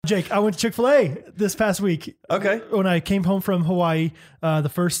Jake, I went to Chick-fil-A this past week. Okay. When I came home from Hawaii, the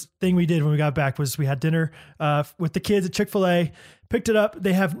first thing we did when we got back was we had dinner with the kids at Chick-fil-A. Picked it up.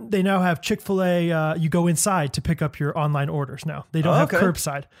 They now have Chick-fil-A. You go inside to pick up your online orders now. They don't have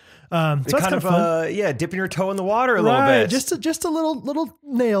curbside. So that's kind of fun. Dipping your toe in the water a little bit. Just a little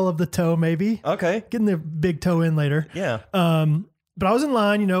nail of the toe, maybe. Okay. Getting the big toe in later. Yeah. But I was in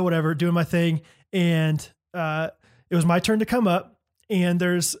line, whatever, doing my thing. And it was my turn to come up. And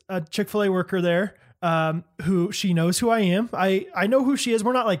there's a Chick-fil-A worker there who she knows who I am. I know who she is.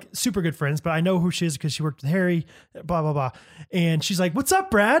 We're not like super good friends, but I know who she is because she worked with Harry, blah, blah, blah. And she's like, "What's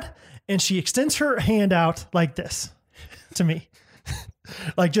up, Brad?" And she extends her hand out like this to me.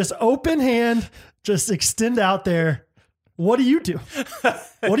 Like just open hand, just extend out there. What do you do?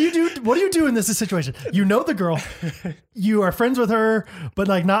 What do you do? What do you do in this situation? You know the girl, you are friends with her, but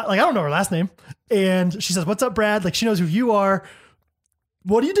like not like, I don't know her last name. And she says, "What's up, Brad?" Like she knows who you are.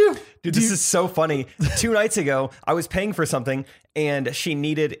 What do you do? Dude, this is so funny. 2 nights ago, I was paying for something and she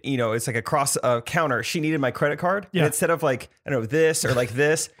needed, it's like across a counter. She needed my credit card. Yeah. And instead of like, I don't know, this or like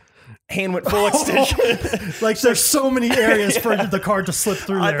this, hand went full extension. Like there's so many areas for the card to slip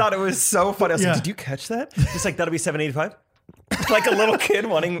through there. I thought it was so funny. I was like, did you catch that? Just like, that'll be $7.85. Like a little kid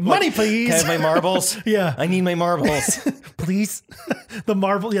wanting money, please. Can I have my marbles? Yeah. I need my marbles. Please. The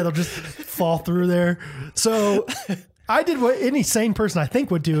marble. Yeah. They'll just fall through there. So I did what any sane person I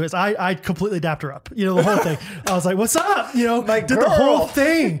think would do is I completely dapped her up, the whole thing. I was like, "What's up?" My did girl. The whole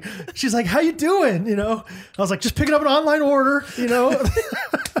thing. She's like, "How you doing?" I was like, "Just picking up an online order,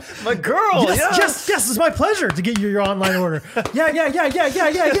 My girl. Yes, it's my pleasure to get you your online order. Yeah.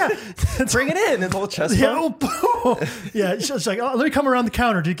 Bring it in. It's a little chest bump. Yeah. She's like, "Oh, let me come around the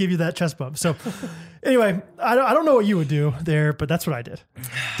counter to give you that chest bump." So anyway, I don't know what you would do there, but that's what I did.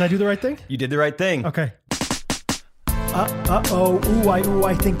 Did I do the right thing? You did the right thing. Okay. I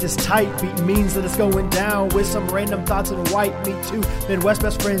think this tight beat means that it's going down with some random thoughts and white meat too. Midwest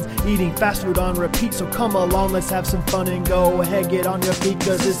best friends eating fast food on repeat. So come along, let's have some fun and go ahead, get on your feet,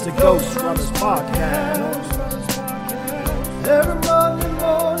 cause it's the Ghost Runners Podcast. Every Monday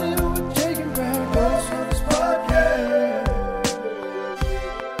morning with Jake and Brad, Ghost Runners Podcast.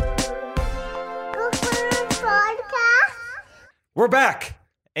 We're back.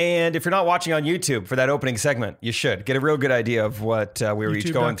 And if you're not watching on YouTube for that opening segment, you should get a real good idea of what we were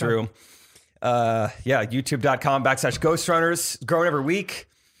each going through. YouTube.com/Ghost Runners, growing every week.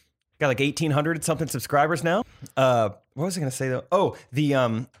 Got like 1,800 something subscribers now. What was I going to say though? Oh,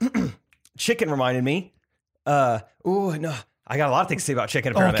 the chicken reminded me. No, I got a lot of things to say about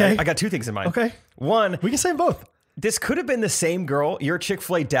chicken apparently. Okay. I got 2 things in mind. Okay. One, we can say them both. This could have been the same girl, your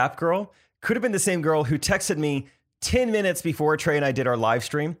Chick-fil-A DAP girl, could have been the same girl who texted me 10 minutes before Trey and I did our live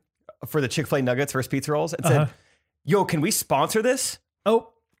stream for the Chick-fil-A nuggets versus pizza rolls and said, "Yo, can we sponsor this?" Oh,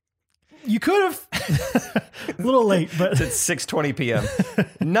 you could have. A little late, but it's 6:20 p.m.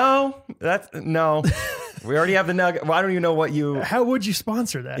 No. We already have the nugget. Well, I don't even know what you... How would you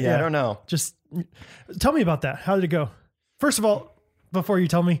sponsor that? Yeah, I don't know. Just tell me about that. How did it go? First of all, before you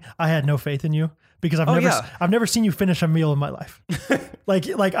tell me, I had no faith in you. Because I've never seen you finish a meal in my life.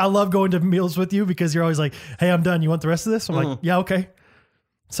 like I love going to meals with you because you're always like, "Hey, I'm done. You want the rest of this?" I'm like, "Yeah, okay."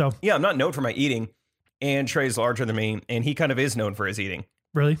 So yeah, I'm not known for my eating, and Trey's larger than me, and he kind of is known for his eating.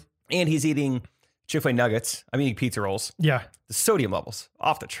 Really? And he's eating Chick-fil-A nuggets. I'm eating pizza rolls. Yeah. The sodium levels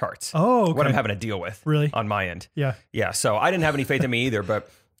off the charts. Oh, okay. What I'm having to deal with. Really? On my end. Yeah. Yeah. So I didn't have any faith in me either, but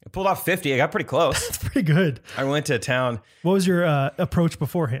I pulled off 50. I got pretty close. That's pretty good. I went to town. What was your approach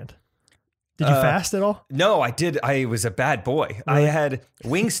beforehand? Did you fast at all? No, I did. I was a bad boy. Really? I had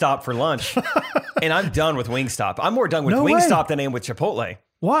Wingstop for lunch, and I'm done with Wingstop. I'm more done with Wingstop than I am with Chipotle.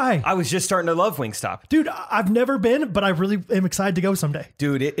 Why? I was just starting to love Wingstop. Dude, I've never been, but I really am excited to go someday.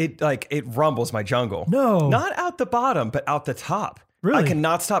 Dude, it rumbles my jungle. No. Not out the bottom, but out the top. Really? I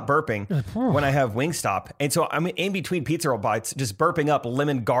cannot stop burping when I have Wingstop. And so I'm in between pizza roll bites, just burping up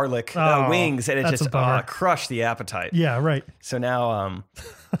lemon garlic wings, and it just crushed the appetite. Yeah, right. So now,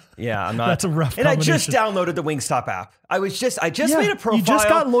 yeah, I'm not. That's a rough And I combination. just downloaded the Wingstop app. I just made a profile. You just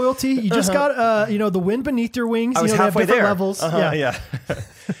got loyalty. You just got, the wind beneath your wings. I was halfway they have there. different levels.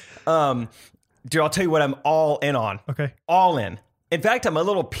 Yeah. Dude, I'll tell you what I'm all in on. Okay. All in. In fact, I'm a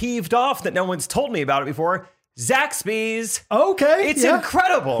little peeved off that no one's told me about it before. Zaxby's. Okay. It's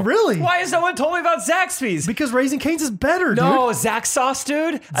incredible. Really? Why has no one told me about Zaxby's? Because Raising Cane's is better, dude. No, Zax sauce,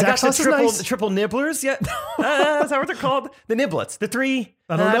 dude. I got the triple nibblers. Yeah. Is that what they're called? The niblets. The 3.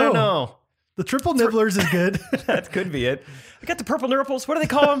 I don't know. The triple nibblers is good. That could be it. I got the purple nurples. What do they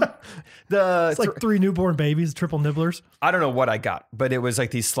call them? It's like 3 newborn babies, triple nibblers. I don't know what I got, but it was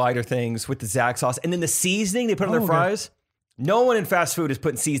like these slider things with the Zax sauce. And then the seasoning they put on their fries. No one in fast food is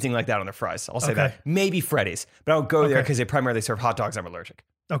putting seasoning like that on their fries. I'll say Okay. that. Maybe Freddy's, but I don't go there Okay. because they primarily serve hot dogs. I'm allergic.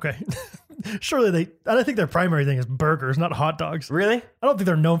 Okay. Surely I don't think their primary thing is burgers, not hot dogs. Really? I don't think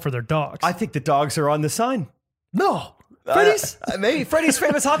they're known for their dogs. I think the dogs are on the sign. No. Freddy's? Maybe Freddy's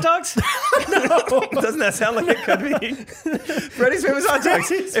famous hot dogs? No. Doesn't that sound like it could be? Freddy's famous hot dogs.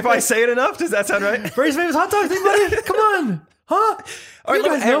 Freddy's If I say it enough, does that sound right? Freddy's famous hot dogs, anybody? Come on. Huh? All right, You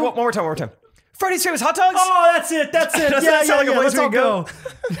guys hey, know? one more time. Freddy's famous hot dogs? Oh, that's it. That's it. Doesn't yeah, that sound yeah, like a yeah. place Let's all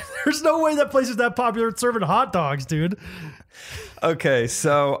we can go. There's no way that place is that popular at serving hot dogs, dude. Okay,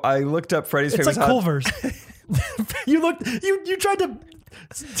 so I looked up Freddy's It's famous like hot Culver's. You tried to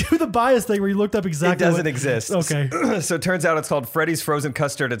do the bias thing where you looked up It exactly doesn't what- exist. Okay. So it turns out it's called Freddy's Frozen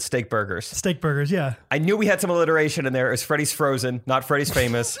Custard and Steak Burgers. Steak burgers, yeah. I knew we had some alliteration in there. It was Freddy's Frozen, not Freddy's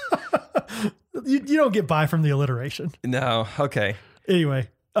Famous. You don't get by from the alliteration. No, okay. Anyway,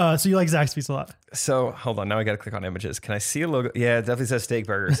 so you like Zaxby's a lot. So hold on. Now I got to click on images. Can I see a logo? Yeah, it definitely says steak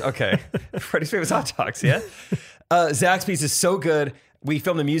burgers. Okay. Freddy's famous hot dogs. Yeah. Zaxby's is so good. We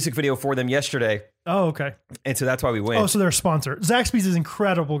filmed a music video for them yesterday. Oh, okay. And so that's why we went. Oh, so they're a sponsor. Zaxby's is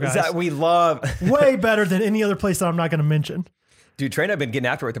incredible, guys. That we love. Way better than any other place that I'm not going to mention. Dude, Trey and I've been getting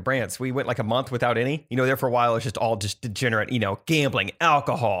after it with the brands. We went like a month without any. There for a while, it's just all just degenerate, gambling,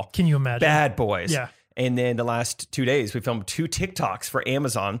 alcohol, Can you imagine? bad boys. Yeah. And then the last 2 days, we filmed 2 TikToks for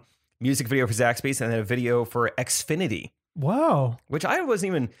Amazon, music video for Zaxby's, and then a video for Xfinity, Wow. which I wasn't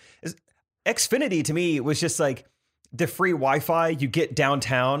even. Xfinity to me was just like the free Wi-Fi you get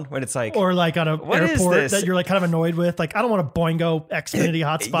downtown when it's like. Or like on a What is airport this? that you're like kind of annoyed with. Like, I don't want a Boingo Xfinity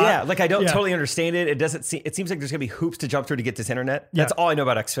hotspot. Yeah, like I don't Yeah. totally understand it. It doesn't seem. It seems like there's gonna be hoops to jump through to get this internet. That's all I know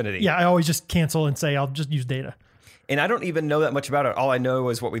about Xfinity. Yeah, I always just cancel and say I'll just use data. And I don't even know that much about it. All I know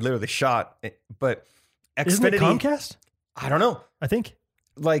is what we literally shot. But Isn't it Xfinity, Comcast? I don't know. I think.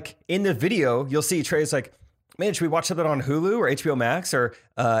 Like in the video, you'll see Trey's like, man, should we watch something on Hulu or HBO Max or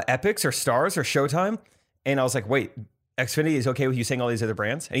Epix or Stars or Showtime? And I was like, wait, Xfinity is okay with you saying all these other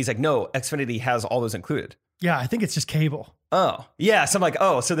brands? And he's like, no, Xfinity has all those included. Yeah, I think it's just cable. Oh, yeah. So I'm like,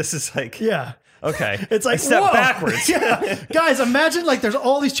 oh, so this is like, Yeah. okay. It's like a step whoa. backwards. Yeah. Guys, imagine like there's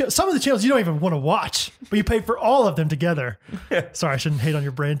all these some of the channels you don't even want to watch, but you pay for all of them together. Sorry, I shouldn't hate on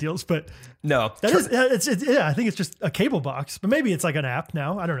your brand deals, but No, that is yeah, I think it's just a cable box, but maybe it's like an app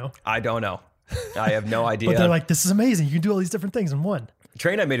now. I don't know. I don't know. I have no idea. But they're like, this is amazing. You can do all these different things in one.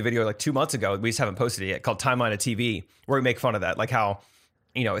 Trey and I made a video like 2 months ago. We just haven't posted it yet, called Timeline of TV, where we make fun of that. Like how,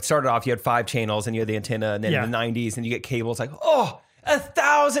 it started off, you had 5 channels and you had the antenna, and then Yeah. in the 90s, and you get cable. It's like, oh,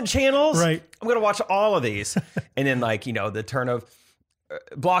 1,000 channels. Right. I'm going to watch all of these. And then like, the turn of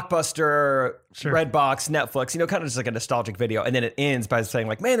Blockbuster, Sure. Redbox, Netflix, kind of just like a nostalgic video. And then it ends by saying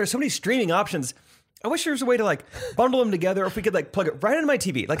like, man, there's so many streaming options. I wish there was a way to like bundle them together. Or if we could like plug it right into my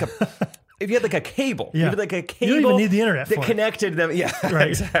TV, like if you had like a cable, Yeah. you had like a cable. You don't even need the internet that for it. connected them. Yeah, Right.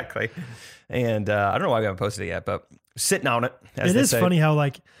 exactly. And I don't know why we haven't posted it yet, but sitting on it. As It they is say. funny how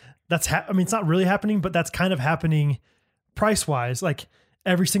like that's I mean, it's not really happening, but that's kind of happening price wise. Like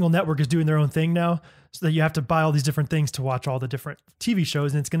every single network is doing their own thing now, so that you have to buy all these different things to watch all the different TV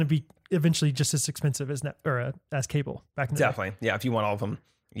shows, and it's going to be eventually just as expensive as as cable back in the day. Definitely. Yeah, if you want all of them.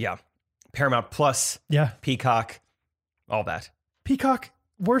 Yeah. Paramount Plus, Yeah, Peacock, all that. Peacock,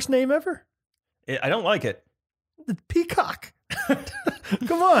 worst name ever. I don't like it. The Peacock.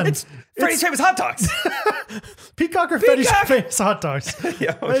 Come on, It's Freddy's famous hot dogs. Peacock or Freddy's Peacock! famous hot dogs.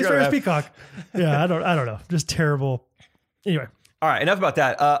 Yeah, what Freddy's you rather famous have? Peacock. Yeah, I don't know. Just terrible. Anyway, All right, enough about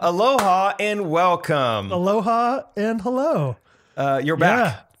that. Aloha and welcome. aloha and hello. You're back.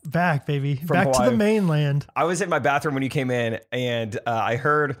 Yeah, back, baby. Back to Hawaii. the mainland. I was in my bathroom when you came in, and I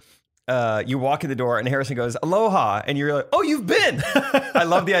heard you walk in the door, and Harrison goes, "Aloha," and you're like, "Oh, you've been." I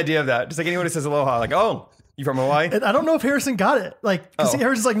love the idea of that. Just like anyone who says aloha, like, "Oh, you from Hawaii?" And I don't know if Harrison got it. Like, 'cause Oh.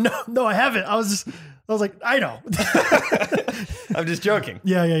 Harrison's like, no, I haven't. I was like, I know. I'm just joking.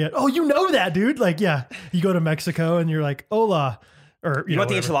 yeah. Oh, you know that, dude. Like, yeah, you go to Mexico and you're like, hola, or You want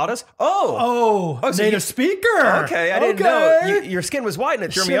the whatever. enchiladas? Oh, Oh, so native you- speaker. okay. I didn't know. Your skin was white, and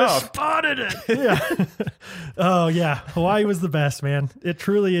it threw me Should've off. spotted it. Yeah. Oh yeah, Hawaii was the best, man. It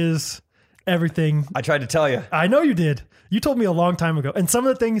truly is everything. I tried to tell you. I know you did. You told me a long time ago. And some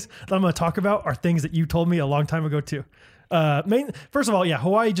of the things that I'm going to talk about are things that you told me a long time ago too. First of all, yeah,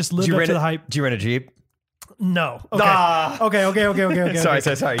 Hawaii just lived up to the hype. Did you rent a Jeep? No. Okay. Ah.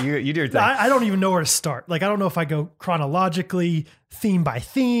 Okay. Sorry. You do your thing. I don't even know where to start. Like, I don't know if I go chronologically, theme by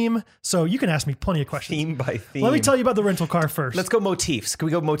theme. So you can ask me plenty of questions. Theme by theme. Let me tell you about the rental car first. Let's go motifs. Can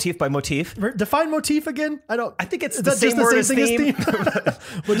we go motif by motif? Define motif again. I think it's Is the that same just word the as same thing theme. as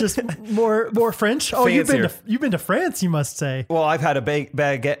theme? But just more French. Oh, you've been to France, you must say. Well, I've had a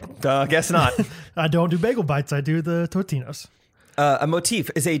baguette. Guess not. I don't do bagel bites. I do the Totinos. A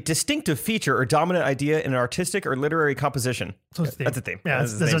motif is a distinctive feature or dominant idea in an artistic or literary composition. So it's a theme. That's a theme. Yeah,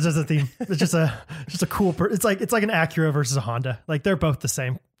 it's just a theme. It's just a cool. It's like an Acura versus a Honda. Like they're both the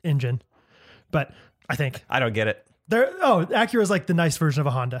same engine, but I think I don't get it. Acura is like the nice version of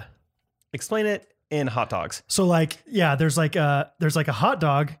a Honda. Explain it in hot dogs. So like, yeah, there's like a hot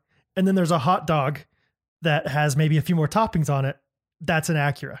dog, and then there's a hot dog that has maybe a few more toppings on it. That's an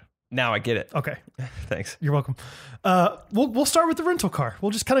Acura. Now I get it. Okay. Thanks. You're welcome. We'll start with the rental car.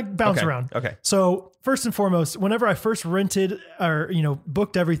 We'll just kind of bounce around. Okay. So first and foremost, whenever I first rented or,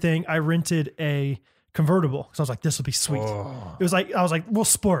 booked everything, I rented a convertible. So I was like, this will be sweet. Oh. I was like, we'll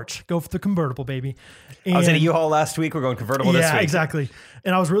splurge, go for the convertible, baby. And I was in a U-Haul last week. We're going convertible this week. Yeah, exactly.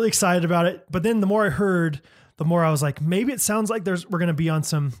 And I was really excited about it. But then the more I heard, the more I was like, maybe it sounds like we're going to be on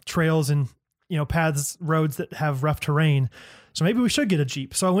some trails and, paths, roads that have rough terrain. So maybe we should get a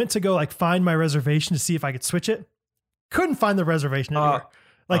Jeep. So I went to go find my reservation to see if I could switch it. Couldn't find the reservation anywhere.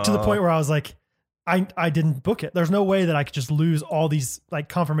 To the point where I was like, I didn't book it. There's no way that I could just lose all these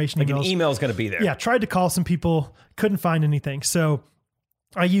confirmation emails. An email is going to be there. Yeah. Tried to call some people, couldn't find anything. So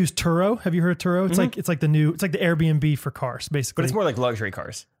I used Turo. Have you heard of Turo? It's it's like the Airbnb for cars, basically. But it's more like luxury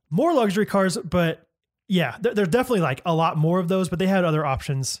cars. More luxury cars, but yeah, there's definitely a lot more of those, but they had other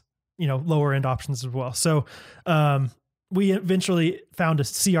options, lower end options as well. So, we eventually found a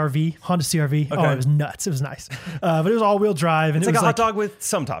CRV, Honda CRV. Okay. Oh, it was nuts. It was nice. But it was all wheel drive. And it's like a hot dog with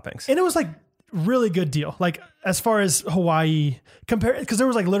some toppings. And it was really good deal. As far as Hawaii because there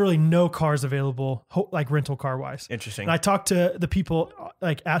was literally no cars available, rental car wise. Interesting. And I talked to the people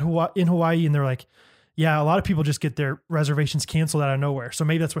in Hawaii and they're like, yeah, a lot of people just get their reservations canceled out of nowhere. So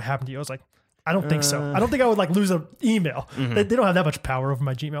maybe that's what happened to you. I was like, I don't think so. I don't think I would lose an email. Mm-hmm. They don't have that much power over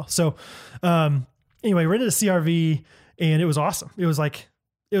my Gmail. So, anyway, rented a CRV. And it was awesome. It was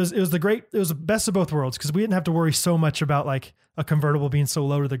it was the best of both worlds because we didn't have to worry so much about a convertible being so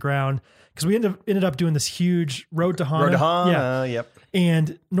low to the ground because we ended up doing this huge road to Hana. Yeah. Yep.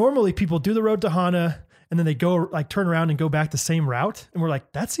 And normally people do the road to Hana and then they go turn around and go back the same route. And we're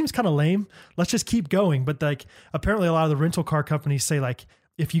like, that seems kind of lame. Let's just keep going. But apparently a lot of the rental car companies say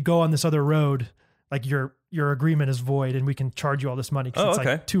if you go on this other road, your agreement is void and we can charge you all this money because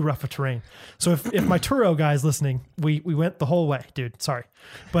it's too rough a terrain. So if my Turo guy is listening, we went the whole way, dude. Sorry.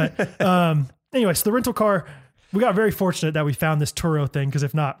 But anyway, so the rental car, we got very fortunate that we found this Turo thing because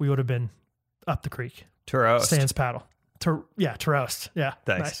if not, we would have been up the creek. Turo. Sans paddle. Turost. Yeah.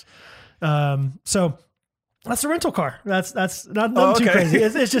 Thanks. Nice. So that's the rental car. That's not too crazy.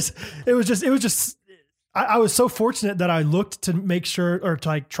 It was just I was so fortunate that I looked to make sure or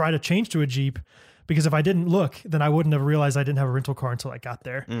to try to change to a Jeep. Because if I didn't look, then I wouldn't have realized I didn't have a rental car until I got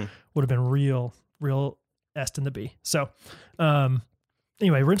there. Would have been real est in the B. So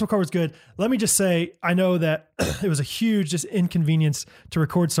anyway, rental car was good. Let me just say, I know that it was a huge just inconvenience to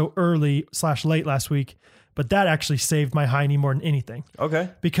record so early / late last week, but that actually saved my hiney more than anything.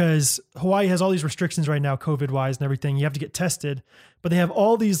 Okay. Because Hawaii has all these restrictions right now, COVID wise and everything. You have to get tested, but they have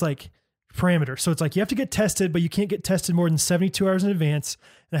all these parameters. So it's you have to get tested, but you can't get tested more than 72 hours in advance.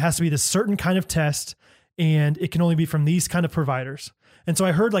 And it has to be this certain kind of test. And it can only be from these kind of providers. And so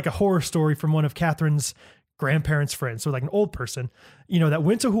I heard a horror story from one of Catherine's grandparents' friends. So an old person, that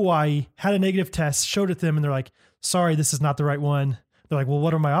went to Hawaii, had a negative test, showed it to them. And they're like, sorry, this is not the right one. They're like, well,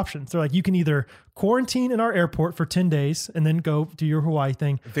 what are my options? They're like, you can either quarantine in our airport for 10 days and then go do your Hawaii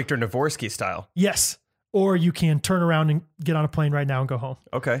thing. Victor Navorsky style. Yes. Or you can turn around and get on a plane right now and go home.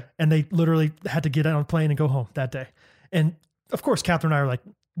 Okay. And they literally had to get on a plane and go home that day. And of course, Catherine and I are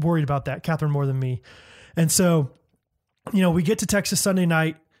worried about that. Catherine more than me. And so, we get to Texas Sunday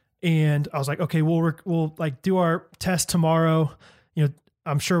night and I was like, okay, we'll do our test tomorrow.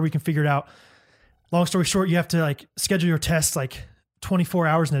 I'm sure we can figure it out. Long story short, you have to schedule your tests 24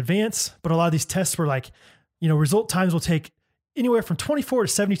 hours in advance. But a lot of these tests were result times will take anywhere from 24 to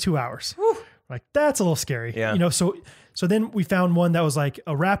 72 hours. Whew. That's a little scary. Yeah. So then we found one that was a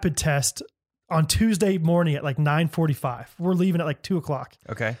rapid test on Tuesday morning at 9:45. We're leaving at 2:00.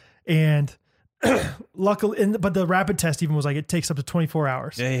 Okay. And luckily, but the rapid test even was it takes up to 24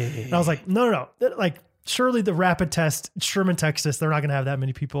 hours. Hey. And I was like, no. Surely the rapid test, Sherman, Texas, they're not going to have that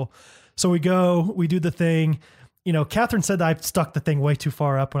many people. So we go, we do the thing. Catherine said that I stuck the thing way too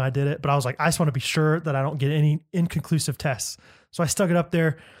far up when I did it, but I was like, I just want to be sure that I don't get any inconclusive tests. So I stuck it up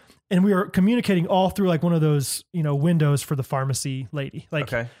there, and we were communicating all through like one of those, windows for the pharmacy lady.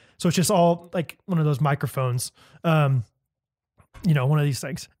 Like, Okay. so it's just all like one of those microphones, one of these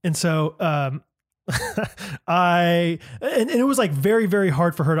things. And so, and it was like very, very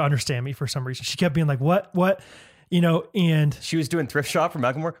hard for her to understand me for some reason. She kept being like, what, and She was doing thrift shop for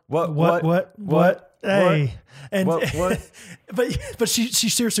Macklemore. What? Hey, and What? but she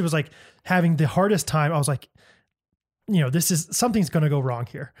seriously was like having the hardest time. I was like, something's going to go wrong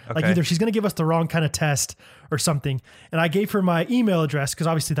here. Like Okay. either she's going to give us the wrong kind of test or something. And I gave her my email address because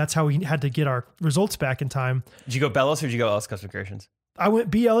obviously that's how we had to get our results back in time. Did you go Bellis or did you go Ellis Custom Creations? I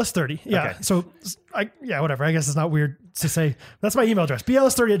went BLS30. Yeah. Okay. So whatever. I guess it's not weird to say. That's my email address.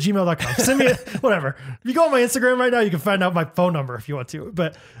 BLS30@gmail.com. Send me whatever. If you go on my Instagram right now, you can find out my phone number if you want to,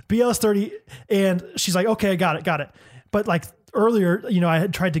 but BLS30. And she's like, okay, I got it. But like earlier, I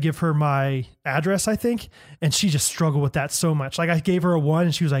had tried to give her my address, I think, and she just struggled with that so much. Like I gave her a 1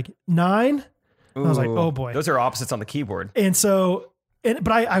 and she was like 9. I was like, oh boy. Those are opposites on the keyboard. And so,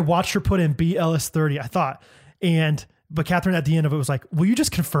 but I watched her put in BLS30, I thought. But Catherine at the end of it was like, will you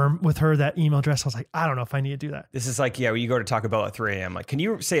just confirm with her that email address? I was like, I don't know if I need to do that. This is like, when you go to Taco Bell at 3 a.m. Like, can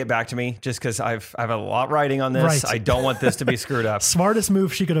you say it back to me? Just because I have a lot writing on this. Right. I don't want this to be screwed up. Smartest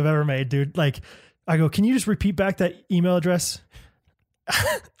move she could have ever made, dude. Like, I go, can you just repeat back that email address?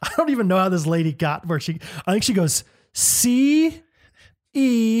 I don't even know how this lady got where I think she goes CEBLIS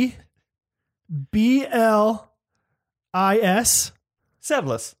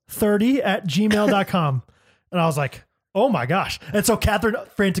 30@gmail.com. And I was like, oh my gosh. And so Catherine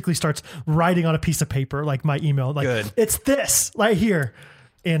frantically starts writing on a piece of paper, like my email, like Good. It's this right here.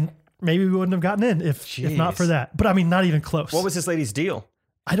 And maybe we wouldn't have gotten in if not for that. But I mean, not even close. What was this lady's deal?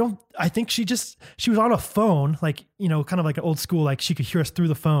 I think she was on a phone, like, kind of like an old school, like she could hear us through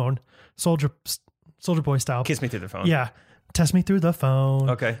the phone, Soldier Boy style. Kiss me through the phone. Yeah. Test me through the phone.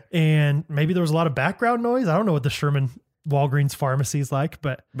 Okay. And maybe there was a lot of background noise. I don't know what the Sherman Walgreens pharmacy is like,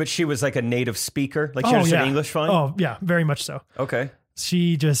 but she was like a native speaker. Like she understood English fine. Oh yeah, very much so. Okay.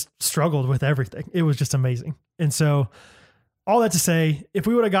 She just struggled with everything. It was just amazing. And so all that to say, if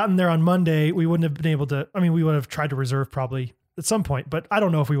we would have gotten there on Monday, we wouldn't have been able to, we would have tried to reserve probably at some point, but I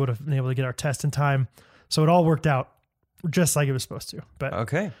don't know if we would have been able to get our test in time. So it all worked out just like it was supposed to. But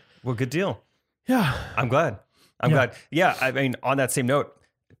okay. Well, good deal. Yeah. I'm glad. Glad. Yeah. On that same note,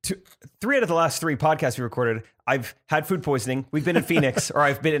 3 out of the last 3 podcasts we recorded, I've had food poisoning. We've been in Phoenix, or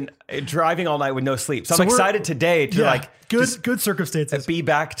I've been driving all night with no sleep. So I'm excited today to good circumstances. Be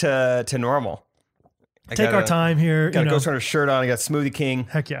back to normal. Take our time here. Got a Ghost Runner shirt on. I got Smoothie King.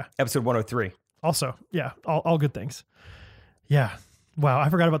 Heck yeah. Episode 103. Also, yeah, all good things. Yeah. Wow. I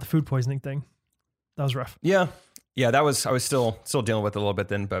forgot about the food poisoning thing. That was rough. Yeah. I was still dealing with it a little bit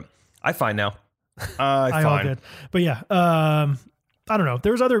then, but I'm fine now. I all good. But yeah, I don't know.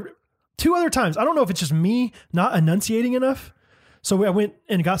 There was 2 other times. I don't know if it's just me not enunciating enough. So I went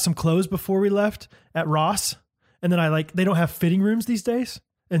and got some clothes before we left at Ross. And then they don't have fitting rooms these days.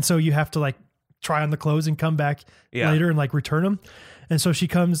 And so you have to try on the clothes and come back later and return them. And so she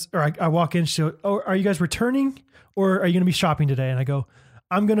comes, or I walk in, she goes, oh, are you guys returning or are you going to be shopping today? And I go,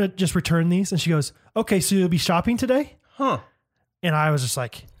 I'm going to just return these. And she goes, okay, so you'll be shopping today? Huh. And I was just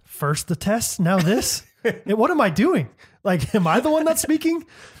like, first the test, now this. And what am I doing? Am I the one that's speaking?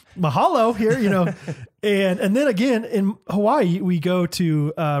 Mahalo here, and then again in Hawaii, we go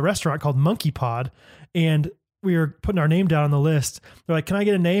to a restaurant called Monkey Pod, and we were putting our name down on the list. They're like, can I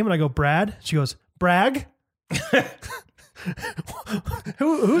get a name? And I go, Brad. She goes, Bragg.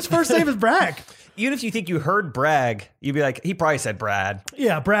 Whose first name is Bragg? Even if you think you heard brag, you'd be like, he probably said Brad.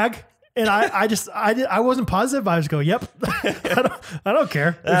 Yeah, Bragg. And I wasn't positive. I just go, yep. I don't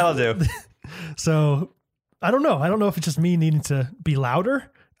care. That'll do. So I don't know. I don't know if it's just me needing to be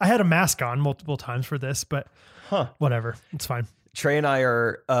louder. I had a mask on multiple times for this, but whatever. It's fine. Trey and I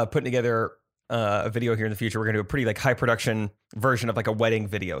are putting together a video here in the future. We're going to do a pretty high production version of a wedding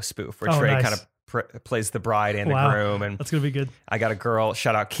video spoof where Trey nice. kind of plays the bride and the groom. And that's going to be good. I got a girl,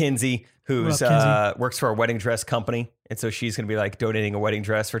 shout out Kinsey, who's works for a wedding dress company. And so she's going to be donating a wedding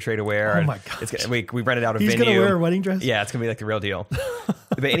dress for Trey to wear. Oh my God. We rented out a venue. He's going to wear a wedding dress? Yeah, it's going to be the real deal.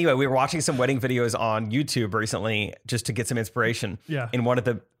 But anyway, we were watching some wedding videos on YouTube recently just to get some inspiration. Yeah. In one of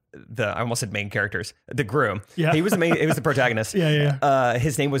the I almost said main characters, the groom. Yeah. He was the protagonist. Yeah.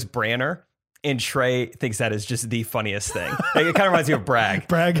 His name was Branner. And Trey thinks that is just the funniest thing. It kind of reminds me of Bragg.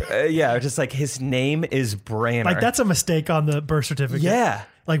 Bragg. Yeah, just his name is Branner. That's a mistake on the birth certificate. Yeah.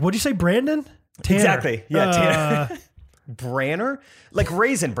 What'd you say, Brandon? Tanner. Exactly. Yeah, Tanner. Branner? Like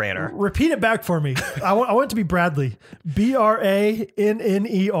Raisin Branner. Repeat it back for me. I want it to be Bradley. Branner.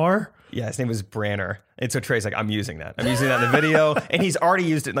 Yeah, his name was Branner. And so Trey's like, I'm using that. I'm using that in the video. And he's already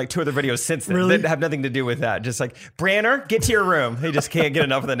used it in like 2 other videos since then. Really? That have nothing to do with that. Just like, Branner, get to your room. He just can't get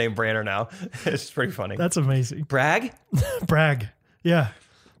enough of the name Branner now. It's pretty funny. That's amazing. Bragg? Bragg. Yeah.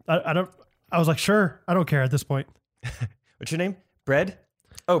 I was like, sure. I don't care at this point. What's your name? Bread?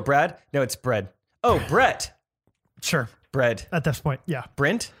 Oh, Brad? No, it's Bread. Oh, Brett. Sure. Bread. At this point. Yeah.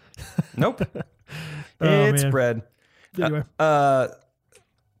 Brent? Nope. Oh, It's man. Bread. Anyway.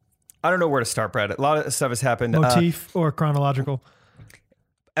 I don't know where to start, Brad. A lot of stuff has happened. Motif or chronological?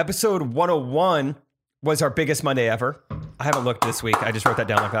 Episode 101 was our biggest Monday ever. I haven't looked this week. I just wrote that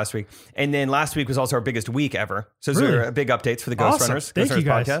down like last week. And then last week was also our biggest week ever. So those Really? are big updates for the Ghost Awesome. Runners. Thank Ghost you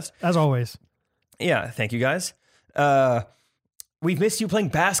Runners guys. podcast. As always. Yeah, thank you guys. We've missed you playing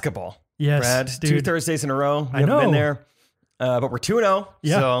basketball. Yes, Brad. dude. 2 Thursdays in a row. You I haven't been know. there. But we're 2-0.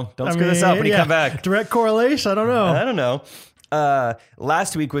 Yeah. So don't screw this up when you come back. Direct correlation. I don't know. I don't know.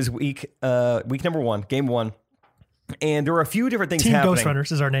 Last week was week number 1, game 1. And there were a few different things Team happening. Ghost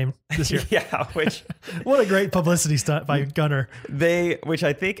Runners is our name this year. Yeah, which What a great publicity stunt by Gunner. which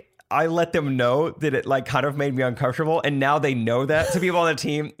I think I let them know that it like kind of made me uncomfortable, and now they know that to people on the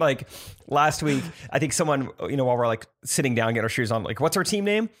team. Like last week, I think someone, while we're like sitting down getting our shoes on, like, what's our team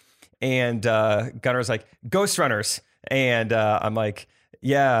name? And Gunner's like, Ghost Runners, and I'm like,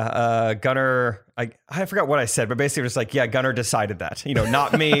 yeah, Gunner. I forgot what I said, but basically it was like, yeah, Gunner decided that,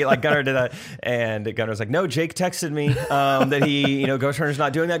 not me. Like Gunner did that, and Gunner's like, no, Jake texted me that he, Ghost Runner's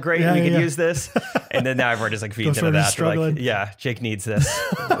not doing that great. Yeah, We could yeah. use this, and then now everyone just like feeds Ghost into Runners that. They're like, struggling. yeah, Jake needs this.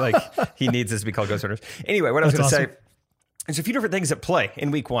 Like he needs this to be called Ghost Runners. Anyway, what I was going That's to awesome. say, there's a few different things at play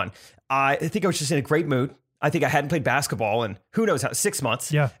in week 1. I think I was just in a great mood. I think I hadn't played basketball in who knows how 6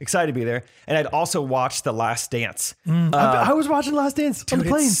 months. Yeah. Excited to be there. And I'd also watched The Last Dance. I was watching Last Dance on the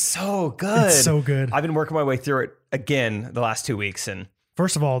Dude, plane. it's so good. It's so good. I've been working my way through it again the last 2 weeks, and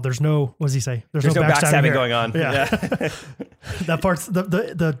First of all, there's no, what does he say? there's no backstabbing here. going on. Yeah. That part's,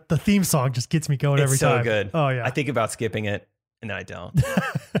 the theme song just gets me going It's every so time. good. Oh, yeah. I think about skipping it, and then I don't.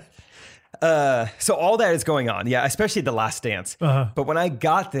 So all that is going on. Yeah, especially The Last Dance. Uh-huh. But when I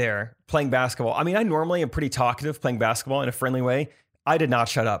got there playing basketball, I mean, I normally am pretty talkative playing basketball in a friendly way. I did not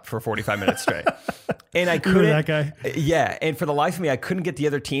shut up for 45 minutes straight. And I You couldn't. were that guy. Yeah. And for the life of me, I couldn't get the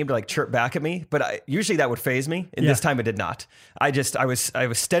other team to like chirp back at me. But usually that would phase me. And Yeah. this time it did not. I was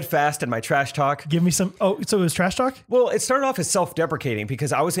steadfast in my trash talk. Give me some. Oh, so it was trash talk? Well, it started off as self-deprecating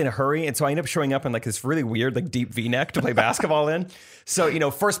because I was in a hurry. And so I ended up showing up in like this really weird, like deep V-neck to play basketball in. So,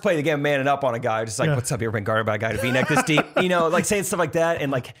 first play of the game, manning up on a guy, just like, Yeah. what's up? You ever been guarded by a guy to V-neck this deep? Like saying stuff like that.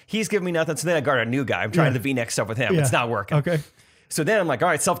 And like, he's giving me nothing. So then I guarded a new guy. I'm trying Yeah. the V-neck stuff with him. Yeah. It's not working. Okay. So then I'm like, all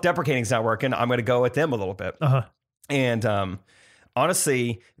right, self-deprecating is not working. I'm going to go with them a little bit. Uh-huh. And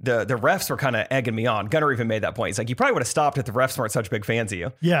honestly, the refs were kind of egging me on. Gunner even made that point. He's like, you probably would have stopped if the refs weren't such big fans of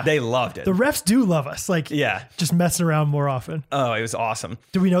you. Yeah. They loved it. The refs do love us. Like, Yeah. just messing around more often. Oh, it was awesome.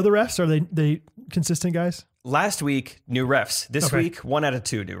 Do we know the refs? Are they consistent guys? Last week, new refs. This Okay. week, 1 out of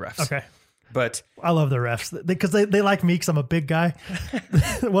 2 new refs. Okay. But I love the refs because they like me because I'm a big guy.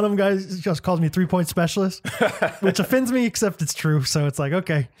 One of them guys just calls me 3-point specialist, which offends me, except it's true. So it's like,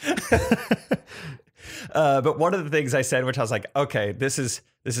 okay. but one of the things I said, which I was like, okay, this is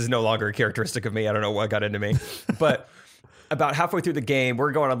no longer a characteristic of me. I don't know what got into me. But about halfway through the game,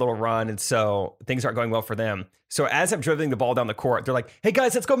 we're going on a little run, and so things aren't going well for them. So as I'm dribbling the ball down the court, they're like, hey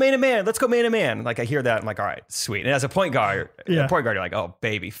guys, let's go man to man. Let's go man to man. Like I hear that, I'm like, all right, sweet. And as a point guard, Yeah. you're like, oh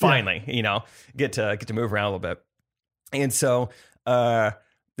baby, finally, get to move around a little bit. And so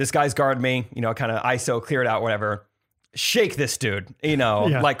this guy's guarding me, kind of ISO, clear it out, whatever. Shake this dude,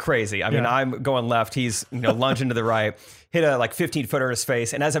 like crazy. I mean, Yeah. I'm going left. He's, lunging to the right, hit a like 15-footer in his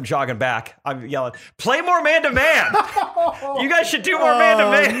face. And as I'm jogging back, I'm yelling, play more man to man. You guys should do more man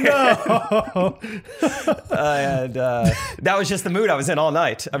to man. No. And that was just the mood I was in all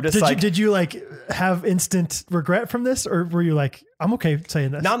night. I'm just Did you like have instant regret from this, or were you like, I'm okay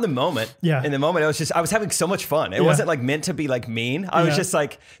saying this? not in the moment. Yeah. In the moment, I was having so much fun. It wasn't like meant to be like mean. I was Yeah. just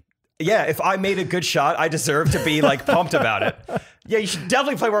like, yeah, if I made a good shot, I deserve to be like pumped about it. Yeah, you should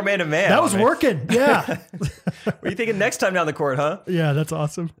definitely play more man to man. That was working. Yeah. What are you thinking next time down the court, huh? Yeah, that's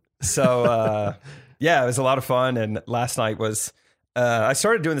awesome. So, yeah, it was a lot of fun. And last night was, I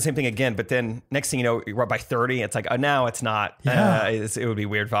started doing the same thing again, but then next thing you know, you're up by 30. It's like, now it's not. Yeah. It would be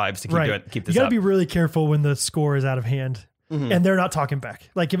weird vibes to keep Right. keep You this got to up. be really careful when the score is out of hand and they're not talking back.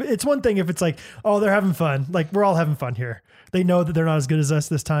 Like if it's one thing if it's like, oh, they're having fun. Like we're all having fun here. They know that they're not as good as us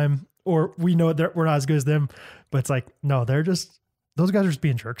this time, or we know that we're not as good as them. But it's like, no, those guys are just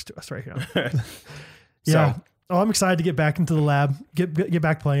being jerks to us right now. Yeah. Oh, I'm excited to get back into the lab, get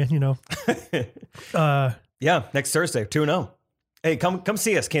back playing, you know. Yeah, next Thursday, 2-0. Hey, come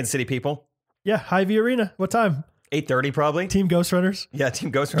see us, Kansas City people. Yeah, Hy-Vee Arena. What time? 8:30 probably. Team Ghost Runners. Yeah, Team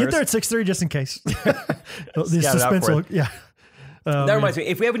Ghost Runners. Get there at 6:30 just in case. The Scout it out suspense for will, it. yeah. That reminds me,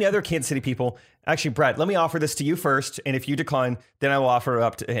 if we have any other Kansas City people, actually, Brad, let me offer this to you first. And if you decline, then I will offer it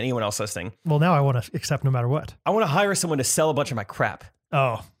up to anyone else listening. Well, now I want to accept no matter what. I want to hire someone to sell a bunch of my crap.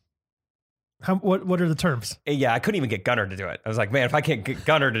 Oh. What are the terms? Yeah, I couldn't even get Gunnar to do it. I was like, man, if I can't get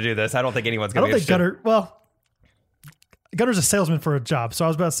Gunnar to do this, I don't think anyone's going to be interested. Gunner's a salesman for a job. So I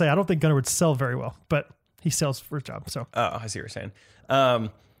was about to say, I don't think Gunnar would sell very well, but he sells for a job. So. Oh, I see what you're saying.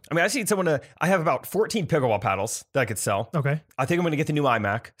 I mean, I see someone I have about 14 pickleball paddles that I could sell. Okay. I think I'm going to get the new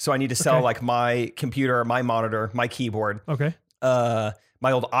iMac. So I need to sell like my computer, my monitor, my keyboard. Okay.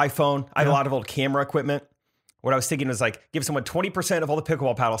 My old iPhone. I have a lot of old camera equipment. What I was thinking was like give someone 20% of all the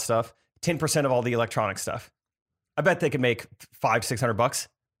pickleball paddle stuff, 10% of all the electronic stuff. I bet they could make $500-$600.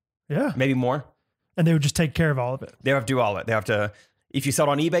 Yeah. Maybe more. And they would just take care of all of it. They have to do all of it. They have to, if you sell it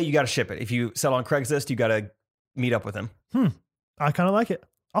on eBay, you got to ship it. If you sell on Craigslist, you got to meet up with them. I kind of like it.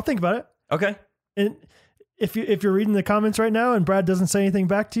 I'll think about it. Okay. And if you're reading the comments right now and Brad doesn't say anything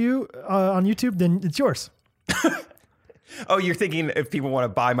back to you on YouTube, then it's yours. Oh, you're thinking if people want to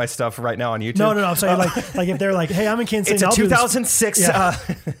buy my stuff right now on YouTube? No. I'm saying like if they're like, hey, I'm in Kansas City. It's a 2006. Yeah.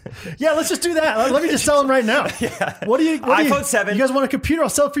 Yeah, let's just do that. Let me just sell them right now. Yeah. What do you? iPhone 7. You guys want a computer? I'll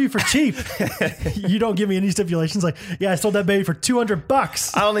sell it for you for cheap. You don't give me any stipulations. Like, yeah, I sold that baby for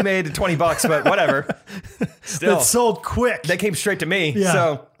 $200. I only made $20, but whatever. Still, It sold quick. they came straight to me. Yeah.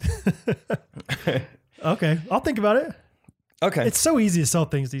 So Okay, I'll think about it. okay. It's so easy to sell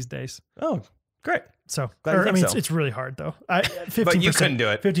things these days. Oh, great. So, Glad you think so. it's really hard though. 15%, But you couldn't do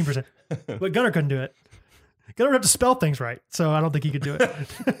it. 15%. But Gunnar couldn't do it. Gunnar would have to spell things right, so I don't think he could do it.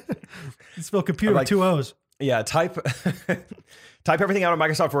 He'd spell computer with 2 O's. Yeah, type everything out on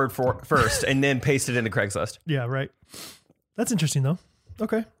Microsoft Word first, and then paste it into Craigslist. Yeah, right. That's interesting though.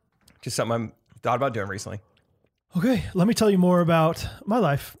 Okay. Just something I'm thought about doing recently. Okay, let me tell you more about my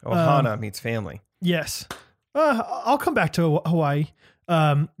life. Ohana meets family. Yes. I'll come back to Hawaii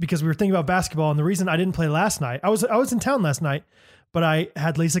because we were thinking about basketball, and the reason I didn't play last night, I was in town last night, but I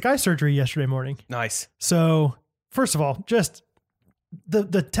had LASIK eye surgery yesterday morning. Nice. So first of all, just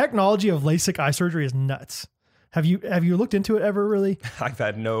the technology of LASIK eye surgery is nuts. Have you looked into it ever really? I've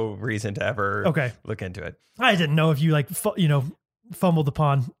had no reason to ever look into it. I didn't know if you stumbled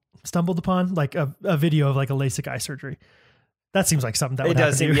upon like a video of like a LASIK eye surgery. That seems like something that would happen.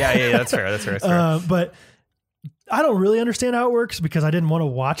 It does seem, yeah, that's fair. That's fair. But I don't really understand how it works because I didn't want to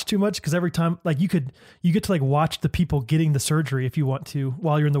watch too much because every time like you get to like watch the people getting the surgery if you want to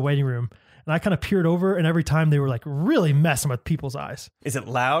while you're in the waiting room. And I kind of peered over and every time they were like really messing with people's eyes. Is it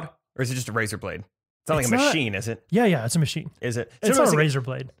loud or is it just a razor blade? It's not like a machine, is it? Yeah, it's a machine. Is it? It's not a razor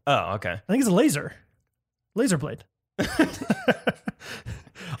blade. Oh, okay. I think it's a laser blade.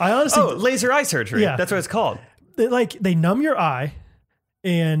 I honestly... laser eye surgery. Yeah. That's what it's called. They numb your eye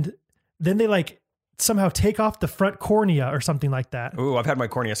and then they like somehow take off the front cornea or something like that. Ooh, I've had my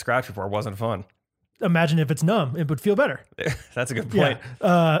cornea scratched before. It wasn't fun. Imagine if it's numb, it would feel better. That's a good point.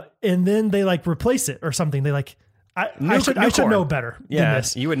 Yeah. And then they like replace it or something. They like, I should know better than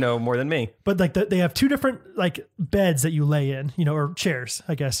this. You would know more than me. But like they have two different like beds that you lay in, or chairs,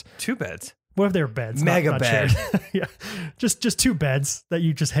 I guess. 2 beds. What if they're beds? Mega bed. Yeah. Just 2 beds that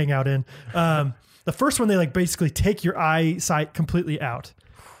you just hang out in. The first one, they like basically take your eyesight completely out.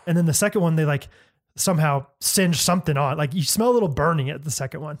 And then the second one, they like somehow singe something on. Like you smell a little burning at the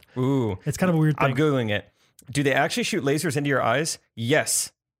second one. Ooh. It's kind of a weird thing. I'm Googling it. Do they actually shoot lasers into your eyes?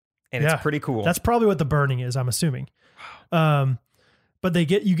 Yes. And it's pretty cool. That's probably what the burning is, I'm assuming. But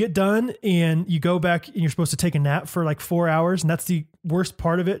you get done and you go back and you're supposed to take a nap for like 4 hours. And that's the worst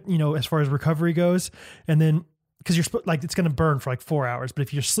part of it, as far as recovery goes. And then, because it's going to burn for like 4 hours, but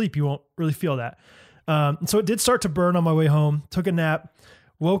if you're asleep, you won't really feel that. So it did start to burn on my way home, took a nap,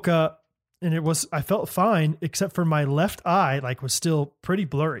 woke up, and I felt fine, except for my left eye, like was still pretty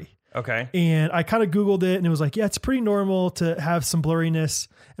blurry. Okay. And I kind of Googled it and it was like, yeah, it's pretty normal to have some blurriness.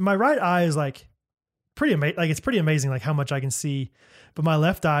 And my right eye is like pretty amazing. Like it's pretty amazing, like how much I can see, but my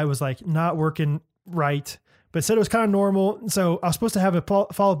left eye was like not working right, but it said it was kind of normal. So I was supposed to have a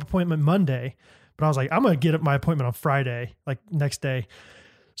follow-up appointment Monday, but I was like, I'm going to get my appointment on Friday, like next day.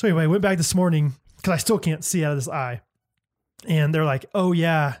 So anyway, I went back this morning because I still can't see out of this eye. And they're like, oh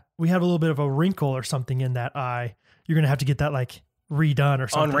yeah, we have a little bit of a wrinkle or something in that eye. You're going to have to get that like redone or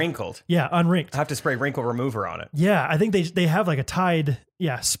something. Unwrinkled. Yeah, unwrinkled. I have to spray wrinkle remover on it. Yeah, I think they have like a Tide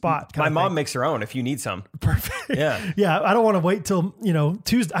spot. My mom makes her own if you need some. Perfect. Yeah. Yeah, I don't want to wait till,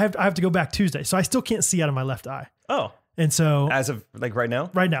 Tuesday. I have to go back Tuesday. So I still can't see out of my left eye. Oh, And so as of like right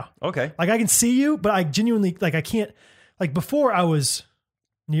now? right now, Okay. like I can see you, but I genuinely, like I can't, like before I was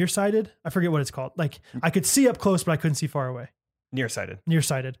nearsighted. I forget what it's called. Like I could see up close, but I couldn't see far away. Nearsighted.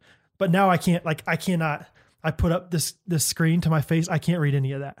 Nearsighted. But now I can't, like I cannot, I put up this screen to my face. I can't read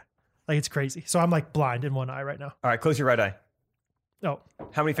any of that. Like it's crazy. So I'm like blind in one eye right now. All right, close your right eye. Oh,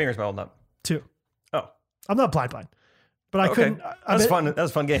 How many fingers am I holding up? 2. Oh, I'm not blind, but I okay. couldn't. That was fun. That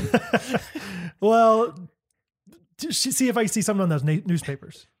was a fun game. Well, see if I can see something on those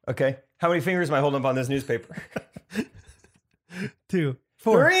newspapers. Okay. How many fingers am I holding up on this newspaper? 2,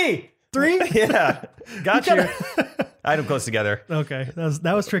 4, 3. 3. Yeah. Got you. I had them close together. Okay,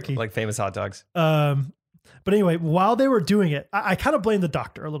 that was tricky. Like famous hot dogs. But anyway, while they were doing it, I kind of blame the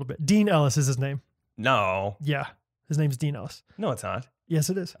doctor a little bit. Dean Ellis is his name. No. Yeah, his name's Dean Ellis. No, it's not. Yes,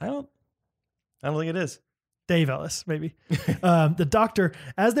 it is. I don't think it is. Dave Ellis, maybe. The doctor,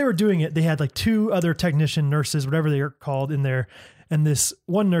 as they were doing it, they had like 2 other technician nurses, whatever they are called, in there. And this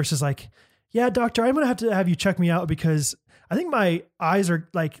one nurse is like, "Yeah, doctor, I'm going to have you check me out because I think my eyes are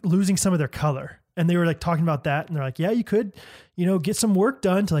like losing some of their color." And they were like talking about that. And they're like, "Yeah, you could, get some work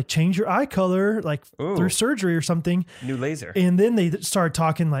done to like change your eye color, like through surgery or something." New laser. And then they started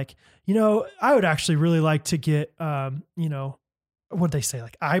talking like, I would actually really like to get, what'd they say?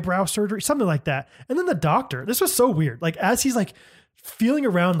 Like eyebrow surgery, something like that. And then the doctor, this was so weird. Like as he's like feeling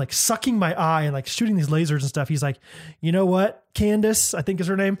around, like sucking my eye and like shooting these lasers and stuff. He's like, "You know what, Candace, I think is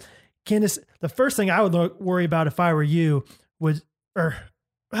her name. Candace, the first thing I would worry about if I were you would, or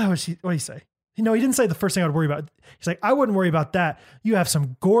what did he say? He didn't say the first thing I would worry about. He's like, I wouldn't worry about that. You have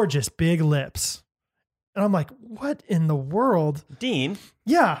some gorgeous big lips." And I'm like, what in the world? Dean,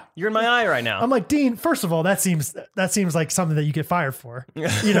 Yeah. you're in my eye right now. I'm like, Dean, first of all, that seems like something that you get fired for,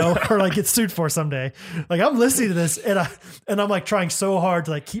 or like get sued for someday. Like I'm listening to this and I'm like trying so hard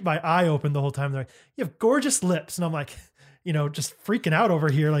to like keep my eye open the whole time. They're like, "You have gorgeous lips." And I'm like, just freaking out over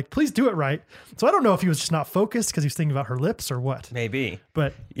here. Like, please do it right. So I don't know if he was just not focused because he was thinking about her lips or what. Maybe.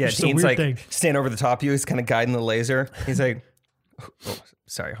 But Yeah, it's just a Dean's weird like thing. stand over the top of you. He's kind of guiding the laser. He's like, oh,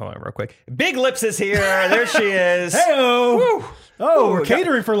 sorry, hold on real quick. Big Lips is here. There she is. Hey-o. Oh, Ooh, we're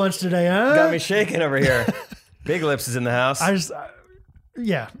catering for lunch today, huh? Got me shaking over here. Big Lips is in the house.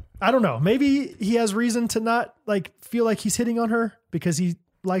 I don't know. Maybe he has reason to not like feel like he's hitting on her because he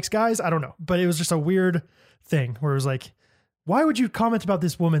likes guys. I don't know. But it was just a weird thing where it was like, why would you comment about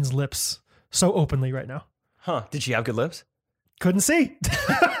this woman's lips so openly right now? Huh. Did she have good lips? Couldn't see.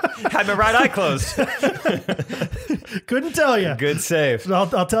 Had my right eye closed. Couldn't tell you. Good save.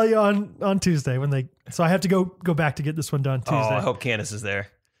 I'll tell you on Tuesday so I have to go back to get this one done Tuesday. Oh, I hope Candace is there.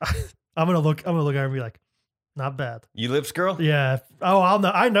 I'm gonna look at her and be like, not bad. You lips girl? Yeah. Oh,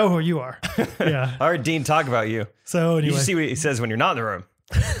 I know who you are. Yeah. I heard Dean talk about you. So anyway, You should see what he says when you're not in the room.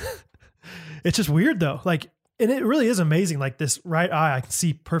 it's just weird though. Like, and it really is amazing. Like this right eye, I can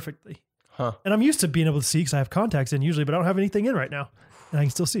see perfectly. Huh. And I'm used to being able to see because I have contacts in usually, but I don't have anything in right now, and I can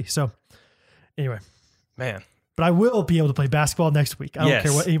still see. So anyway, Man. but I will be able to play basketball next week. I don't Yes.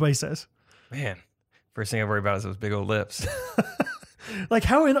 care what anybody says. Man. First thing I worry about is those big old lips. Like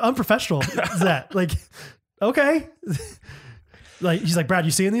how unprofessional is that? Like, okay. Like he's like, "Brad,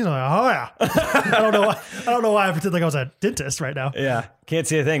 you seeing these?" I'm like, "Oh yeah." I don't know why I pretend like I was a dentist right now. Yeah. Can't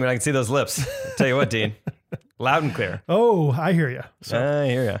see a thing, but I can see those lips. Tell you what, Dean. Loud and clear. Oh, I hear you. So I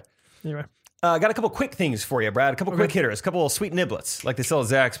hear ya. anyway, Got a couple quick things for you, Brad. A couple quick hitters, a couple of sweet niblets, like they sell at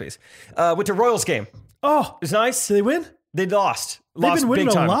Zaxby's. Went to Royals game. oh, It was nice. did they win? They lost. They've Lost been winning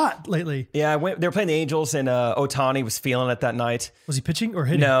big time. a lot lately. Yeah, they were playing the Angels, and Otani was feeling it that night. Was he pitching or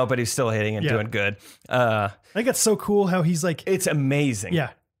hitting? No, but he's still hitting and Yeah. doing good. I think that's so cool how he's like, It's amazing.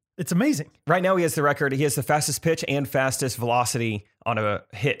 yeah, it's amazing. Right now, he has the record. He has the fastest pitch and fastest velocity on a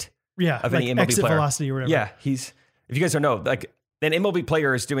hit. Yeah, Of like any MLB exit player. velocity or whatever. Yeah, if you guys don't know, like an MLB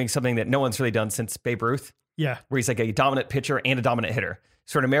player is doing something that no one's really done since Babe Ruth, yeah. where he's like a dominant pitcher and a dominant hitter.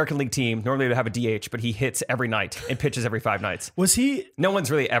 So an American League team normally would have a DH, but he hits every night and pitches every 5 nights. Was he? No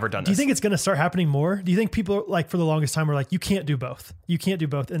one's really ever done this. Do you think it's going to start happening more? Do you think people like for the longest time were like, you can't do both. You can't do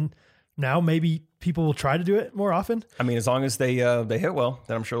both, and now maybe people will try to do it more often? I mean, as long as they hit well,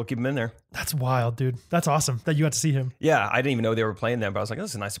 then I'm sure we'll keep him in there. That's wild, dude. That's awesome that you got to see him. Yeah, I didn't even know they were playing them, but I was like, this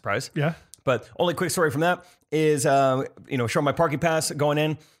is a nice surprise. Yeah. But only quick story from that is, showing my parking pass going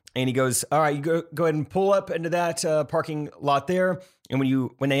in, and he goes, "All right, you go ahead and pull up into that parking lot there." And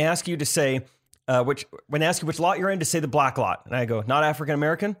when they ask you to say when they ask you which lot you're in, to say the black lot, and I go, "Not African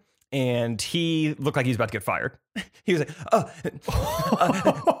American." and he looked like he was about to get fired. He was like,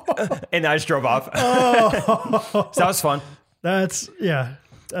 and I just drove off. So that was fun. That's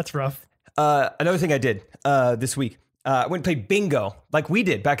rough. Another thing I did this week, I went and played bingo like we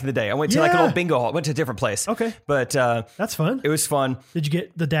did back in the day. I went to like an old bingo hall. I went to a different place. Okay. But That's fun. it was fun. Did you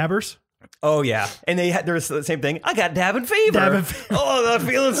get the dabbers? Oh, yeah. And there was the same thing. I got dabbing fever. Dabbing fever. Oh, that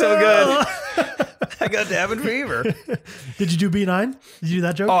feeling so good. I got dabbing fever. Did you do B9? Did you do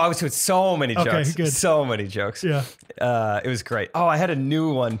that joke? Oh, I was doing so many jokes. Okay, good. So many jokes. Yeah. It was great. Oh, I had a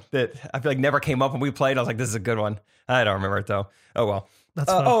new one that I feel like never came up when we played. I was like, this is a good one. I don't remember it though. Oh, well.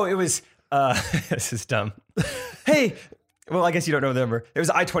 That's fun. Oh, it was, this is dumb. Hey, well, I guess you don't know the number. It was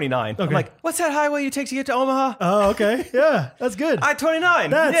I-29. Okay. I'm like, what's that highway you take to get to Omaha? Oh, okay. Yeah, that's good. I-29.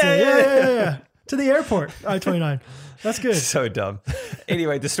 That's it. Yeah. To the airport, I-29. That's good. So dumb.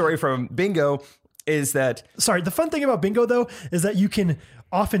 Anyway, the story from bingo is that Sorry, the fun thing about bingo though is that you can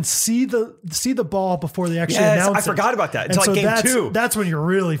often see the ball before they actually Yes, announce I it. forgot about that. And Until like game that's, 2. That's when you're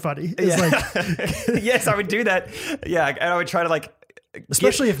really funny. It's like, Yes, I would do that. Yeah, and I would try to like,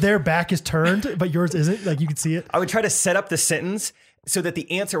 especially if their back is turned, but yours isn't. Like you can see it. I would try to set up the sentence so that the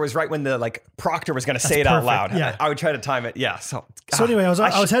answer was right when the like proctor was going to say it out perfect. loud. Yeah. I would try to time it. Yeah. So Anyway, I was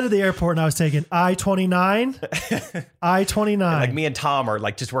headed to the airport and I was taking I-29, I-29, like me and Tom are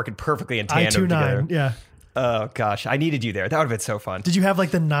like just working perfectly in tandem together. I-29. Yeah. Oh gosh, I needed you there. That would have been so fun. Did you have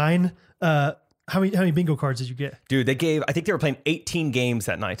like the 9? How many bingo cards did you get? Dude, I think they were playing 18 games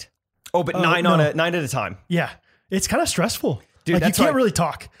that night. Oh, but nine no. at a time. Yeah, it's kind of stressful. Dude, like you that's why- can't really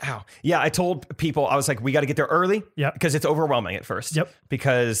talk. Ow. Yeah, I told people, I was like, we got to get there early. Yep. Because it's overwhelming at first. Yep.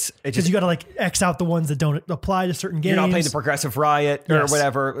 Because it Because just, you got to like X out the ones that don't apply to certain games. you're not playing the Progressive Riot or Yes.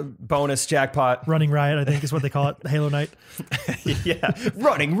 whatever, bonus jackpot. Running Riot, I think is what they call it. Halo Night. Yeah.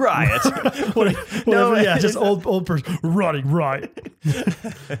 Running Riot. Whatever. Yeah, just old person. Running Riot.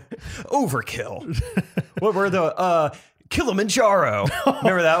 Overkill. What were the Kilimanjaro?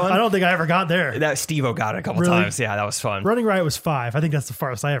 Remember that one? I don't think I ever got there. That Steve-O got it a couple Really? times. Yeah, that was fun. Running Riot was 5. I think that's the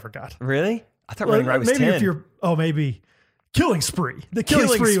farthest I ever got. Really? I thought Running Riot was maybe 10. if you're, maybe Killing Spree. The Killing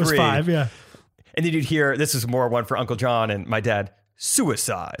Killing Spree was Spree. 5. Yeah. And then you'd hear, this is more one for Uncle John and my dad,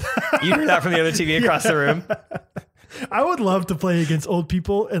 suicide. You hear that from the other TV across the room? I would love to play against old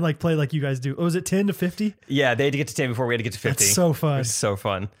people and like play like you guys do. Oh, was it 10 to 50? Yeah, they had to get to 10 before we had to get to 50. That's so It fun. was so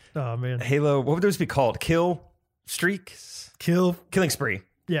fun. Oh man. Halo, what would those be called? Kill Streaks? Killing Spree.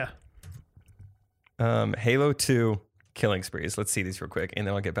 Yeah. Halo 2 Killing Sprees. Let's see these real quick, and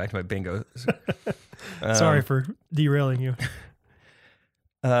then I'll get back to my bingo. Sorry for derailing you.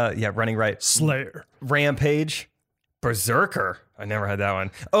 Yeah, Running Right. Slayer. Rampage. Berserker. I never had that one.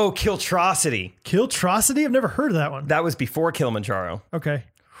 Oh, Killtrocity. Killtrocity? I've never heard of that one. That was before Kilimanjaro. Okay.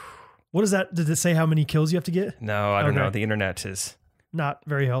 What is that? Did it say how many kills you have to get? No, I don't Okay. know. The internet is Not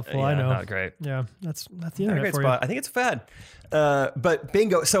very helpful. I know. not great. Yeah, that's the Not a internet great for spot. I think it's a fad. But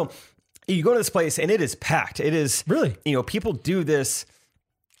bingo. So you go to this place and it is packed. It is Really? People do this.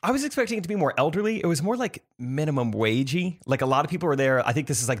 I was expecting it to be more elderly. It was more like minimum wagey. Like a lot of people were there. I think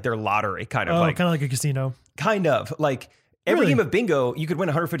this is like their lottery kind you. of Oh, like kind of like a casino. like every Really? game of bingo, you could win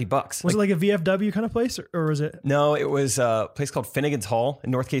 $150. Was it like a VFW kind of place, or was it? No, it was a place called Finnegan's Hall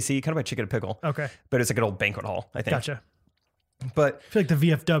in North KC, kind of by Chicken and Pickle. Okay, But it's like an old banquet hall, I think. gotcha. But I feel like the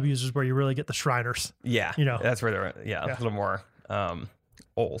VFWs is where you really get the Shriners. yeah, that's where they're a little more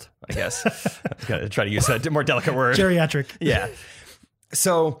old, I guess. I'm gonna try to use a more delicate word. Geriatric. Yeah.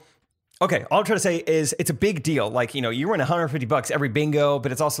 So, okay, all I'm trying to say is it's a big deal. Like, you win $150 every bingo,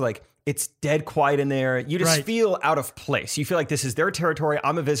 but it's also like it's dead quiet in there. You just Right. feel out of place. You feel like this is their territory.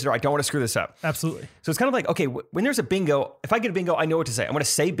 I'm a visitor. I don't want to screw this up. Absolutely. So it's kind of like, okay, when there's a bingo, if I get a bingo, I know what to say. I'm going to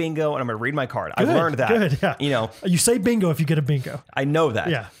say bingo and I'm going to read my card. I've Good, learned that. Good. Yeah. You say bingo if you get a bingo. I know that.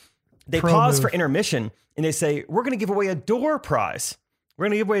 Yeah. They Pro pause move. for intermission and they say, we're going to give away a door prize. We're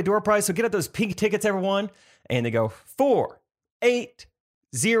going to give away a door prize. So get out those pink tickets, everyone. And they go 4, 8,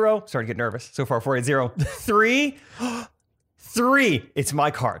 0. Starting to get nervous. So far, 4, 8, 0. 3. 3. It's my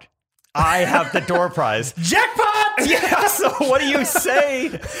card. I have the door prize. Jackpot! Yeah, so what do you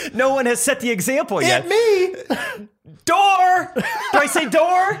say? No one has set the example yet. Me! Door! Do I say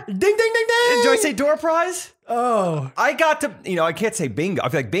door? Ding, ding, ding, ding! Do I say door prize? Oh. I got to, I can't say bingo. I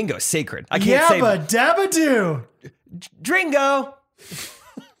feel like bingo is sacred. I can't say Yabba dabba doo! Dringo.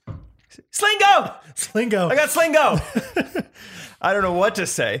 Slingo. Slingo. I got Slingo. I don't know what to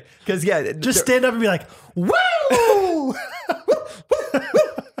say. Because, yeah. Just stand up and be like, woo!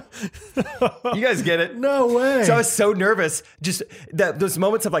 You guys get it. No way. So I was so nervous. Just those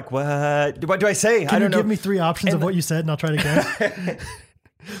moments of like, what do I say? Can I you don't know. give me 3 options of what you said and I'll try to guess?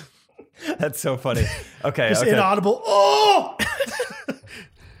 That's so funny. Okay. Just okay. inaudible. Oh!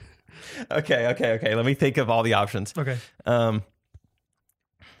 Okay. Let me think of all the options. Okay.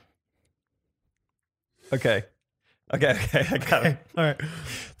 Okay. I got it. All right.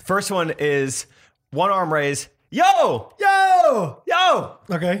 First one is one arm raise. Yo! Yo.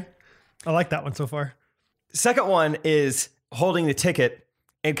 Okay. I like that one so far. Second one is holding the ticket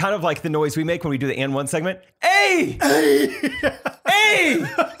and kind of like the noise we make when we do the and one segment. Hey! Hey!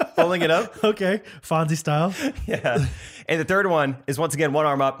 Holding it up. Okay. Fonzie style. Yeah. And the third one is once again one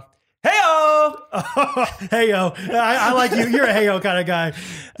arm up. Hey-o! Hey yo. I like you. You're a hey yo kind of guy.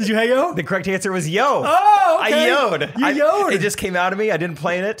 Did you hey yo? The correct answer was yo. Oh, okay. I yo'd. You yo'd. It just came out of me. I didn't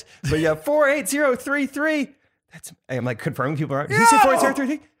plan it. But yeah, 48033. I'm like confirming people are. Did he say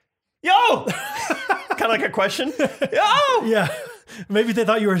 48033? Yo! Kind of like a question. Yo! Yeah. Maybe they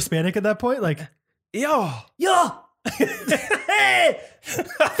thought you were Hispanic at that point. Like, Yo! hey,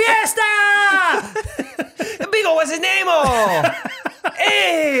 fiesta! Bigo, what's his name? Oh!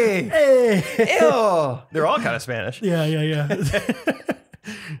 Hey! Hey. Ew! They're all kind of Spanish. Yeah.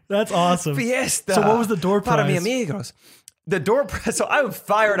 That's awesome. Fiesta. So what was the door Para mi prize? amigos. The door prize. So I'm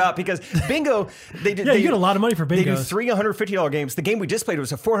fired up because bingo, they did. Yeah, you get a lot of money for They do bingos. $350 games. The game we just played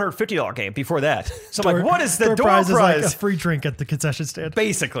was a $450 game before that. So I'm like, what is the door prize? Is like a prize? free drink at the concession stand.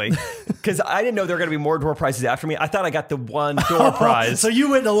 Basically, because I didn't know there were going to be more door prizes after me. I thought I got the one door prize. So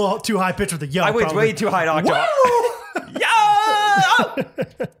you went a little too high pitch with the yo. I went probably. way too high to octave. Woo! Yeah!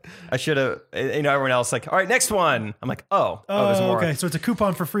 I should have, everyone else like, all right, next one. I'm like, there's more. Okay, so it's a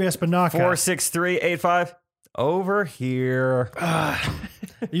coupon for free Espinaca. 46385. Over here.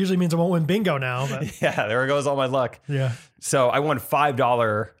 It usually means I won't win bingo now. But Yeah, there goes all my luck. yeah. So I won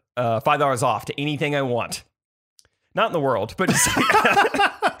 $5 off to anything I want. Not in the world, but just, So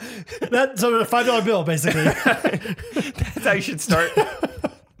a $5 bill, basically. that's how you should start.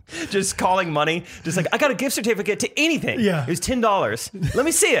 Just calling money. Just like, I got a gift certificate to anything. Yeah. It was $10. Let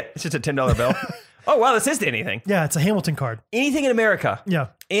me see it. It's just a $10 bill. Oh, wow, this is to anything. Yeah, it's a Hamilton card. Anything in America. Yeah.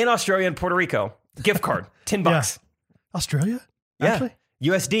 In Australia and Puerto Rico. Gift card. $10. Yeah. Australia? Yeah. Actually?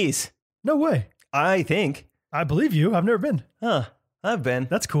 USDs. No way. I think. I believe you. I've never been. Huh. I've been.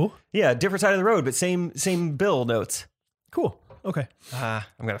 That's cool. Yeah, different side of the road, but same bill notes. Cool. Okay. I'm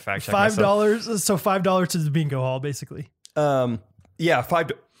gonna fact check myself. $5. So $5 to the bingo hall, basically. Yeah,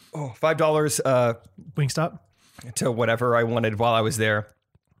 $5. Wingstop. To whatever I wanted while I was there.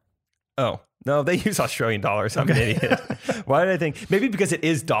 Oh no, they use Australian dollars. I'm an idiot. Why did I think? Maybe because it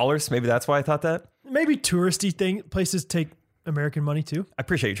is dollars. Maybe that's why I thought that. Maybe touristy places take American money too. I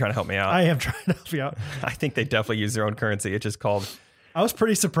appreciate you trying to help me out. I am trying to help you out. I think they definitely use their own currency. It's just called. I was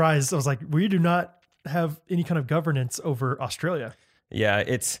pretty surprised. I was like, we do not have any kind of governance over Australia. Yeah,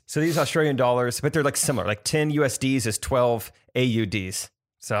 it's so these Australian dollars, but they're like similar. Like 10 USDs is 12 AUDs.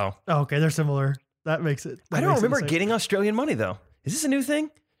 So Okay, they're similar. That makes it. I don't remember getting Australian money though. Is this a new thing?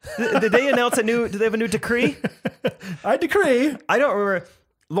 Did they announce did they have a new decree? I decree. I don't remember.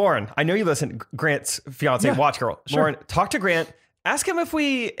 Lauren, I know you listen. Grant's fiance, Yeah, watch girl. sure. Lauren, talk to Grant. Ask him if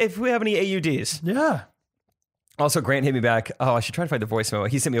we have any AUDs. Yeah. Also, Grant hit me back. Oh, I should try to find the voice memo.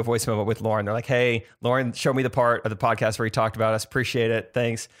 He sent me a voice memo with Lauren. They're like, hey, Lauren, show me the part of the podcast where he talked about us. Appreciate it.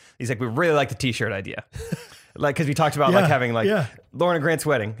 Thanks. He's like, we really like the t-shirt idea. Like, because we talked about like Yeah, having like yeah. Lauren and Grant's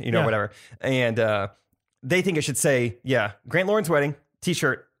wedding, Yeah. whatever. And they think it should say, Grant Lauren's wedding,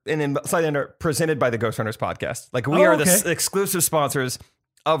 t-shirt, and then slightly under, presented by the Ghost Runners podcast. Like, we are the exclusive sponsors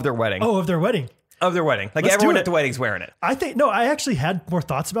of their wedding. Oh, of their wedding. Of their wedding. Like, Let's everyone do it. at the wedding's wearing it. I actually had more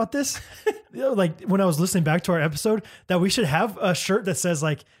thoughts about this. Like when I was listening back to our episode, that we should have a shirt that says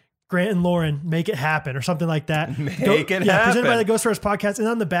like Grant and Lauren make it happen or something like that. Make it Presented happen. by the Ghost Runners podcast. And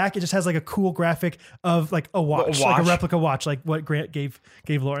on the back, it just has like a cool graphic of like a watch, like a watch? replica watch, like what Grant gave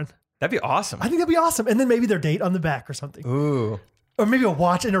Lauren. That'd be awesome. I think that'd be awesome. And then maybe their date on the back or something. Ooh. Or maybe a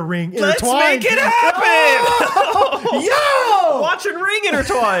watch and a ring Let's intertwined. make it happen! Yo! Watch and ring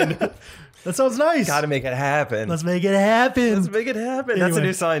intertwined. That sounds nice. Gotta make it happen. Let's make it happen. Let's make it happen. That's a Anyway,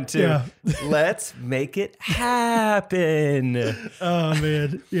 new sign too. yeah. Let's make it happen. Oh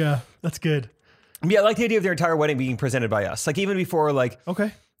man. Yeah, that's good. Yeah, I like the idea of their entire wedding being presented by us. Like even before like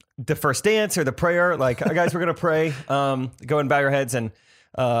Okay. the first dance or the prayer, like guys, we're gonna pray. Go and bow your heads, and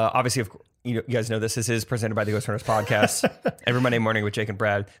obviously, you guys know this is presented by the Ghost Runners podcast every Monday morning with Jake and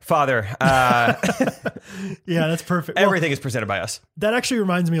Brad. Father, Yeah, that's perfect. Well, everything is presented by us. that actually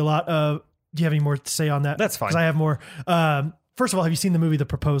reminds me a lot of. Do you have any more to say on that? That's fine. Because I have more. First of all, have you seen the movie The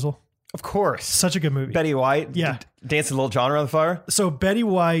Proposal? Of course, Such a good movie. Betty White, Yeah. dancing Little John around the fire. So Betty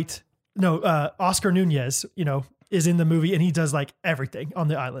White, Oscar Nunez, is in the movie, and he does like everything on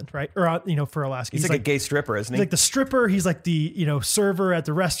the island, right? Or for Alaska, He's like a gay stripper, isn't he? He's like the stripper. He's like the server at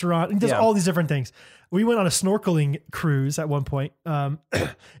the restaurant. He does Yeah. all these different things. We went on a snorkeling cruise at one point, and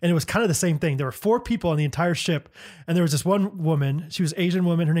it was kind of the same thing. There were 4 people on the entire ship, and there was this one woman. She was an Asian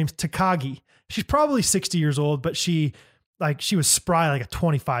woman. Her name's Takagi. She's probably 60 years old, but she was spry like a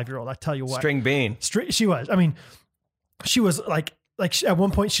 25-year-old. I tell you what, String bean. she was. I mean, she was like at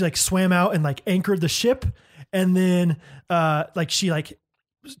one point she like swam out and like anchored the ship, and then she like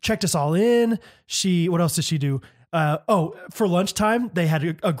checked us all in. What else did she do? For lunchtime, they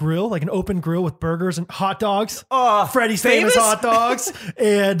had a grill, like an open grill with burgers and hot dogs. Oh, Freddy's famous hot dogs.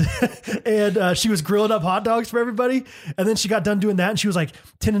 And she was grilling up hot dogs for everybody. And then she got done doing that, and she was like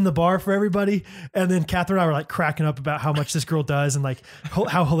tinning the bar for everybody. And then Catherine and I were like cracking up about how much this girl does and like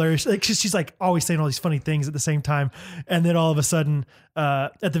how hilarious. Like she's like always saying all these funny things at the same time. And then all of a sudden,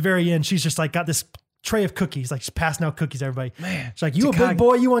 at the very end, she's just like got this tray of cookies, like she's passing out cookies to everybody. Man, she's like, you a big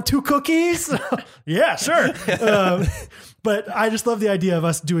boy, you want 2 cookies? Yeah, sure. But I just love the idea of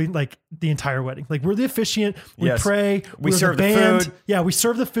us doing like the entire wedding. Like we're the officiant, we Yes. pray, We we're serve the band. food. Yeah, we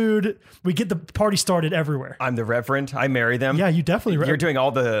serve the food. We get the party started everywhere. I'm the reverend. I marry them. Yeah, you definitely. You're doing all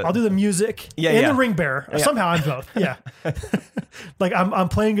the. I'll do the music Yeah, and yeah. the ring bearer. Somehow I'm both. Yeah. Like I'm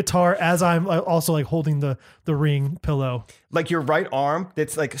playing guitar as I'm also like holding the ring pillow. Like your right arm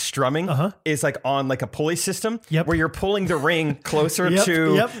that's like strumming is like on like a pulley system Yep. where you're pulling the ring closer Yep,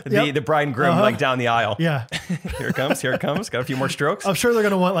 to yep, yep. the bride and groom like down the aisle. Yeah. Here it comes. Here it comes. Got a few more strokes. I'm sure they're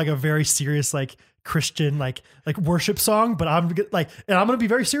gonna want like a very serious like Christian like worship song, but I'm gonna be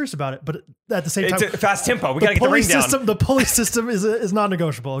very serious about it. But at the same time, It's a fast tempo. We got to get the ring down. The pulley system is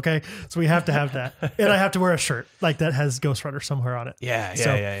non-negotiable. Okay, so we have to have that, and I have to wear a shirt like that has Ghost Runner somewhere on it.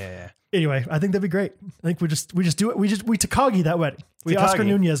 Yeah. Anyway, I think that'd be great. I think we just do it. We Takagi that wedding. We Takagi. Oscar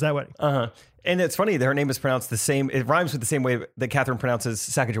Nunez that wedding. And it's funny that her name is pronounced the same. It rhymes with the same way that Catherine pronounces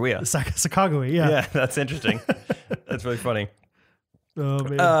Sacagawea. Sakagui. Yeah. Yeah, that's interesting. That's really funny. Oh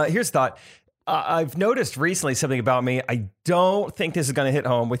man. Here's a thought. I've noticed recently something about me. I don't think this is going to hit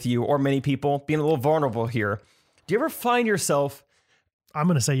home with you or many people, being a little vulnerable here. Do you ever find yourself I'm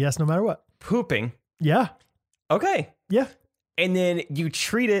gonna say yes no matter what. pooping? Yeah. Okay. Yeah. And then you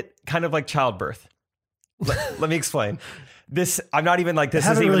treat it kind of like childbirth. Let me explain. I'm not even like this. I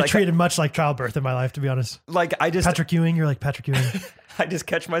haven't isn't even really like treated much like childbirth in my life, to be honest. like I just Patrick Ewing, you're like Patrick Ewing. I just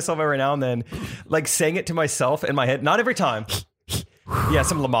catch myself every now and then, like saying it to myself in my head. Not every time. Yeah,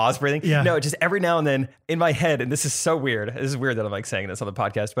 some Lamaze breathing. Yeah. No, just every now and then in my head. And this is so weird. This is weird that I'm like saying this on the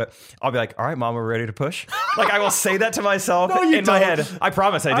podcast, but I'll be like, all right, mom, we're ready to push. Like I will say that to myself No, you in my don't. head. I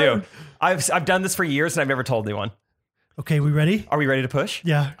promise I do. I've done this for years and I've never told anyone. Okay, we ready? Are we ready to push?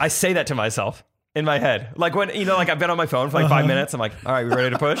 Yeah. I say that to myself in my head. Like when, like I've been on my phone for like 5 minutes. I'm like, all right, we ready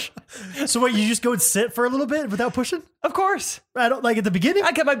to push? So what, you just go and sit for a little bit without pushing? Of course. I don't like at the beginning.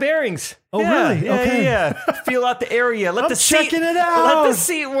 I get my bearings. Oh, Yeah, really? Yeah, Okay. yeah. Feel out the area. Let I'm the seat, checking it out. Let the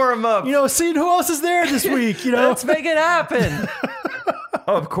seat warm up. Seeing who else is there this week, Let's make it happen.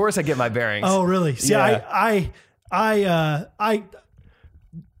 Oh, of course I get my bearings. Oh, really? See, Yeah. I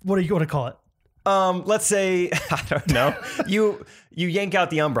what do you want to call it? Let's say I don't know. You yank out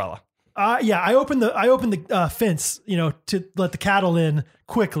the umbrella. I opened the fence, to let the cattle in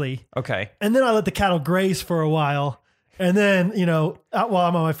quickly, Okay. and then I let the cattle graze for a while, and then while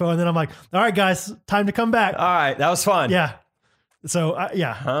I'm on my phone, and then I'm like, all right, guys, time to come back. All right, that was fun. Yeah. So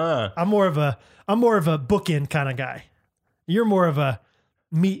yeah, Huh. I'm more of a bookend kind of guy. You're more of a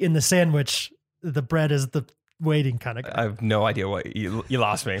meat in the sandwich. The bread is the waiting kind of guy. I have no idea what you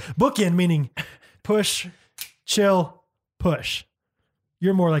lost me. Bookend meaning push, chill, push.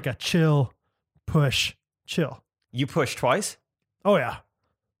 You're more like a chill, push, chill. You pushed twice? Oh yeah,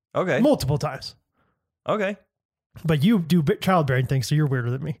 Okay. multiple times. Okay. But you do childbearing things, so you're weirder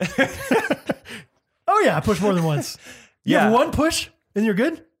than me. Oh yeah, I push more than once. You have Yeah. one push and you're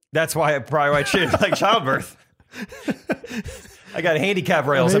good. That's why I treated it like childbirth. I got handicap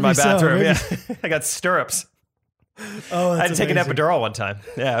rails in my Maybe so, bathroom. maybe Yeah. I got stirrups. Oh, I had to take an amazing. epidural one time.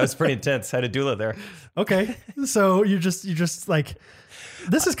 Yeah, it was pretty intense. I had a doula there. Okay, so you just like,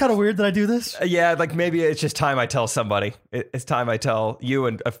 this is kind of weird that I do this. Yeah, like maybe it's just time I tell somebody. It's time I tell you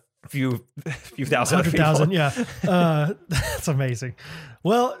and a few thousand other people. 100,000, yeah. That's amazing.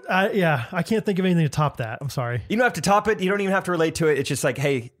 Well, I can't think of anything to top that. I'm sorry. You don't have to top it. You don't even have to relate to it. It's just like,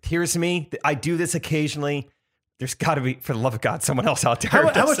 hey, here's me. I do this occasionally. There's got to be, for the love of God, someone else out there. How who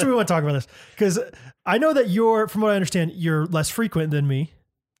much does do we want to talk about this? Because I know that from what I understand, you're less frequent than me.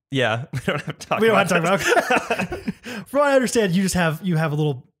 Yeah, we don't have to talk We don't about have to talk about. From what I understand, you have a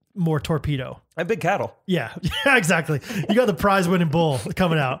little more torpedo. And big cattle. Yeah, yeah, exactly. You got the prize winning bull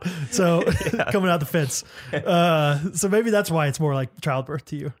coming out. So coming out the fence. So maybe that's why it's more like childbirth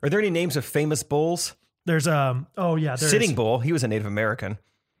to you. Are there any names of famous bulls? There's there Sitting is. Bull. He was a Native American.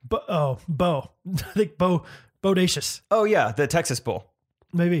 Bo. I think Bodacious. Oh yeah, the Texas Bull.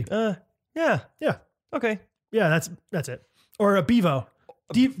 Maybe. Yeah. Yeah. Okay. Yeah, that's it. Or a Bevo.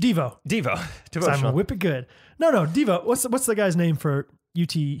 Devo. Devo. So I'm Devotional. whip it good. No, Devo. What's the guy's name for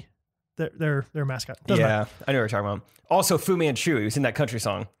UT? Their mascot. Doesn't Yeah, matter. I know what you're talking about. Also, Fu Manchu. He was in that country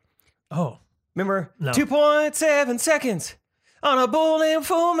song. Oh, Remember? No. 2.7 seconds on a bull named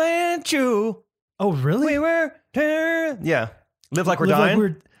Fu Manchu. oh, really? We were. Yeah. Live like we're Live dying.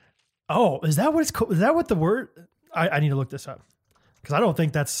 Like oh, is that what it's called? Is that what the word? I need to look this up because I don't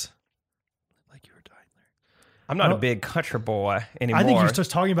think that's like you were dying there. I'm not Oh. a big country boy anymore. I think you're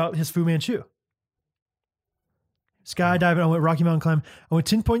just talking about his Fu Manchu. Skydiving. I went Rocky Mountain climb. I went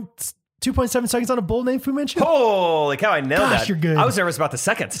 2.7 seconds on a bull named Fu Manchu. Holy cow, I nailed Gosh, that. you're good. I was nervous about the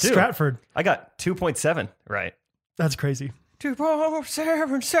seconds, too. Stratford. I got 2.7 right. That's crazy.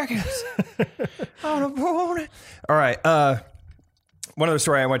 2.7 seconds on a bull. All right. One other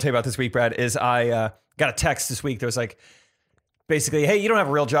story I want to tell you about this week, Brad, is I got a text this week that was like, basically, hey, you don't have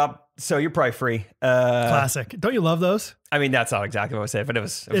a real job, so you're probably free. Classic. Don't you love those? I mean, that's not exactly what I said, but it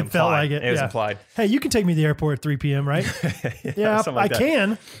was It implied. felt like it. It was yeah. implied. Hey, you can take me to the airport at 3 p.m., right? Yeah, something like I that.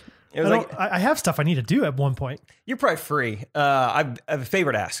 can. It was like, I have stuff I need to do at one point. you're probably free. I have a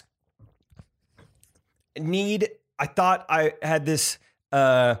favor to ask. I thought I had this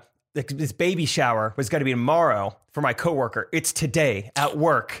this baby shower was going to be tomorrow for my coworker. It's today at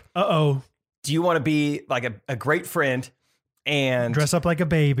work. Uh-oh. Do you want to be like a great friend and Dress up like a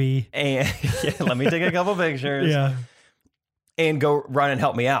baby. yeah, let me take a couple pictures Yeah. and go run and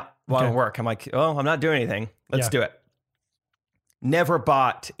help me out while I'm Okay. at work? I'm like, oh, I'm not doing anything. Let's Yeah. do it. Never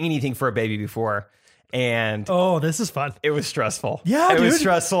bought anything for a baby before. And Oh, this is fun. it was stressful. Yeah, it was dude.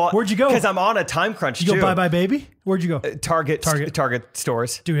 stressful. Where'd you go? Because I'm on a time crunch You too. go Bye Bye Baby? Where'd you go? Target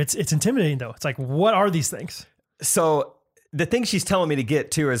stores. Dude, it's intimidating though. It's like, what are these things? So the thing she's telling me to get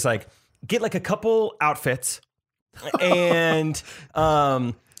too is like get like a couple outfits and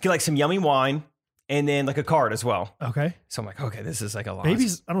get like some yummy wine and then like a card as well. Okay. So I'm like, okay, this is like a lot.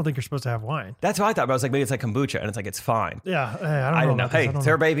 Babies, I don't think you're supposed to have wine. That's what I thought. But I was like, maybe it's like kombucha, and it's like it's fine. Yeah. Hey, I I don't didn't know. about this. Hey, I don't it's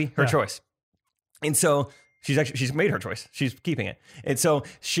know. her baby, her Yeah. choice. And so she's made her choice. She's keeping it. And so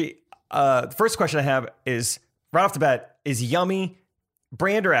the first question I have is right off the bat: is yummy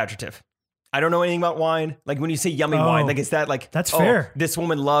brand or adjective? I don't know anything about wine. Like when you say yummy Oh, wine, like is that like that's oh, fair. This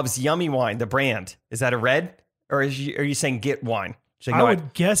woman loves yummy wine. The brand, is that a red, or are you saying get wine? She's like, I no,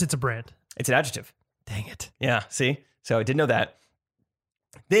 would guess it's a brand. it's an adjective. Dang it. Yeah. See, so I didn't know that.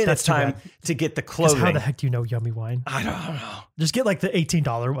 Then That's it's too time bad. to get the 'Cause clothing. how the heck do you know yummy wine? I don't know. Just get like the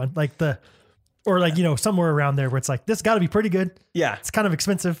 $18 one, or like, somewhere around there where it's like, this got to be pretty good. Yeah. It's kind of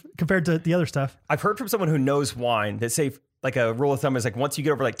expensive compared to the other stuff. I've heard from someone who knows wine that say like a rule of thumb is like once you get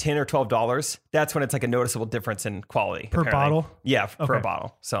over like $10 or $12, that's when it's like a noticeable difference in quality Per apparently. bottle? Yeah, per Okay.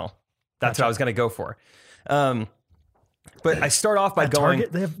 bottle. So that's what I was going to go for. But I start off by At going.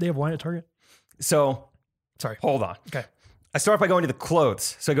 Target? They have wine at Target? So Sorry. hold on. Okay. I start by going to the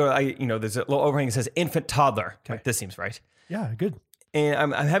clothes. So there's a little overhang that says infant toddler. Like this seems right. Yeah, good. And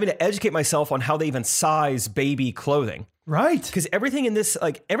I'm having to educate myself on how they even size baby clothing. Right. Because everything in this,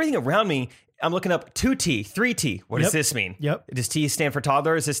 like everything around me, I'm looking up 2T, 3T. What does Yep. this mean? Yep. Does T stand for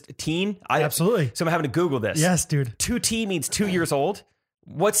toddler? Is this teen? Absolutely. So I'm having to Google this. Yes, dude. 2T means 2 years old.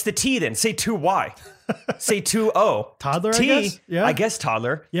 What's the T then? Say 2Y. Say 2O. Toddler, I T, guess? Yeah. I guess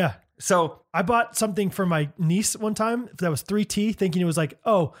toddler. Yeah. So I bought something for my niece one time that was 3T, thinking it was like,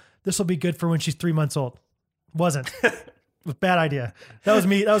 oh, this will be good for when she's 3 months old. Wasn't. Bad idea. That was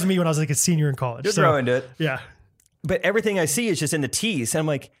me. That was me when I was like a senior in college. just So, throw into it. yeah. But everything I see is just in the T's. And I'm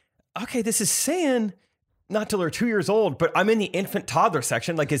like, okay, this is saying not till they're 2 years old, but I'm in the infant toddler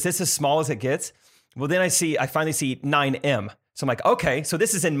section. Like, is this as small as it gets? Well, then I finally see 9M. So I'm like, okay, so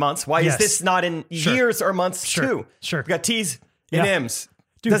this is in months. Why Yes. is this not in Sure. years or months Sure. too? Sure. We got T's and Yeah. M's.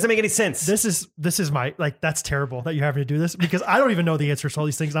 Dude, Doesn't make any sense. This is my, like, that's terrible that you're having to do this because I don't even know the answers to all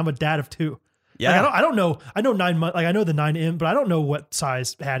these things. I'm a dad of two. Yeah. Like, I don't know. I know 9 months, like I know the 9M, but I don't know what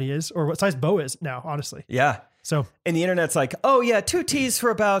size Hattie is or what size Bo is now, honestly. Yeah. So And the internet's like, oh yeah, 2 T's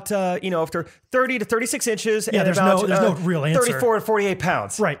for about, after 30 to 36 inches. Yeah, and there's about, no real answer. 34 to 48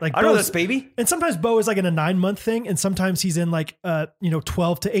 pounds. right, like I know Bo's- this, baby. And sometimes Bo is like in a 9-month thing, and sometimes he's in like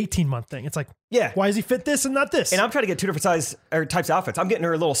 12 to 18-month thing. It's like, Yeah. why does he fit this and not this? And I'm trying to get two different types of outfits. I'm getting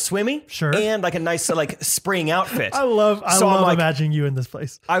her a little swimmy, Sure. and like a nice like spring outfit. I love So I'm like- imagining you in this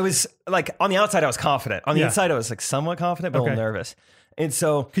place. I was like on the outside, I was confident. On the Yeah. inside, I was like somewhat confident, but a Okay. little nervous. And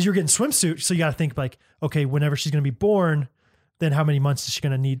so, because you're getting swimsuit, so you got to think like, okay, whenever she's going to be born, then how many months is she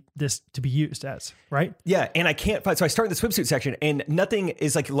going to need this to be used as, right? yeah, and I can't find, so I start in the swimsuit section and nothing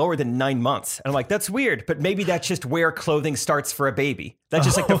is like lower than 9 months. And I'm like, that's weird, but maybe that's just where clothing starts for a baby. That's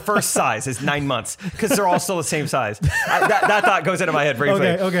just like the first size is 9 months because they're all still the same size. That thought goes into my head briefly.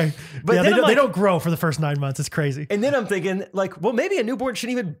 Okay. But yeah, then they don't grow for the first 9 months. It's crazy. And then I'm thinking like, well, maybe a newborn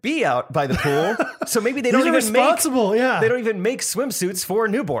shouldn't even be out by the pool. So maybe they don't These are even make, responsible. Yeah. they don't even make swimsuits for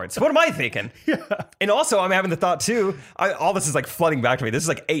newborns. What am I thinking? Yeah. And also I'm having the thought too, all this is like flooding back to me. This is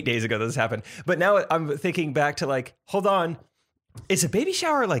like 8 days ago this happened. But now I'm thinking back to like, hold on, is a baby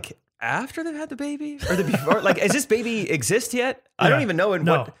shower like after they've had the baby or the before? Like, does this baby exist yet? I don't even know.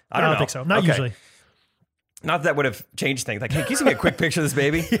 I don't think so. Not Okay. usually. Not that would have changed things. Like, hey, can you send me a quick picture of this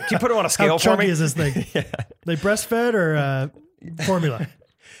baby? Can you put it on a scale How for chunky me? is this thing? They breastfed or formula?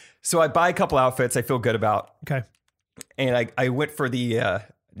 So I buy a couple outfits I feel good about. Okay. And I went for the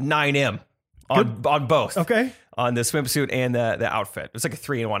 9M on both. Okay. On the swimsuit and the outfit. It was like a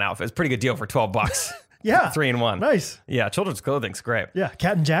 3-in-1 outfit. It's a pretty good deal for $12. Yeah. 3-in-1. Nice. Yeah, children's clothing's great. Yeah.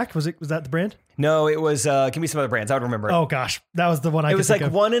 Cat and Jack, was that the brand? No, it was give me some other brands. I would remember it. Oh gosh, that was the one I It could was think like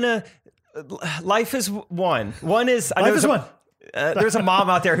of. one in a life is one. One is I know Life is there's one. there's a mom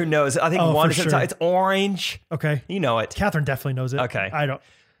out there who knows. I think Oh, one for is sure. it's orange. Okay. You know it. Catherine definitely knows it. Okay. I don't.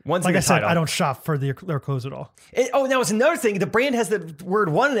 One's Like in the I said, title. I don't shop for their clothes at all. Now it's another thing. The brand has the word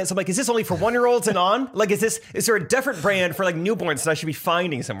one in it. So I'm like, is this only for 1-year-olds and on? Like, is there a different brand for like newborns that I should be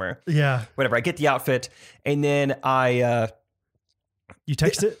finding somewhere? Yeah. Whatever. I get the outfit and then You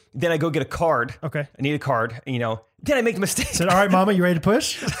text it? then I go get a card. Okay. I need a card. You know. Then I make the mistake. Said, all right, mama, you ready to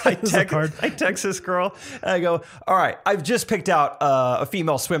push? I This is a card. text this girl and I go, all right, I've just picked out a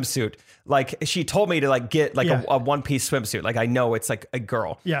female swimsuit. Like she told me to like get like Yeah. a one-piece swimsuit. Like I know it's like a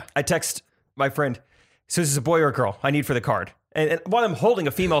girl. Yeah. I text my friend, so this is a boy or a girl I need for the card. And while I'm holding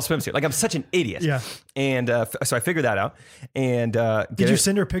a female swimsuit, like I'm such an idiot. Yeah. And so I figured that out. And Did you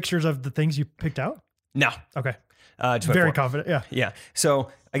send her pictures of the things you picked out? No. Okay. Just went Very for it. confident. Yeah. Yeah.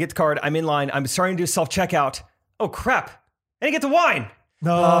 So I get the card. I'm in line. I'm starting to do self-checkout. Oh, crap. I didn't get the wine.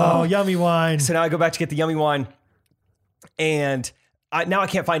 No, yummy wine. So now I go back to get the yummy wine. And now I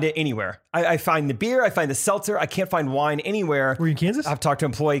can't find it anywhere. I find the beer. I find the seltzer. I can't find wine anywhere. Were you in Kansas? I've talked to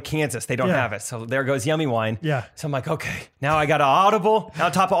employee Kansas. They don't Yeah. have it. So there goes yummy wine. Yeah. So I'm like, okay, now I got an Audible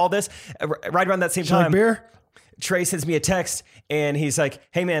on top of all this. Right around that same You like time, beer? Trey sends me a text and he's like,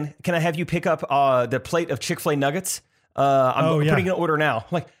 hey man, can I have you pick up the plate of Chick-fil-A nuggets? I'm yeah. putting an order now. I'm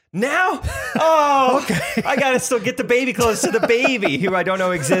like, now? Oh, okay. I got to still get the baby clothes to the baby who I don't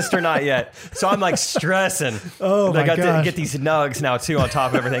know exist or not yet. So I'm like stressing. Oh, I my got to gosh. get these nugs now too on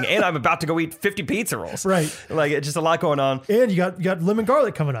top of everything. And I'm about to go eat 50 pizza rolls. Right. Like it's just a lot going on. And you got lemon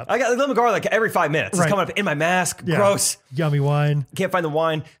garlic coming up. I got lemon garlic every 5 minutes. Right. It's coming up in my mask. Yeah. Gross. Yummy wine. Can't find the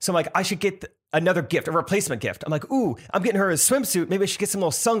wine. So I'm like, I should get another gift, a replacement gift. I'm like, ooh, I'm getting her a swimsuit. Maybe I should get some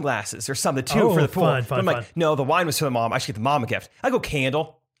little sunglasses or something too Oh, for the pool. fun, But I'm like, no, the wine was for the mom. I should get the mom a gift. I go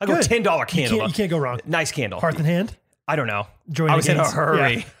candle. I go Good. $10 candle. You can't go wrong. Nice candle. Hearth in hand. I don't know. Joanna I was in a Gaines.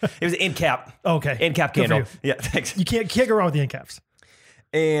 hurry. It was an end cap. Okay. End cap Good for candle. you. Yeah, thanks. You can't go wrong with the end caps.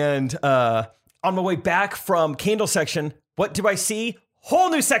 And on my way back from candle section, what do I see?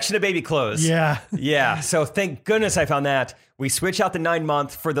 Whole new section of baby clothes. Yeah. Yeah. So thank goodness I found that. We switch out the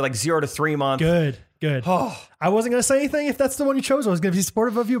 9-month for the like 0 to 3 month. Good. Oh, I wasn't going to say anything if that's the one you chose. I was going to be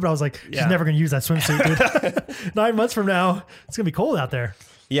supportive of you, but I was like, she's Yeah. never going to use that swimsuit, dude. 9 months from now, it's going to be cold out there.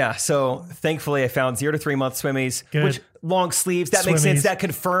 yeah. So thankfully I found 0 to 3 month swimmies, Good. which long sleeves. That makes sense. Swimmies. That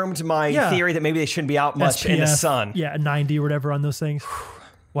confirmed my Yeah. theory that maybe they shouldn't be out much in the SPF, sun. Yeah, 90 or whatever on those things.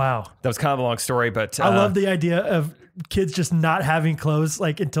 Wow. That was kind of a long story, but I love the idea of kids just not having clothes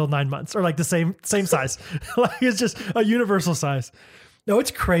like until 9 months or like the same size. Like it's just a universal size. No,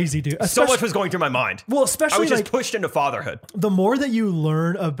 it's crazy, dude. so Especially- much was going through my mind. Well, I especially was just like pushed into fatherhood. the more that you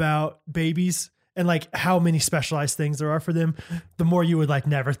learn about babies and like how many specialized things there are for them, the more you would like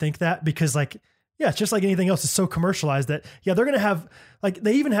never think that because like, yeah, it's just like anything else. It's so commercialized that, yeah, they're going to have like,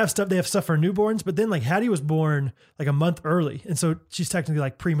 they even have stuff, they have stuff for newborns, but then like Hattie was born like a month early. And so she's technically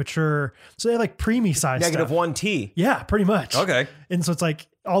like premature. So they have like preemie size Negative stuff. 1T. Yeah, pretty much. Okay. And so it's like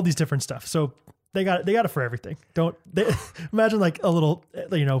all these different stuff. So they got it for everything. Imagine like a little,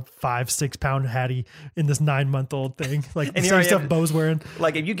 5-6 pound Hattie in this 9-month-old thing. Like the And here same I stuff am. Bo's wearing.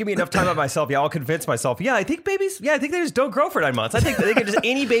 Like if you give me enough time on myself, yeah, I'll convince myself. Yeah, I think babies. Yeah, I think they just don't grow for 9 months. I think they could just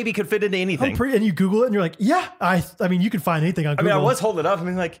any baby could fit into anything. And you Google it and you're like, yeah, I mean, you can find anything on I Google. mean, I was holding it up.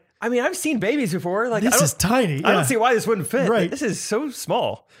 I've seen babies before. Like This I don't, is tiny. I Yeah. don't see why this wouldn't fit. Right. This is so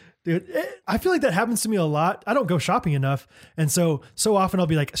small. Dude, I feel like that happens to me a lot. I don't go shopping enough. And so often I'll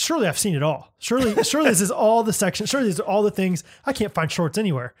be like, surely I've seen it all. Surely this is all the sections. Surely these are all the things. I can't find shorts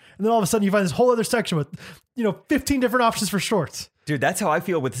anywhere. And then all of a sudden you find this whole other section with, 15 different options for shorts. Dude, that's how I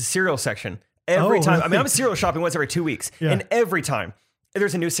feel with the cereal section. Every time. Really? I mean, I'm cereal shopping once every 2 weeks. Yeah. And every time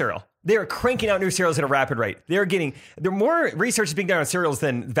there's a new cereal. They are cranking out new cereals at a rapid rate. There more research is being done on cereals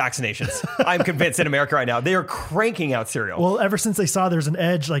than vaccinations. I'm convinced in America right now. They are cranking out cereal. Well, ever since they saw there's an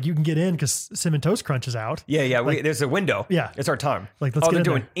edge, like you can get in because Cinnamon Toast Crunch is out. Yeah. There's a window. Yeah. It's our time. Like, let's get they're in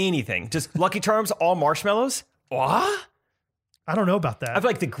doing there. anything. Just Lucky Charms, all marshmallows. What? I don't know about that. I feel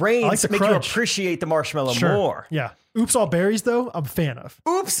like the grains like the make crunch. you appreciate the marshmallow Sure. more. Yeah. Oops, all berries though. I'm a fan of.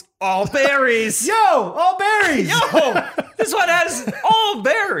 Oops, all berries. Yo, all berries. Yo, this one has all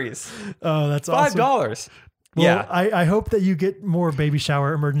berries. Oh, that's awesome. $5. Well, Yeah. I hope that you get more baby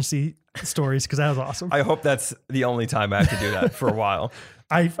shower emergency stories because that was awesome. I hope that's the only time I have to do that for a while.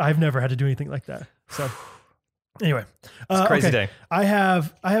 I've never had to do anything like that. So anyway, It's a crazy day. I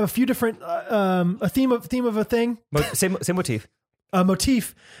have a few different a theme of a thing. Same motif. A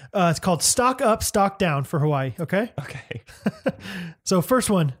motif. It's called stock up, stock down for Hawaii. Okay. Okay. So first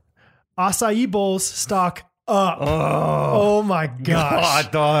one, acai bowls stock up. Oh my gosh.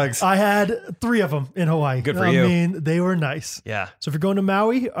 Hot dogs. I had 3 of them in Hawaii. Good for you. I mean, they were nice. Yeah. So if you're going to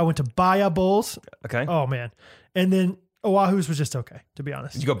Maui, I went to Baia Bowls. Okay. Oh man. And then Oahu's was just okay, to be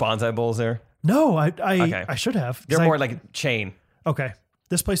honest. Did you go bonsai bowls there? No, I Okay. should have. 'Cause They're more like chain. okay.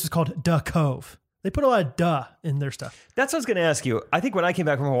 This place is called Duh Cove. They put a lot of duh in their stuff. That's what I was going to ask you. I think when I came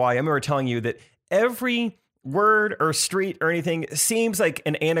back from Hawaii, I remember telling you that every word or street or anything seems like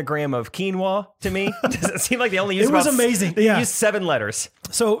an anagram of quinoa to me. Does it seem like they only use It was about- amazing. They Yeah. use 7 letters.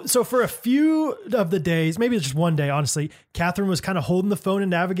 So for a few of the days, maybe just one day, honestly, Catherine was kind of holding the phone and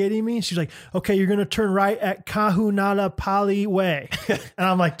navigating me. She's like, okay, you're going to turn right at Kahunala Pali Way. And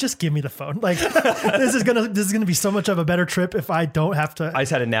I'm like, just give me the phone. Like this is going to be so much of a better trip if I don't have to. I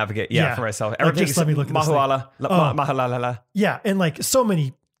just had to navigate, Yeah. for myself. Like, just let me look at this thing. Mahuala, mahalalala. Yeah. And like so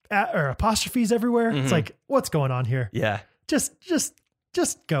many or apostrophes everywhere. It's like, what's going on here? Yeah. Just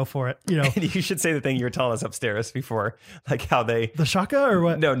go for it. And you should say the thing you were telling us upstairs before, like how they, The shaka or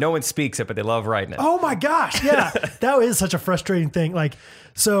what? no one speaks it, but they love writing it. Oh my gosh. Yeah. That is such a frustrating thing. Like,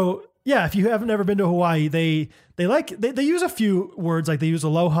 so yeah, if you haven't ever been to Hawaii, they use a few words, like they use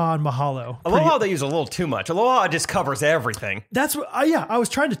aloha and mahalo. Aloha, they use a little too much. Aloha just covers everything. That's what, I was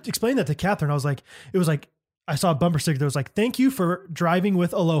trying to explain that to Catherine. I was like, I saw a bumper sticker that was like, thank you for driving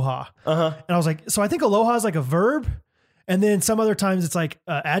with aloha. And I was like, so I think aloha is like a verb. And then some other times it's like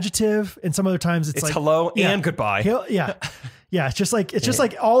adjective. And some other times it's like hello yeah. and goodbye. Yeah. Yeah. It's just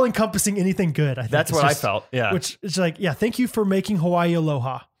like all encompassing anything good. I think That's It's what I just- felt. Yeah. Which is like, yeah, thank you for making Hawaii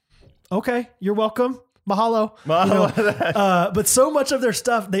aloha. Okay. You're welcome. Mahalo. But so much of their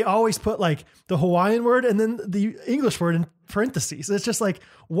stuff, they always put like the Hawaiian word and then the English word in parentheses. It's just like,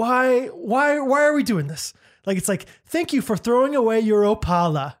 why are we doing this? Like, it's like, thank you for throwing away your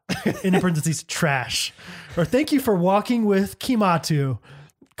opala in parentheses, trash. Or thank you for walking with Kimatu,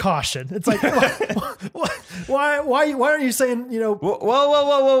 caution. It's like, why aren't you saying,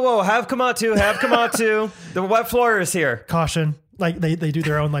 Whoa. Have Kamatu. The wet floor is here. caution? Like they do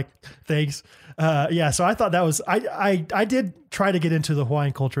their own like things. So I thought that was, I did try to get into the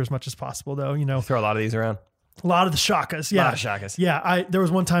Hawaiian culture as much as possible though, Throw a lot of these around. a lot of the shakas. Yeah. lot of shakas. Yeah. There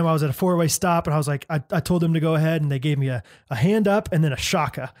was one time I was at a 4-way stop and I was like, I told them to go ahead and they gave me a hand up and then a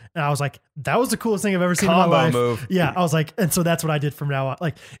shaka. And I was like, that was the coolest thing I've ever seen in my Combo life. move. Yeah. I was like, and so that's what I did from now on.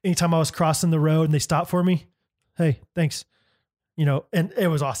 Like anytime I was crossing the road and they stopped for me, hey, thanks. And it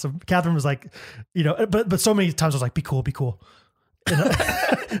was awesome. Catherine was like, but so many times I was like, be cool. And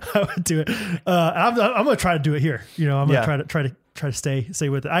I would do it. I'm going to try to do it here. I'm going to try to stay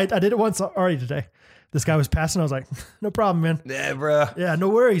with it. I did it once already today. This guy was passing. I was like, no problem, man. Yeah, bro. Yeah, no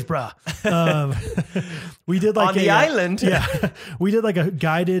worries, bro. We did like On the island. Yeah, we did like a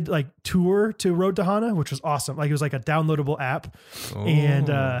guided like tour to Road to Hana, which was awesome. Like it was like a downloadable app, and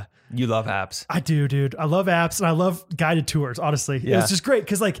You love apps. I do, dude. I love apps and I love guided tours. Honestly, Yeah. it was just great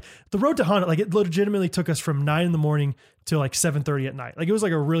because like the Road to Hana, like it legitimately took us from 9 a.m. to like 7:30 at night. Like it was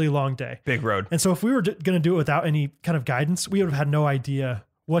like a really long day. Big road. And so if we were going to do it without any kind of guidance, we would have had no idea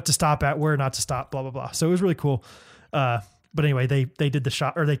what to stop at, where not to stop, blah, blah, blah. So it was really cool. But anyway, they did the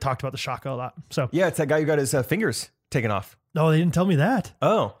shot, or they talked about the shaka a lot. So Yeah, it's that guy who got his fingers taken off. no, they didn't tell me that.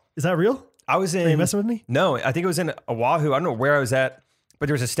 Oh. Is that real? I was in... Are you messing with me? No, I think it was in Oahu. I don't know where I was at, but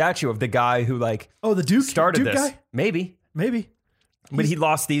there was a statue of the guy who like Oh, the Duke started Duke this. guy? Maybe. Maybe. But he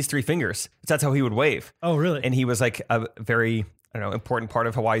lost these 3 fingers. That's how he would wave. Oh, really? And he was like a very, I don't know, important part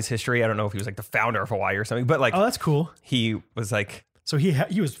of Hawaii's history. I don't know if he was like the founder of Hawaii or something, but like Oh, that's cool. he was like So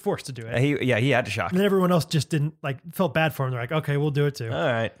he was forced to do it. He had to shock. And then everyone else just didn't felt bad for him. They're like, okay, we'll do it too.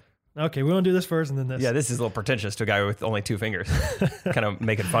 All right. Okay, we want to do this first and then this. Yeah, this is a little pretentious to a guy with only 2 fingers. Kind of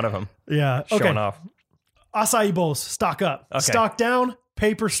making fun of him. Yeah. Showing off. Acai bowls, stock up. Okay. Stock down,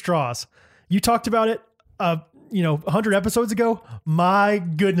 paper straws. You talked about it 100 episodes ago. My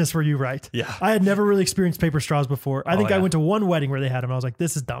goodness, were you right? Yeah. I had never really experienced paper straws before. I think I went to one wedding where they had them. I was like,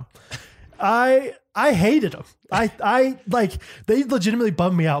 this is dumb. I hated them. I they legitimately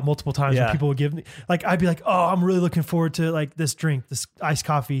bummed me out multiple times when people would give me, I'd be like, oh, I'm really looking forward to this drink, this iced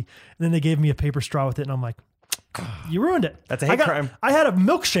coffee. And then they gave me a paper straw with it. And I'm like, you ruined it. That's a hate crime. I had a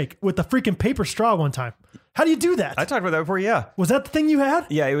milkshake with the freaking paper straw one time. How do you do that? I talked about that before, yeah. Was that the thing you had?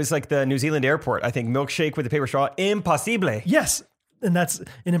 Yeah, it was like the New Zealand airport. I think milkshake with the paper straw, impossible. Yes. And that's,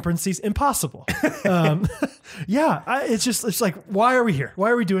 and in parentheses, impossible. It's like, why are we here?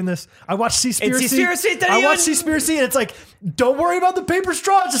 Why are we doing this? I watched Seaspiracy. I watched Seaspiracy, and it's like, don't worry about the paper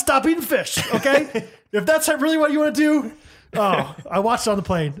straw. Just stop eating fish, okay? If that's really what you want to do. Oh, I watched it on the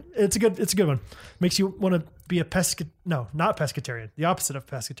plane. It's a good one. Makes you want to be not pescatarian. The opposite of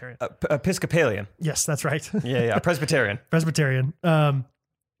pescatarian. Episcopalian. Yes, that's right. Yeah. Presbyterian. Presbyterian.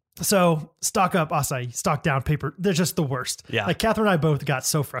 So stock up acai, stock down paper. They're just the worst. Yeah. Like Catherine and I both got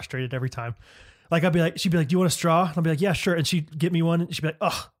so frustrated every time. Like she'd be like, do you want a straw? And I'll be like, yeah, sure. And she'd get me one and she'd be like,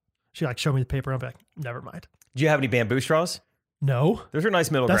 oh, she'd show me the paper. And I'll be like, never mind. Do you have any bamboo straws? No. Those are nice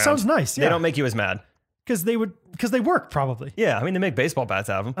middle ground. That sounds nice. Yeah. They don't make you as mad. Because they work probably. Yeah. I mean, they make baseball bats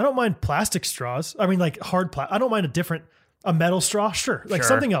out of them. I don't mind plastic straws. I mean, hard plastic. I don't mind a metal straw. Sure.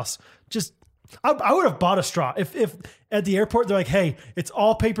 Something else. Just, I would have bought a straw if at the airport they're like, hey, it's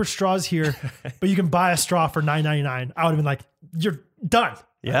all paper straws here, but you can buy a straw for $9.99. I would have been like, you're done.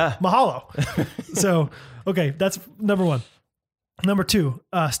 Yeah. Mahalo. So, okay, that's number one. Number two,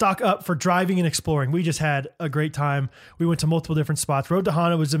 stock up for driving and exploring. We just had a great time. We went to multiple different spots. Road to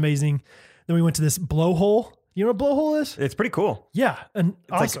Hana was amazing. Then we went to this blowhole. You know what a blowhole is? It's pretty cool. Yeah. And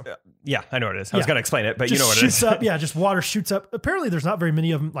awesome. Yeah, I know what it is. I was going to explain it, but you know what it is. Shoots up. Yeah, just water shoots up. Apparently there's not very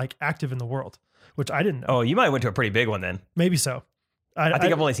many of them active in the world, which I didn't know. Oh, you might have went to a pretty big one then. Maybe so. I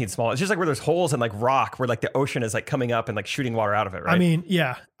think I've only seen small. It's just where there's holes and rock where the ocean is coming up and shooting water out of it, right? I mean,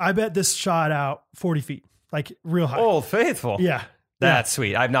 yeah. I bet this shot out 40 feet, real high. Old Faithful. Yeah. That's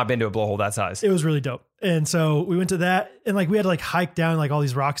sweet. I've not been to a blowhole that size. It was really dope. And so we went to that and we had to hike down all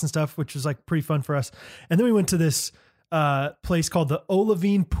these rocks and stuff, which was pretty fun for us. And then we went to this place called the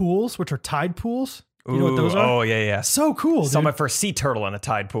Olivine Pools, which are tide pools. You know what those are? Oh, yeah. So cool. Saw my first sea turtle in a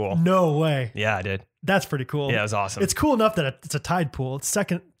tide pool. No way. Yeah, I did. That's pretty cool. Yeah, it was awesome. It's cool enough that it's a tide pool. It's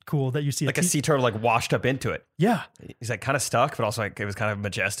second cool that you see a sea turtle washed up into it. Yeah. He's kind of stuck, but also it was kind of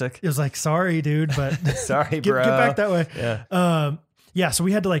majestic. It was sorry, dude, but sorry, bro. Get back that way. Yeah. Yeah, so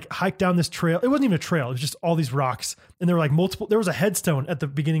we had to hike down this trail. It wasn't even a trail. It was just all these rocks. And there were multiple, there was a headstone at the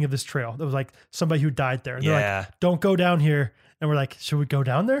beginning of this trail. There was somebody who died there. And they're like, don't go down here. And we're like, should we go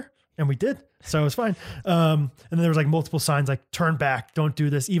down there? And we did. So it was fine. And then there was multiple signs turn back, don't do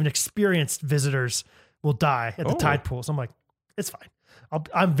this. Even experienced visitors will die at the tide pools. I'm like, it's fine.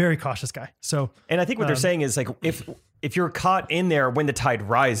 I'm a very cautious guy. So, and I think what they're saying is if you're caught in there when the tide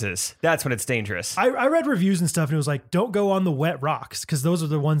rises, that's when it's dangerous. I read reviews and stuff and it was don't go on the wet rocks because those are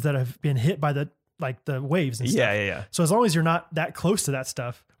the ones that have been hit by the waves and stuff. Yeah. So as long as you're not that close to that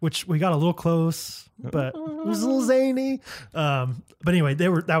stuff, which we got a little close, but it was a little zany. But anyway,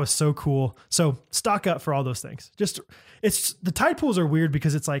 that was so cool. So stock up for all those things. It's the tide pools are weird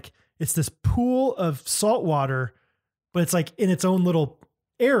because it's it's this pool of salt water, but it's in its own little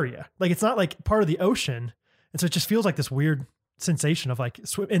area. It's not part of the ocean. And so it just feels this weird sensation of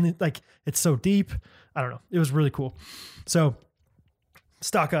swim, and it's so deep. I don't know. It was really cool. So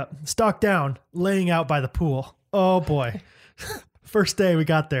stock up, stock down, laying out by the pool. Oh boy. First day we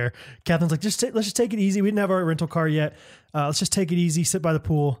got there, Catherine's let's just take it easy. We didn't have our rental car yet. Let's just take it easy, sit by the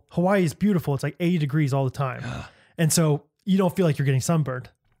pool. Hawaii is beautiful. It's 80 degrees all the time. And so you don't feel like you're getting sunburned.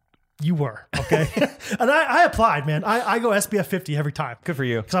 You were, okay? And I applied, man. I go SPF 50 every time. Good for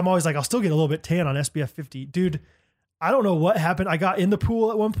you. Because I'm always I'll still get a little bit tan on SPF 50. Dude, I don't know what happened. I got in the pool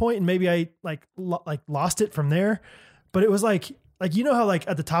at one point and maybe I lost it from there. But it was you know how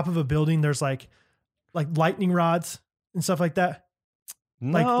at the top of a building there's like lightning rods and stuff like that?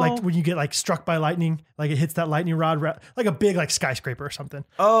 Like when you get like struck by lightning, like it hits that lightning rod, like a big like skyscraper or something.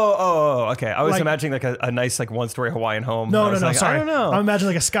 Okay. I was Like- imagining like a nice like one-story Hawaiian home. No, I was like, sorry. I don't know. I'm imagining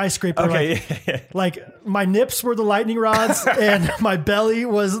like a skyscraper. Okay, yeah. Like my nips were the lightning rods and my belly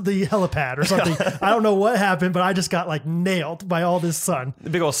was the helipad or something. I don't know what happened, but I just got like nailed by all this sun. The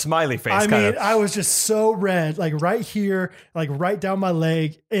big old smiley face. I kind mean, of. I was just so red, like right here, like right down my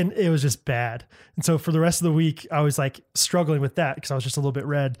leg, and it was just bad. And so for the rest of the week, I was like struggling with that because I was just a little bit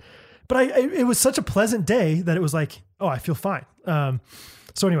red. But it was such a pleasant day that it was like, oh, I feel fine.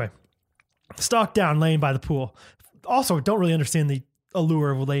 So anyway, stock down, laying by the pool. Also, don't really understand the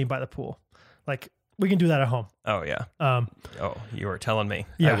allure of laying by the pool. Like we can do that at home. Oh yeah. You were telling me.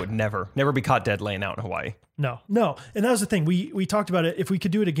 Yeah. I would never be caught dead laying out in Hawaii. No. And that was the thing. We talked about it. If we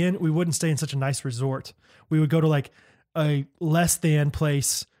could do it again, we wouldn't stay in such a nice resort. We would go to like a less than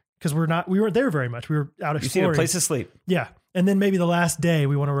place because we weren't there very much. We were out You exploring. seen a place to sleep. Yeah. And then maybe the last day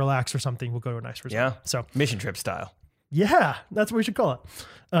we want to relax or something, we'll go to a nice resort. Yeah. So Mission trip style. yeah, that's what we should call it.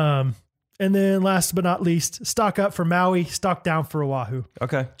 And then last but not least, stock up for Maui, stock down for Oahu.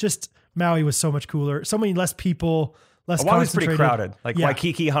 Okay. Just Maui was so much cooler. So many less people, less Hawaii's pretty concentrated. crowded. Like Yeah.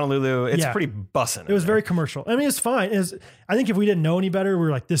 Waikiki, Honolulu, it's Yeah. pretty bussin'. It was very commercial. I mean, it's fine. I think if we didn't know any better, we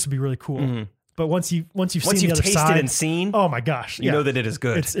were like, this would be really cool. But once you've seen the you've other tasted side, and seen, oh my gosh, you know that it is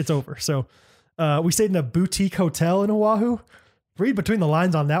good. it's over. So we stayed in a boutique hotel in Oahu. Read between the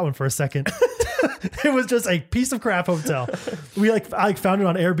lines on that one for a second. It was just a piece of crap hotel. I found it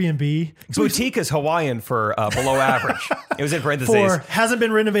on Airbnb. Boutique is Hawaiian for below average. It was in parentheses. For hasn't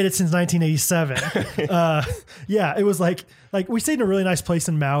been renovated since 1987. Yeah, it was like we stayed in a really nice place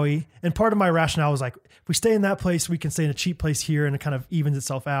in Maui, and part of my rationale was like, if we stay in that place, we can stay in a cheap place here, and it kind of evens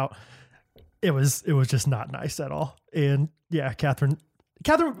itself out. It was just not nice at all. And yeah, Catherine,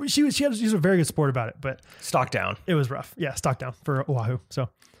 she was a very good sport about it, but Stock down. it was rough. Yeah, stock down for Oahu. So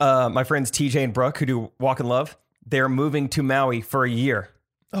My friends TJ and Brooke, who do Walk in Love, they're moving to Maui for a year.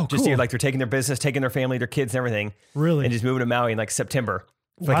 cool. Like they're taking their business, taking their family, their kids and everything. Really? And just moving to Maui in like September.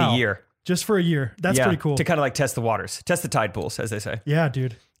 For like Wow. a year. Just for a year. That's Yeah, pretty cool. To kind of like test the waters, test the tide pools, as they say. Yeah,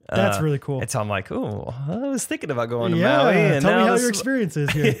 dude. That's really cool. And so I'm like, oh, I was thinking about going to Yeah, Maui. And tell me now how this- your experience is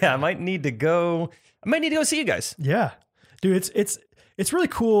here. Yeah, I might need to go see you guys. Yeah, dude, it's really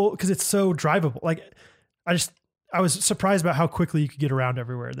cool because it's so drivable. Like, I was surprised about how quickly you could get around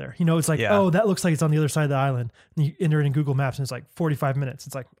everywhere there. You know, it's like, Yeah. oh, that looks like it's on the other side of the island. And you enter it in Google Maps and it's like 45 minutes.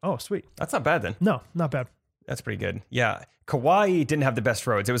 It's like, oh, sweet. That's not bad then. No, not bad. That's pretty good. Yeah. Kauai didn't have the best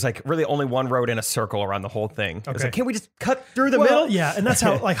roads. It was like really only one road in a circle around the whole thing. It was Okay. like, can't we just cut through the Well, middle? yeah, and that's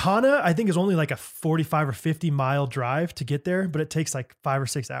how like Hana, I think, is only like a 45 or 50 mile drive to get there, but it takes like 5 or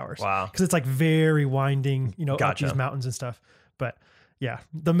 6 hours. Wow. Because it's like very winding, up Gotcha. these mountains and stuff. But yeah,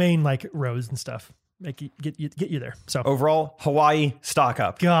 the main like roads and stuff get you there. So Overall, Hawaii, stock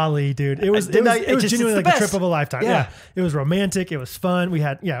up. golly, dude, it was didn't I- it just- genuinely it's like the a trip best. of a lifetime. Yeah. Yeah, it was romantic. It was fun.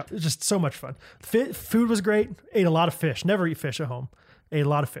 It was just so much fun. Food was great. Ate a lot of fish. Never eat fish at home. Ate a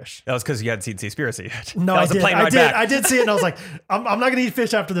lot of fish. That was because you hadn't seen Seaspiracy yet. No, that was I a did. plane I ride did. back. I did see it, and I was like, I'm not going to eat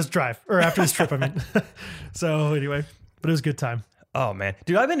fish after this drive or after this trip. I mean, so anyway, but it was a good time. Oh man,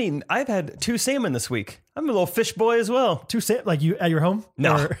 dude, I've had 2 salmon this week. I'm a little fish boy as well. Like you at your home?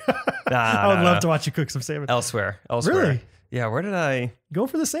 No. Or- Nah, I would nah, love nah. to watch you cook some salmon. Elsewhere. Really? Yeah. Where did I Go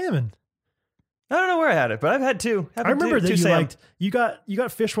for the salmon. don't know where I had it, but I've had 2. I remember that two you salmon. you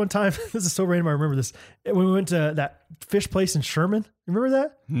got fish one time. This is so random. I remember this when we went to that fish place in Sherman. You remember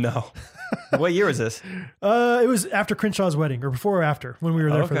that? No. What year was this? It was after Crenshaw's wedding or before or after when we were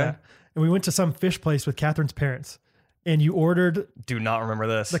there for Okay. that. And we went to some fish place with Catherine's parents. And you ordered Do not remember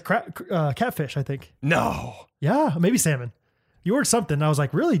this. the catfish, I think. No. Yeah, maybe salmon. You ordered something. And I was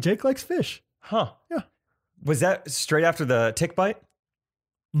like, really? Jake likes fish. Huh. Yeah. Was that straight after the tick bite?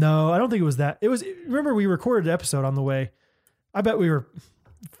 No, I don't think it was that. It was, remember we recorded an episode on the way. I bet we were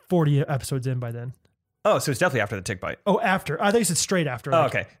 40 episodes in by then. Oh, so it's definitely after the tick bite. Oh, after. I think you said straight after. Oh,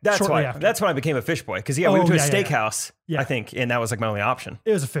 like, okay. That's shortly why. after. That's when I became a fish boy. Because we Oh, went to a yeah, yeah, yeah. steakhouse, Yeah. I think, and that was like my only option.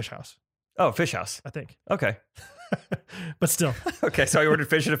 It was a fish house, Oh, fish house. I think. Okay. But still. Okay, so I ordered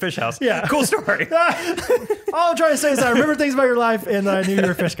fish at a fish house. Yeah. Cool story. All I'm trying to say is that I remember things about your life and I knew you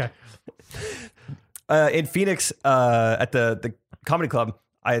were a fish guy. In Phoenix, at the comedy club,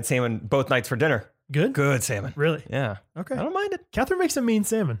 I had salmon both nights for dinner. Good? Good salmon. Really? Yeah. Okay. I don't mind it. Catherine makes some mean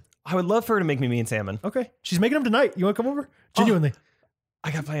salmon. I would love for her to make me mean salmon. Okay. She's making them tonight. You want to come over? Genuinely.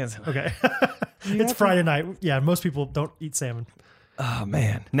 I got plans. Okay. It's Friday night. Yeah, most people don't eat salmon. Oh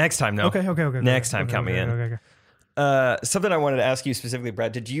man. Next time, no. Okay. Next time, count me in. Okay. Something I wanted to ask you specifically,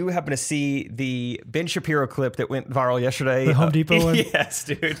 Brad. Did you happen to see the Ben Shapiro clip that went viral yesterday? The Home Depot one? Yes,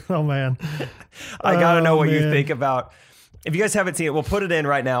 dude. Oh, man. I gotta know what you man. think about If you guys haven't seen it, we'll put it in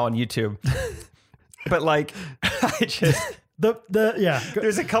right now on YouTube. But like, I just...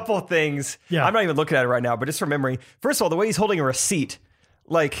 There's a couple of things. Yeah. I'm not even looking at it right now, but just from memory. First of all, the way he's holding a receipt,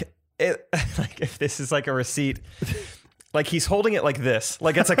 like if this is like a receipt, like he's holding it like this,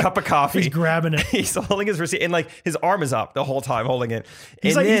 like it's a cup of coffee. He's grabbing it. He's holding his receipt, and like his arm is up the whole time holding it.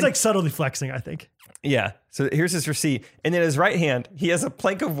 He's like subtly flexing, I think. Yeah. So here's his receipt, and then his right hand, he has a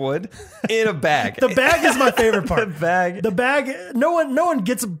plank of wood in a bag. The bag is my favorite part. The bag. No one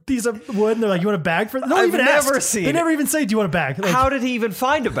gets a piece of wood and they're like, "You want a bag for?" No one I've even never asked. seen They it. never even say, "Do you want a bag?" Like, How did he even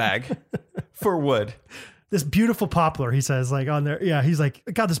find a bag for wood? this beautiful poplar, he says, like on there. Yeah, he's like,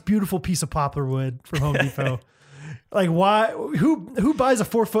 "I got this beautiful piece of poplar wood from Home Depot." Like, why? Who buys a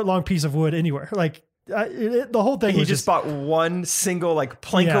 4 foot long piece of wood anywhere? Like, the whole thing. He was just bought one single like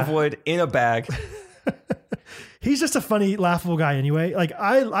plank of wood in a bag. He's just a funny, laughable guy anyway. Like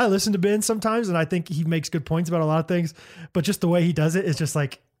I listen to Ben sometimes and I think he makes good points about a lot of things, but just the way he does it is just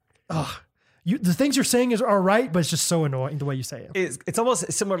like, the things you're saying are right, but it's just so annoying the way you say it. It's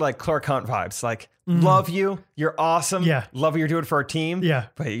almost similar to like Clark Hunt vibes. Like, love you, you're awesome. Yeah. Love what you're doing for our team. Yeah.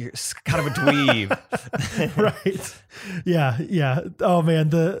 But you're kind of a dweeb. Right. Yeah. Yeah. Oh man.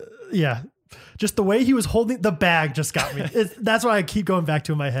 Just the way he was holding the bag just got me. That's why I keep going back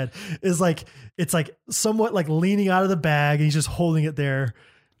to in my head. Is like it's like somewhat like leaning out of the bag and he's just holding it there.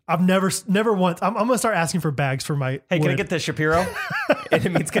 I've never once. I'm gonna start asking for bags for my. Hey, wood. can I get the Shapiro? And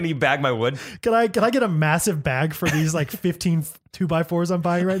it means, can you bag my wood? Can I get a massive bag for these like 15 2x4s I'm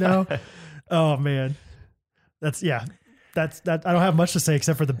buying right now? Oh man, that's that. I don't have much to say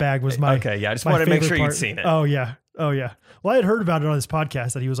except for the bag was my. Okay, yeah. I just my wanted to make favorite sure part. you'd seen it. Oh yeah. Well, I had heard about it on this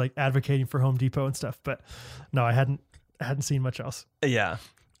podcast that he was like advocating for Home Depot and stuff, but no, I hadn't seen much else. Yeah.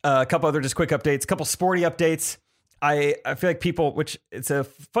 A couple other just quick updates, a couple sporty updates. I feel like people, which it's a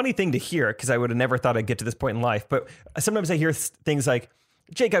funny thing to hear because I would have never thought I'd get to this point in life, but sometimes I hear things like,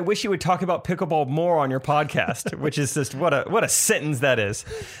 Jake, I wish you would talk about pickleball more on your podcast, which is just what a sentence that is.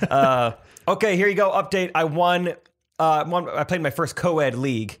 Okay, here you go. Update. I won. I played my first co-ed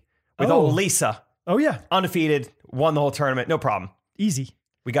league with old Lisa. Oh yeah. Undefeated, won the whole tournament. No problem. Easy.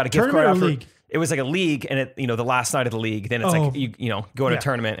 We got a gift Tournament card or after. league? It was like a league, and it, the last night of the league, then it's like you go in a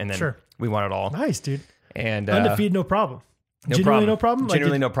tournament, and then we won it all. Nice, dude. And undefeated, no problem. No Genuinely problem. no problem.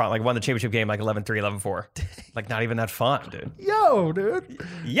 Genuinely no problem. Like won the championship game like 11-3, 11-4. Like not even that fun, dude. Yo, dude.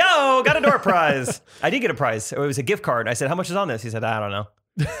 Yo, got a door prize. I did get a prize. It was a gift card. I said, how much is on this? He said, I don't know.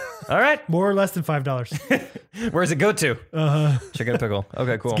 All right. More or less than $5. Where does it go to? Chicken and pickle.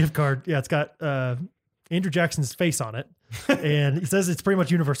 Okay, cool. Gift card. Yeah, it's got Andrew Jackson's face on it. And he says it's pretty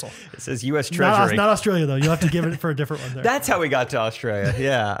much universal. It says U.S. Treasury. Not Australia, though. You'll have to give it for a different one there. That's how we got to Australia.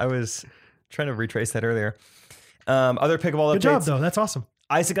 Yeah, I was trying to retrace that earlier. Other pickleball updates. Good job, though. That's awesome.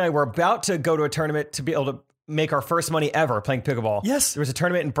 Isaac and I were about to go to a tournament to be able to make our first money ever playing pickleball. Yes. There was a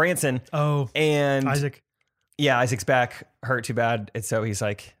tournament in Branson. Oh, and Isaac. Yeah, Isaac's back hurt too bad. And so he's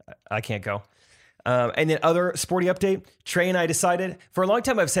like, I can't go. And then other sporty update, Trey and I decided for a long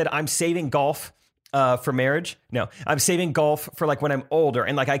time, I've said I'm saving golf for marriage. No, I'm saving golf for like when I'm older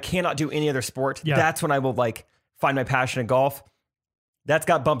and like I cannot do any other sport. Yeah. That's when I will like find my passion in golf. That's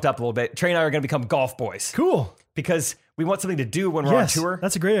got bumped up a little bit. Trey and I are going to become golf boys. Cool. Because we want something to do when we're on tour.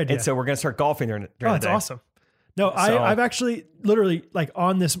 That's a great idea. And so we're going to start golfing during the day. That's awesome. No, I've actually literally like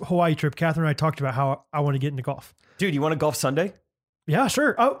on this Hawaii trip, Catherine and I talked about how I want to get into golf. Dude, you want to golf Sunday? Yeah,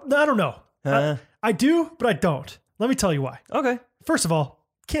 sure. I don't know. I do, but I don't. Let me tell you why. Okay. First of all,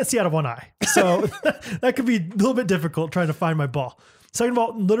 can't see out of one eye. So that could be a little bit difficult trying to find my ball. Second of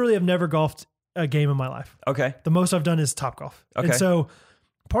all, literally I've never golfed a game in my life. Okay. The most I've done is Topgolf. Okay. And so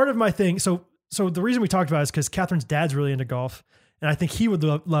part of my thing, so the reason we talked about it is because Catherine's dad's really into golf. And I think he would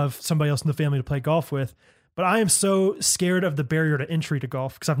love somebody else in the family to play golf with. But I am so scared of the barrier to entry to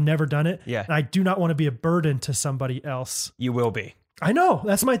golf because I've never done it. Yeah. And I do not want to be a burden to somebody else. You will be. I know.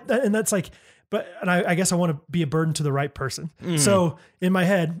 That's like, and I guess I want to be a burden to the right person. So in my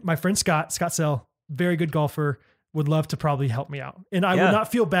head, my friend Scott Sell, very good golfer, would love to probably help me out. And I would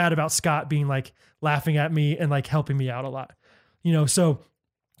not feel bad about Scott being like laughing at me and like helping me out a lot. So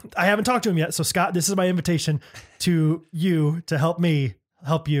I haven't talked to him yet. So Scott, this is my invitation to you to help me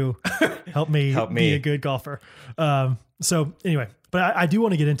help you, help me be a good golfer. So anyway, but I do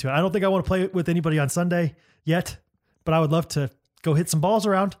want to get into it. I don't think I want to play with anybody on Sunday yet, but I would love to go hit some balls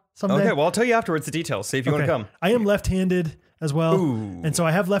around someday. Okay, well, I'll tell you afterwards the details. See if you want to come. I am left-handed as well. Ooh. And so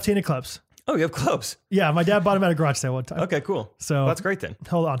I have left-handed clubs. Oh, you have clubs? Yeah, my dad bought them at a garage sale one time. Okay, cool. So well, that's great then.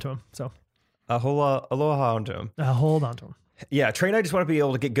 Hold on to them. So aloha on to him. Hold on to them. Yeah, Trey and I just want to be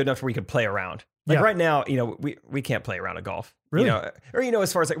able to get good enough where we can play around. Like Yeah. right now, we can't play around at golf. Really? Or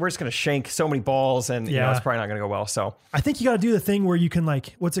as far as like we're just gonna shank so many balls, and Yeah. it's probably not gonna go well. So I think you got to do the thing where you can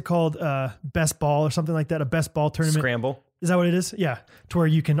like, what's it called? Best ball or something like that. A best ball tournament. scramble. Is that what it is? Yeah. To where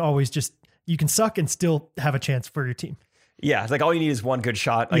you can always you can suck and still have a chance for your team. Yeah, like all you need is one good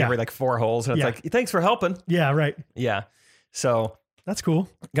shot, like Yeah. every like 4 holes, and it's Yeah. like thanks for helping. Yeah. Right. Yeah, so That's cool.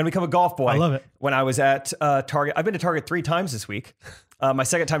 gonna become a golf boy. I love it. When I was at Target, I've been to Target 3 times this week. My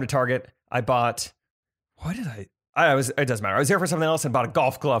second time to Target, I bought. What did I? It doesn't matter. I was there for something else and bought a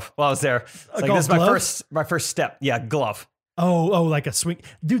golf glove while I was there. It's like, golf this is my glove? my first step. Yeah, glove. Oh, like a swing,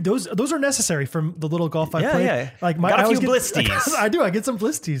 dude. Those are necessary from the little golf I Yeah, play. yeah. Like Got a I always few blisties. I do. I get some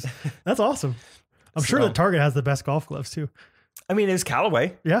blisties. That's awesome. I'm sure So- that Target has the best golf gloves too. I mean, it was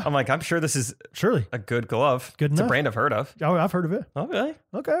Callaway. Yeah. I'm like, I'm sure this is Surely. a good glove. Good It's a enough. brand I've heard of. Oh, I've heard of it. Okay.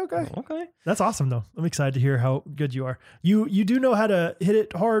 Okay. That's awesome though. I'm excited to hear how good you are. You do know how to hit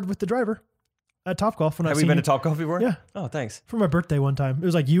it hard with the driver at Topgolf. When Have I've we seen been you. to Topgolf before? Yeah. Oh, thanks. For my birthday one time. It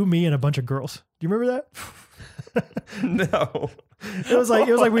was like you, me, and a bunch of girls. Do you remember that? No. It was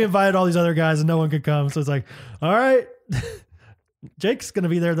like we invited all these other guys and no one could come. So it's like, all right. Jake's gonna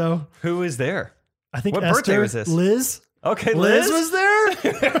be there though. Who is there? I think What Esther, birthday was this? Liz. Okay, Liz Liz. was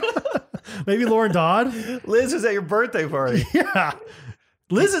there. Maybe Lauren Dodd. Liz was at your birthday party. Yeah.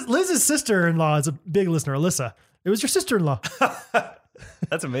 Liz's sister-in-law is a big listener, Alyssa. It was your sister-in-law.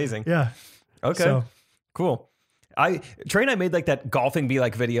 That's amazing. Yeah. Okay. So- Cool. Trey and I made like that golfing be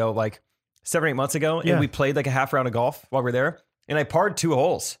like video like 7 or 8 months ago, Yeah. and we played like a half round of golf while we were there, and I parred 2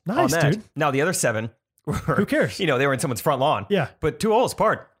 holes on Nice, that. dude. Now the other 7 were, Who cares? they were in someone's front lawn. Yeah. But 2 holes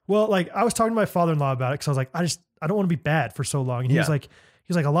parred. Well, like I was talking to my father-in-law about it because I was like, I don't want to be bad for so long. And he Yeah. was like,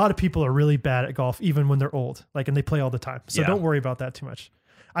 a lot of people are really bad at golf, even when they're old, like, and they play all the time. So Yeah. don't worry about that too much.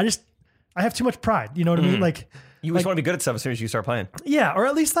 I have too much pride. You know what I mean? Like, You just want to be good at stuff as soon as you start playing. yeah, or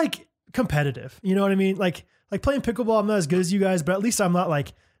at least like competitive. You know what I mean? Like playing pickleball, I'm not as good as you guys, but at least I'm not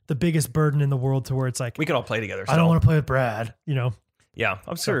like the biggest burden in the world to where it's like, We can all play together. I don't want to play with Brad, you know? Yeah,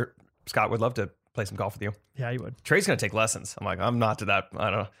 I'm sure Scott would love to play some golf with you. Yeah, you would. Trey's gonna take lessons. I'm like, I'm not to that. I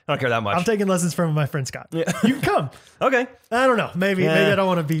don't care that much. I'm taking lessons from my friend Scott. Yeah. You can come. Okay. I don't know. Maybe I don't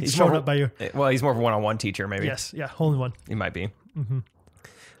want to be He's shown more- up by you. Well, he's more of a one-on-one teacher, maybe. Yes. Yeah. Hole in one. He might be.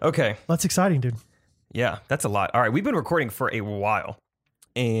 Okay. That's exciting, dude. Yeah, that's a lot. All right, we've been recording for a while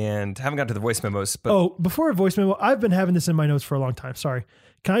and haven't got to the voice memos, but Oh, before a voice memo, I've been having this in my notes for a long time. Sorry.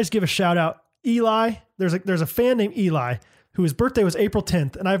 Can I just give a shout out? Eli. There's a fan named Eli whose birthday was April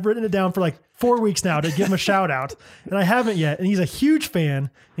 10th, and I've written it down for like 4 weeks now to give him a shout out, and I haven't yet. And he's a huge fan.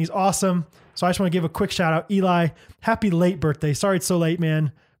 He's awesome. So I just want to give a quick shout out, Eli. Happy late birthday. Sorry it's so late,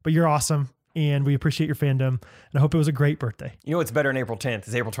 man, but you're awesome, and we appreciate your fandom. And I hope it was a great birthday. you know what's better than April 10th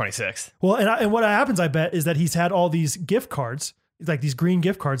is April 26th. Well, and what happens, I bet, is that he's had all these gift cards, like these green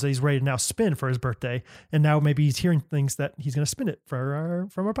gift cards that he's ready to now spin for his birthday, and now maybe he's hearing things that he's going to spin it from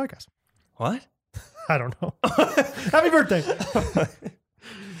our podcast. What? I don't know. Happy birthday.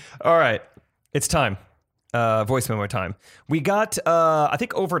 All right, it's time. Voice memo time. We got, I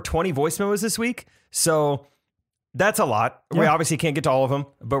think, over 20 voice memos this week, so that's a lot. We Yeah. obviously can't get to all of them,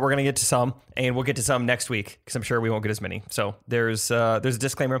 but we're going to get to some, and we'll get to some next week because I'm sure we won't get as many. So there's a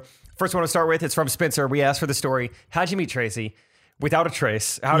disclaimer. First one to start with, it's from Spencer. We asked for the story. How'd you meet Tracy? Without a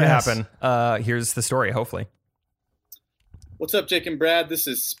trace. How'd Yes. it happen? Here's the story, hopefully. What's up, Jake and Brad? This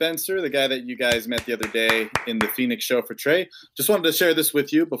is Spencer, the guy that you guys met the other day in the Phoenix show for Trey. Just wanted to share this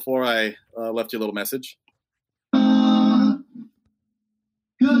with you before I left you a little message.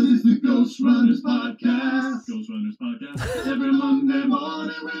 Cause it's the Ghost Runners Podcast. Ghost Runners Podcast. Every Monday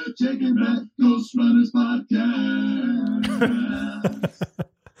morning with Jake and Brad. Ghost Runners Podcast.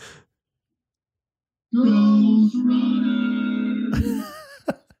 Ghost Runners.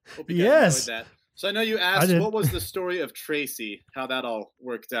 Hope you guys Yes. enjoyed that. So I know you I asked did. what was the story of Tracy, how that all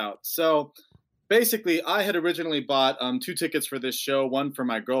worked out. So basically, I had originally bought 2 tickets for this show, one for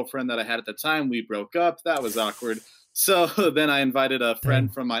my girlfriend that I had at the time. We broke up. That was awkward. So then I invited a friend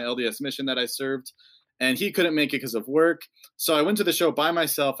Dang. from my LDS mission that I served, and he couldn't make it because of work. So I went to the show by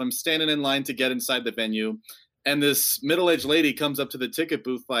myself. I'm standing in line to get inside the venue, and this middle-aged lady comes up to the ticket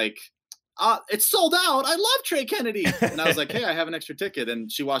booth like, it's sold out. I love Trey Kennedy. And I was like, hey, I have an extra ticket.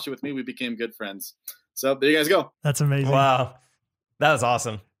 And she watched it with me. We became good friends. So there you guys go. That's amazing. Wow. That was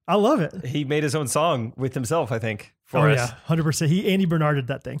awesome. I love it. He made his own song with himself, I think, for Oh us. yeah, 100%. Andy Bernarded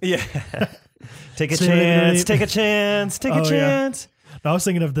that thing. Yeah. Take a Say chance, it. take a chance, take Oh, a yeah. chance. I was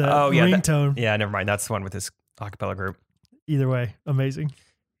thinking of the Oh, yeah, that- ringtone. Yeah, never mind. That's the one with his acapella group. Either way, amazing.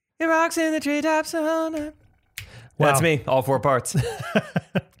 It rocks in the treetops all night. Wow. That's me, all 4 parts.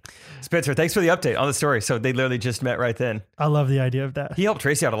 Spencer, thanks for the update on the story. So they literally just met right then. I love the idea of that. He helped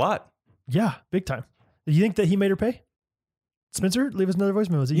Tracy out a lot. Yeah, big time. Do you think that he made her pay? Spencer, leave us another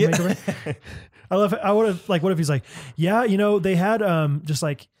voicemail. Is it you made her pay? I love it. I would have like, what if he's like, yeah, they had just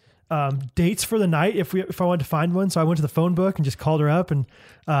like dates for the night if I wanted to find one. So I went to the phone book and just called her up, and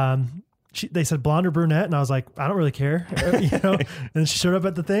they said blonde or brunette, and I was like, I don't really care, And she showed up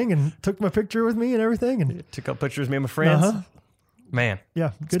at the thing and took my picture with me and everything, and Took out pictures of me and my friends. Man,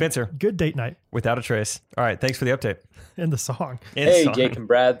 yeah, good, Spencer, good date night without a trace. All right, thanks for the update. and the song. Hey, Jake and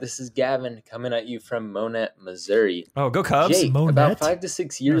Brad, this is Gavin coming at you from Monette, Missouri. Oh, go Cubs. Jake, Monette? about 5 to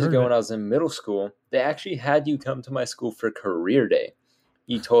 6 years Never heard ago of when it. I was in middle school, they actually had you come to my school for career day.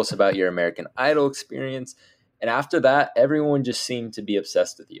 You told us about your American Idol experience, and after that, everyone just seemed to be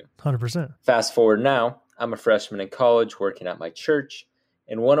obsessed with you. 100%. Fast forward now, I'm a freshman in college working at my church,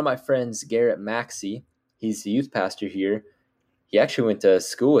 and one of my friends, Garrett Maxey, he's the youth pastor here. He actually went to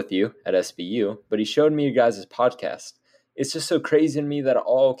school with you at SBU, but he showed me your guys' podcast. It's just so crazy to me that it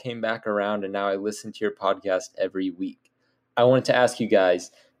all came back around, and now I listen to your podcast every week. I wanted to ask you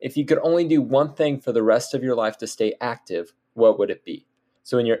guys, if you could only do one thing for the rest of your life to stay active, what would it be?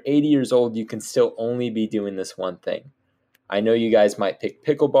 So when you're 80 years old, you can still only be doing this one thing. I know you guys might pick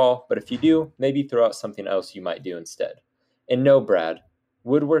pickleball, but if you do, maybe throw out something else you might do instead. And no, Brad,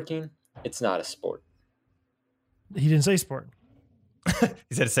 woodworking, it's not a sport. He didn't say sport.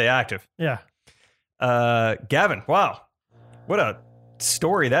 He said to stay active. Yeah. Gavin, wow. What a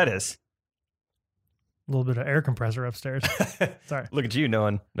story that is. A little bit of air compressor upstairs. Sorry. Look at you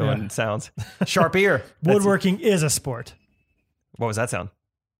knowing sounds. Sharp ear. Woodworking is a sport. What was that sound?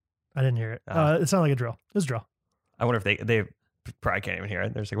 I didn't hear it. It sounded like a drill. It was a drill. I wonder if they probably can't even hear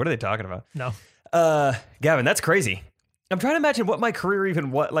it. They're just like, what are they talking about? No. Gavin, that's crazy. I'm trying to imagine what my career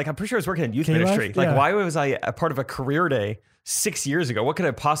even was. Like, I'm pretty sure I was working in youth K-Life? ministry. Like, Yeah. why was I a part of a career day 6 years ago? What could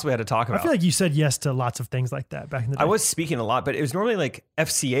I possibly have to talk I about? feel like you said yes to lots of things like that back in the day. I was speaking a lot, but it was normally like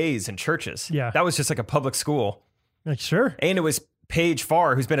FCAs and churches. Yeah. That was just like a public school. like, sure. And it was Paige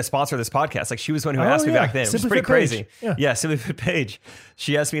Farr, who's been a sponsor of this podcast. Like, she was the one who Oh, asked me yeah. back then. It was Simply pretty Fit Paige. crazy. Yeah. Simply Fit Paige.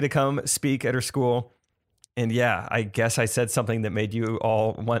 She asked me to come speak at her school. And yeah, I guess I said something that made you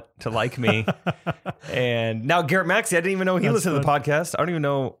all want to like me. And now Garrett Maxey, I didn't even know he That's listened to the podcast. I don't even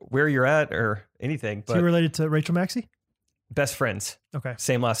know where you're at or anything. Is But he related to Rachel Maxey? best friends, Okay.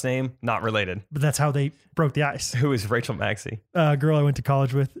 same last name, not related. But that's how they broke the ice. Who is Rachel Maxey? Girl I went to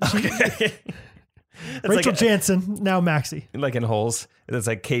college with. It's Rachel like, Jansen, now Maxey. like in holes. It's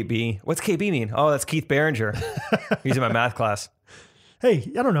like KB. What's KB mean? Oh, that's Keith Barringer. He's in my math class.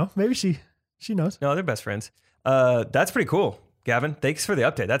 Hey, I don't know. Maybe she knows. No, they're best friends. That's pretty cool, Gavin. Thanks for the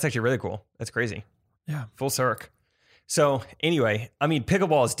update. That's actually really cool. That's crazy. Yeah. Full circ. So anyway, I mean,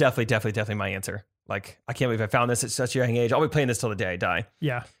 pickleball is definitely my answer. Like, I can't believe I found this at such a young age. I'll be playing this till the day I die.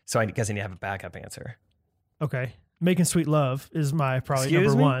 Yeah. So I guess I need to have a backup answer. Okay. Making sweet love is my probably Excuse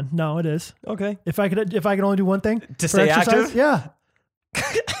number me? one. No, it is. Okay. If I could only do one thing To for stay exercise, active? yeah.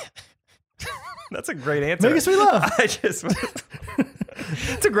 That's a great answer. Making sweet love. I just,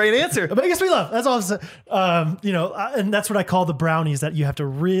 it's a great answer. Making sweet love. That's all I'm saying. And that's what I call the brownies that you have to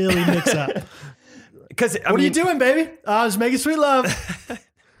really mix up. Because What are you doing, baby? I was making sweet love.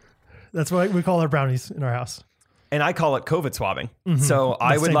 That's what we call our brownies in our house. And I call it COVID swabbing. So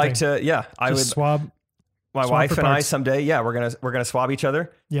I would same like thing. to, yeah, I would. Just swab. My swab wife for and I parts. someday, yeah, we're gonna swab each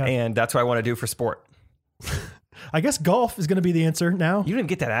other. Yeah. And that's what I want to do for sport. I guess golf is going to be the answer now. You didn't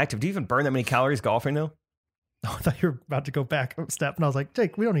get that active. Do you even burn that many calories golfing though? I thought you were about to go back a step, and I was like,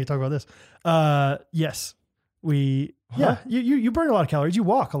 Jake, we don't need to talk about this. Yes, yeah, you burn a lot of calories. You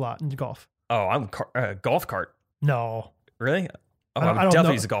walk a lot in golf. Oh, I'm golf cart. No, Really? Oh, I don't I'm definitely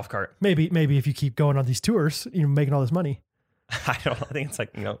know. use a golf cart. maybe if you keep going on these tours, making all this money. I think it's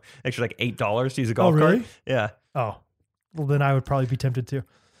like, extra like $8 to use a golf really? cart. Yeah. Oh, well, then I would probably be tempted to.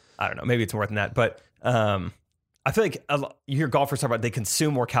 I don't know. Maybe it's more than that. But I feel like you hear golfers talk about they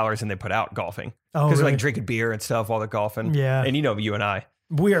consume more calories than they put out golfing. Oh, Because they're really? like drinking beer and stuff while they're golfing. Yeah. And you and I.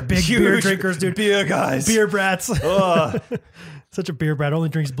 We are big beer Huge drinkers, dude. Beer guys. Beer brats. Ugh. Such a beer brat. Only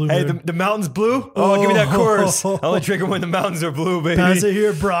drinks Blue Hey, Moon. the mountain's blue? Oh, give me that course. I only drink it when the mountains are blue, baby. Pass it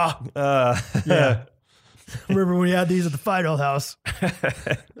here, brah. Yeah. Remember when we had these at the Fido house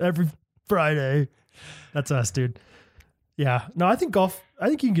every Friday? That's us, dude. Yeah. No, I think golf. I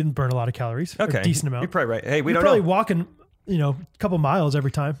think you can burn a lot of calories. Okay. A decent amount. You're probably right. Hey, we You're don't probably know. walking, a couple miles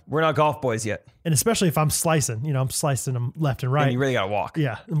every time, We're not golf boys yet. and especially if I'm slicing. I'm slicing them left and right. And you really got to walk.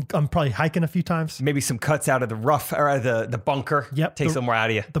 Yeah, I'm probably hiking a few times. Maybe some cuts out of the rough or out of the bunker. Yep. Takes a little more out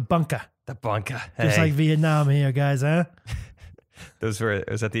of you. The bunker, The bunker. just Hey. like Vietnam here, guys, huh? It was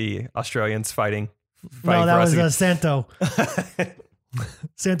that the Australians fighting No, for that us was against- Santo.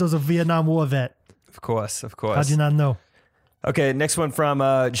 Santo's a Vietnam War vet. Of course. How'd you not know? Okay, next one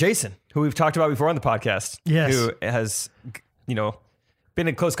from Jason. who we've talked about before on the podcast. Yes. Who has, been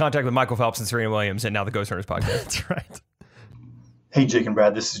in close contact with Michael Phelps and Serena Williams, and now the Ghost Runners podcast. That's right. Hey, Jake and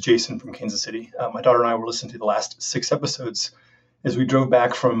Brad, this is Jason from Kansas City. My daughter and I were listening to the last 6 episodes as we drove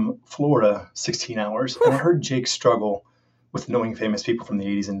back from Florida 16 hours, and I heard Jake struggle with knowing famous people from the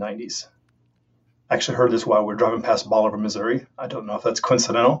 80s and 90s. I actually heard this while we were driving past Bolivar, Missouri. I don't know if that's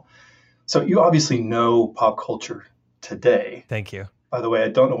coincidental. So you obviously know pop culture today. Thank you. By the way, I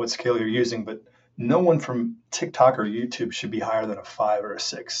don't know what scale you're using, but no one from TikTok or YouTube should be higher than a 5 or a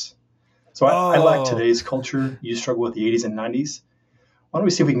 6. So I lack today's culture. You struggle with the 80s and 90s. Why don't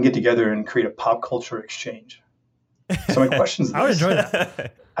we see if we can get together and create a pop culture exchange? So my question is this. I would enjoy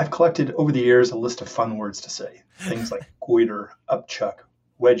that. I've collected over the years a list of fun words to say. Things like goiter, upchuck,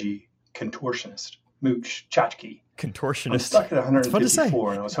 wedgie, contortionist, mooch, tchotchke. I'm Contortionist. stuck at fun to say.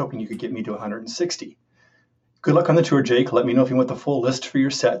 154, and I was hoping you could get me to 160. Good luck on the tour, Jake. Let me know if you want the full list for your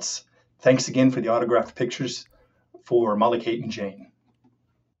sets. Thanks again for the autographed pictures for Molly, Kate, and Jane.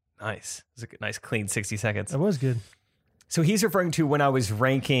 Nice. It was a nice, clean 60 seconds. That was good. So he's referring to when I was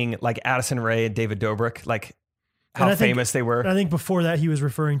ranking like Addison Rae and David Dobrik, like how And I think- famous they were. And I think before that, he was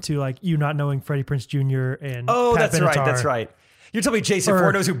referring to like you not knowing Freddie Prinze Jr. and Oh, Pat that's right. Benatar. That's right. You're telling me Jason Or-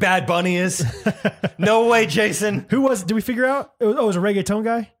 Ford knows who Bad Bunny is? No way, Jason. Who was? Did we figure out? It was a reggaeton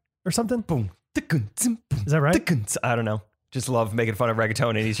guy or something. Boom. Is that right? I don't know. Just love making fun of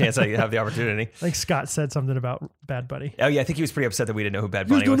reggaeton any chance I have the opportunity. I think Scott said something about Bad Bunny. Oh, yeah. I think he was pretty upset that we didn't know who Bad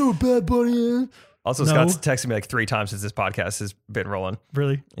Bunny You was. don't know who Bad Bunny is? Also, No. Scott's texted me like 3 times since this podcast has been rolling.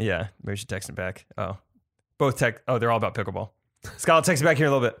 Really? Yeah. Maybe we should text him back. Oh, both text. Oh, they're all about pickleball. Scott, I'll text you back here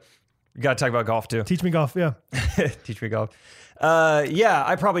in a little bit. We got to talk about golf too. Teach me golf. Yeah. Teach me golf. Yeah,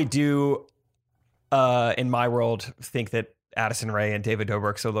 I probably do, in my world, think that Addison Rae and David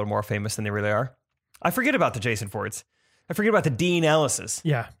Dobrik's are a little more famous than they really are. I forget about the Jason Fords. I forget about the Dean Ellises.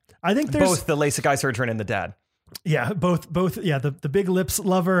 Yeah. I think there's Both the LASIK eye surgeon and the dad. Yeah, both. Yeah, the big lips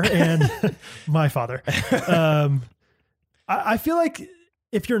lover and my father. I feel like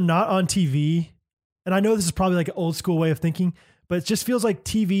if you're not on TV, and I know this is probably like an old school way of thinking, but it just feels like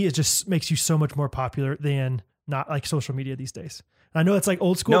TV is just makes you so much more popular than not like social media these days. I know it's like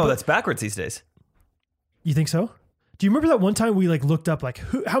old school. No, but that's backwards these days. you think so? Do you remember that one time we like looked up like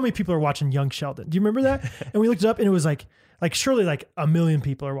how many people are watching Young Sheldon? Do you remember that? And we looked it up and it was like surely like 1 million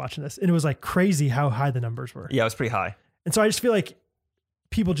people are watching this, and it was like crazy how high the numbers were. Yeah, it was pretty high. And so I just feel like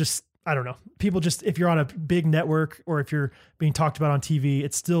people just, I don't know, people just, if you're on a big network or if you're being talked about on TV,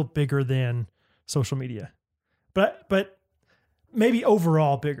 it's still bigger than social media. But maybe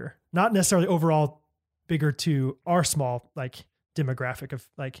overall bigger, not necessarily overall bigger to our small like demographic of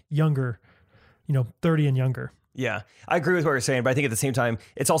like younger, 30 and younger. Yeah, I agree with what you're saying, but I think at the same time,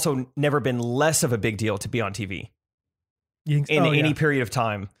 it's also never been less of a big deal to be on TV. You think In oh, any yeah. period of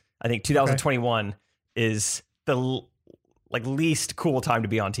time. I think 2021 is the least cool time to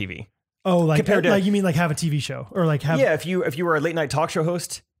be on TV. Oh, like, compared to- like you mean like have a TV show or like have, Yeah, if you were a late night talk show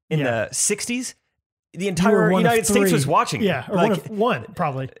host in Yeah. the 60s, the you were entire one of United States three. was watching. Yeah. Or Like, one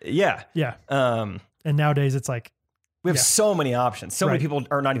probably. yeah. Yeah. Um, And nowadays it's like, we have Yeah. so many options. So many Right. people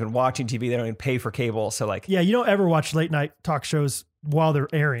are not even watching TV. They don't even pay for cable. So like, yeah, you don't ever watch late night talk shows while they're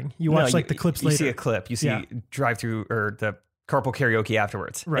airing. You watch no, like the clips you later. see a clip. You see Yeah. drive through or the carpool karaoke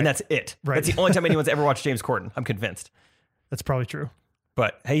afterwards. Right. And that's it. Right. That's the only time anyone's ever watched James Corden. I'm convinced. That's probably true.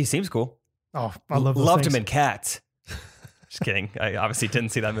 But hey, he seems cool. Oh, I love those Loved things. him in Cats. Just kidding. I obviously didn't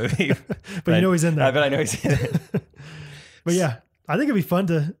see that movie. But you know he's in there. But I know he's in it. But yeah, I think it'd be fun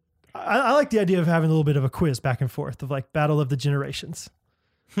to. I like the idea of having a little bit of a quiz back and forth of like battle of the generations.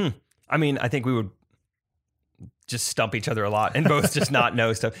 I mean, I think we would just stump each other a lot and both just not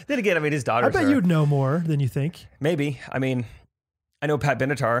know stuff. Then again, I mean, his I daughters bet are- you'd know more than you think. Maybe. I mean, I know Pat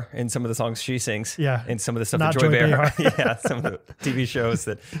Benatar in some of the songs she sings. Yeah. And some of the stuff Not that Joy Joy Behar. Behar. Yeah, some of the TV shows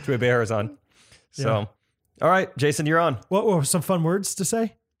that Joy Behar is on. So, Yeah. all right, Jason, you're on. What were some fun words to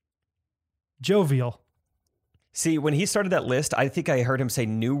say? Jovial. See, when he started that list, I think I heard him say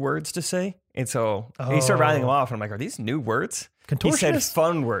new words to say. And so he started Oh. rattling them off. And I'm like, are these new words? He said Contortionist?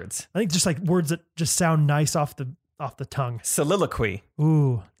 fun words. I think just like words that just sound nice off the tongue. Soliloquy.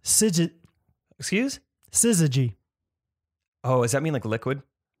 Ooh, Excuse? syzygy. Oh, does that mean like liquid?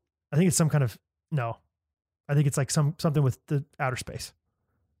 I think it's some kind of no. I think it's like something with the outer space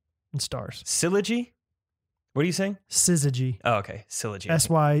and stars. Syllogy? What are you saying? Syzygy. Oh, okay. Syllogy.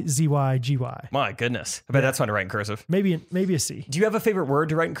 SYZYGY. My goodness. I bet that's fun to write in cursive. Maybe a C. Do you have a favorite word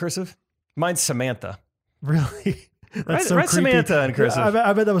to write in cursive? Mine's Samantha. Really? That's Write- so write creepy. Samantha in cursive.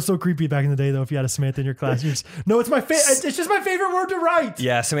 I bet that was so creepy back in the day, though. If you had a Samantha in your class, you just no, it's my favorite. It's just my favorite word to write.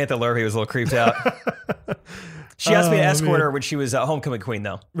 Yeah, Samantha Lurvey was a little creeped out. She asked me to Oh, escort man. her when she was homecoming queen,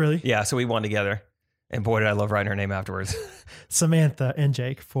 though. Really? Yeah, so we won together. And boy, did I love writing her name afterwards. Samantha and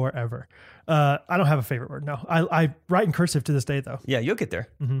Jake forever. I don't have a favorite word. No, I write in cursive to this day though. Yeah, you'll get there.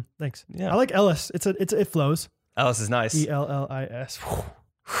 Thanks. Yeah. I like Ellis. It flows. Alice is nice. ELLIS.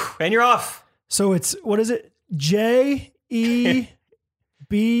 And you're off. So it's, what is it? JEBLIS.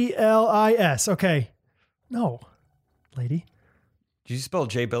 Okay. No, lady. Did you spell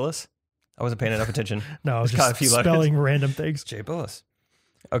Jay Billis? I wasn't paying enough attention. No, Just got just a few letters. spelling random things. Jay Billis.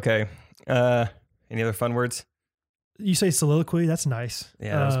 Okay. Any other fun words? You say soliloquy. That's nice.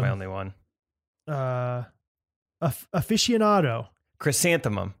 Yeah, that was my only one. Aficionado.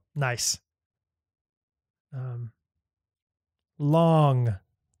 Chrysanthemum. Nice. Long.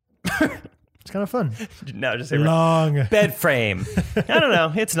 It's kind of fun. No, just say Long. bed frame. I don't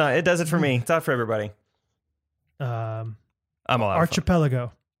know. It's not. It does it for me. It's not for everybody. I'm all out.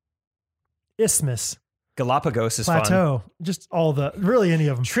 Archipelago. Isthmus. Galapagos is fun. Plateau. Just all the, really any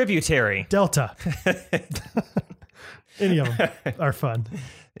of them. Tributary. Delta. Any of them are fun.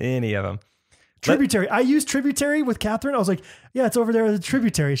 Any of them. Tributary. I used tributary with Catherine. I was like, yeah, it's over there with a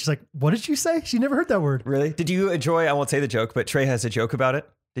tributary. She's like, what did you say? She never heard that word. Really? Did you enjoy? I won't say the joke, but Trey has a joke about it.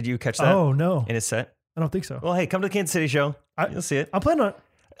 Did you catch that? Oh, no. In his set? I don't think so. Well, hey, come to the Kansas City show. You'll see it. I'm planning on,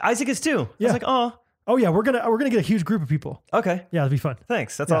 Isaac is too. Yeah. I was like, oh, oh yeah, we're gonna get a huge group of people. okay. Yeah, it'll be fun.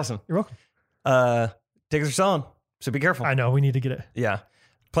 Thanks. That's Yeah, awesome. You're welcome. Tickets are selling, so be careful. I know, we need to get it. Yeah.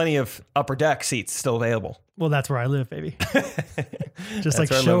 Plenty of upper deck seats still available. Well, that's where I live, baby. Just like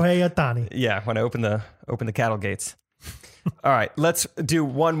That's where I live. Shohei Ohtani. Yeah, when I open the cattle gates. All right, let's do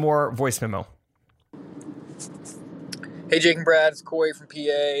one more voice memo. Hey, Jake and Brad, it's Corey from PA,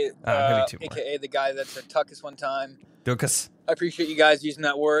 maybe two more. aka the guy that said Tuckus one time. Dukas. I appreciate you guys using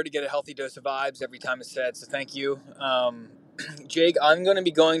that word to get a healthy dose of vibes every time it's said, so thank you. Jake, I'm going to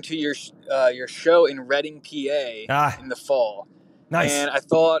be going to your show in Reading, PA in the fall. Nice. And I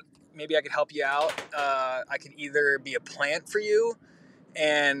thought maybe I could help you out. I could either be a plant for you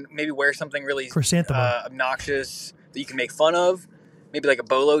and maybe wear something really Chrysanthemum. obnoxious that you can make fun of, maybe like a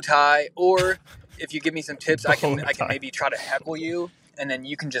bolo tie, or if you give me some tips, I can maybe try to heckle you, and then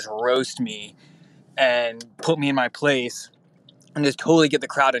you can just roast me and put me in my place and just totally get the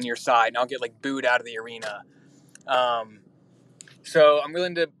crowd on your side, and I'll get like booed out of the arena. So I'm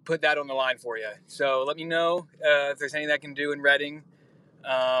willing to put that on the line for you. So let me know if there's anything I can do in Reading,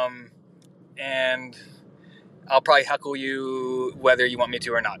 and I'll probably heckle you whether you want me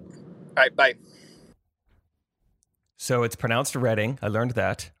to or not. All right, bye. So it's pronounced Reading. I learned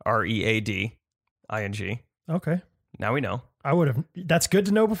that. Reading. Okay. Now we know. I would have, that's good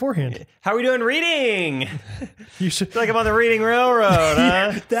to know beforehand. How are we doing reading? You should. Like I'm on the Reading Railroad,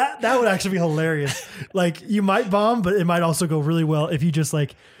 huh? That would actually be hilarious. Like you might bomb, but it might also go really well if you just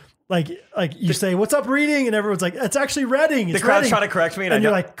like you say, "What's up, Reading?" and everyone's like, "It's actually Reading." It's The crowd's Reading." trying to correct me, and I and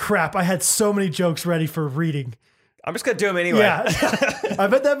you're don't- like, "Crap! I had so many jokes ready for Reading." I'm just going to do them anyway. Yeah, I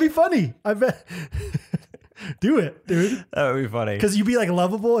bet that'd be funny. I bet. Do it, dude. That would be funny. Because you'd be like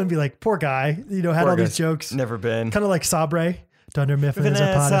lovable and be like, "Poor guy," you know, had Poor all guy's these jokes. Never been. Kind of like Sabre. Dunder Mifflin is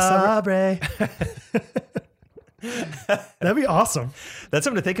a pot of Sabre. That'd be awesome. That's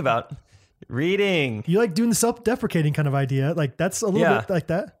something to think about. Reading. You like doing the self-deprecating kind of idea. Like that's a little Yeah. bit like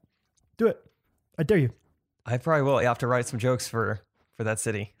that. Do it. I dare you. I probably will. I have to write some jokes for that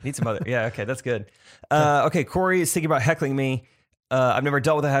city. Need some other. Yeah, okay, that's good. Okay, Corey is thinking about heckling me. I've never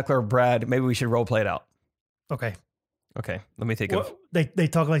dealt with a heckler. Brad, maybe we should role play it out. Okay. Okay, let me think of. Well, they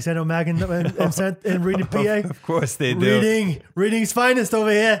talk like Sando Magan and Reading PA. Of course they do. Reading's finest over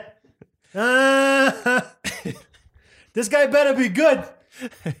here. This guy better be good.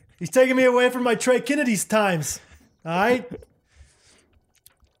 He's taking me away from my Trey Kennedy's times. All right.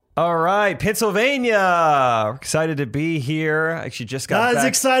 All right, Pennsylvania. We're excited to be here. Actually, just got Not as back.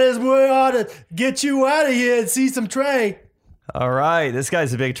 excited as we are to get you out of here and see some Trey. All right, this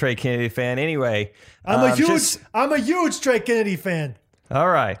guy's a big Trey Kennedy fan. Anyway, I'm a huge Trey Kennedy fan. All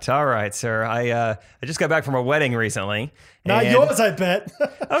right, sir. I just got back from a wedding recently. Not and- yours, I bet.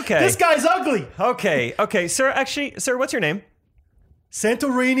 Okay. This guy's ugly. Okay, sir. Actually, sir, what's your name?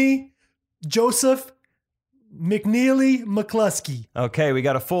 Santorini Joseph McNeely McCluskey. Okay, we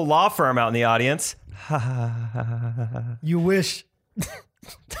got a full law firm out in the audience. You wish.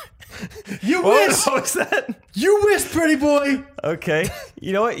 You What wish. was that? You wish, pretty boy. Okay.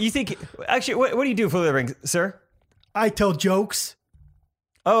 You know what? You think? Actually, what do you do for a living, sir? I tell jokes.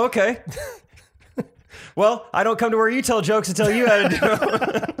 Oh, okay. Well, I don't come to where you tell jokes and tell you how to do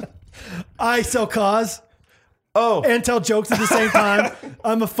them. I sell cars Oh, and tell jokes at the same time.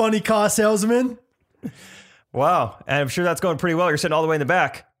 I'm a funny car salesman. wow. And I'm sure that's going pretty well. You're sitting all the way in the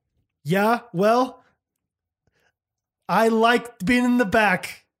back. Yeah, well, I like being in the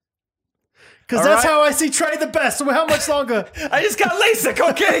back. Because All that's right. how I see Trey the best. So how much longer? I just got LASIK,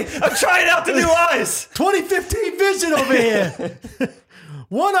 okay? I'm trying out the new eyes. 2015 vision over here.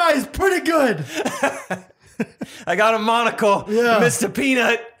 One eye is pretty good. I got a monocle, Yeah. Mr.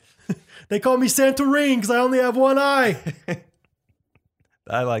 Peanut. They call me Santorini because I only have one eye.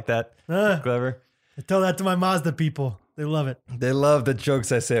 I like that. Clever. I tell that to my Mazda people. They love it. They love the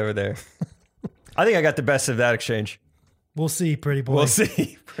jokes I say over there. I think I got the best of that exchange. We'll see, pretty boy. We'll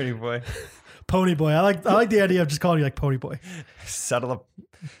see, pretty boy. Pony boy. I like the idea of just calling you like Pony boy. Settle up.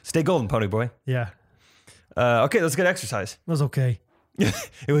 Stay golden, pony boy. Yeah, Okay, let's get exercise. that was okay.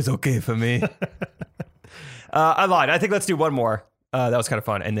 It was okay for me. I lied. I think let's do one more. That was kind of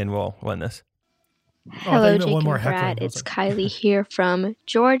fun, and then we'll end this. Oh, I thought Hello, you meant Jake one more and heckling. Brad. I was It's like, Kylie here from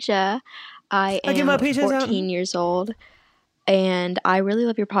Georgia. I I get am my peaches out. 14 years old, and I really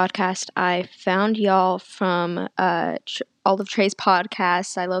love your podcast. I found y'all from all of Trey's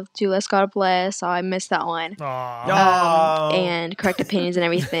podcasts. I love Do Less, God Bless. So I missed that one. Aw. Oh. And Correct Opinions and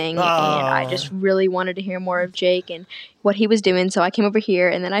everything. Oh. And I just really wanted to hear more of Jake and what he was doing. So I came over here,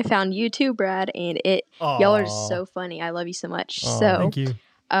 and then I found you too, Brad. And y'all are Aw. so funny. I love you so much. Aw, So Thank you.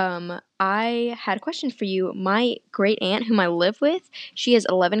 I had a question for you. My great aunt, whom I live with, she has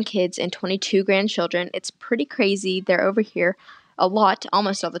 11 kids and 22 grandchildren. It's pretty crazy. They're over here a lot,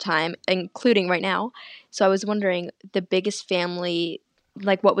 almost all the time, including right now. So I was wondering the biggest family,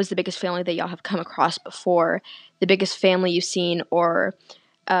 like what was the biggest family that y'all have come across before? The biggest family you've seen, or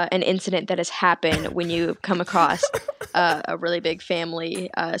an incident that has happened when you come across a really big family,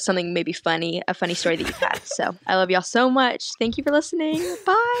 something maybe funny, a funny story that you've had. So I love y'all so much. Thank you for listening.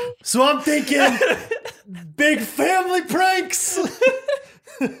 Bye. So I'm thinking big family pranks.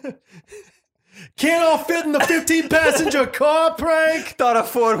 Can't all fit in the 15-passenger car prank. Thought a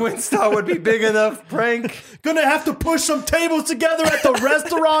Ford Windstar would be big enough. Prank. Gonna have to push some tables together at the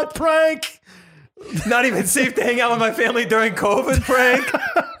restaurant prank. Not even safe to hang out with my family during COVID. Prank.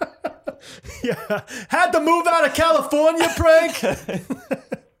 Yeah. Had to move out of California prank.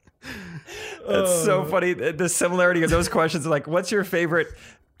 That's so funny. The similarity of those questions, like, what's your favorite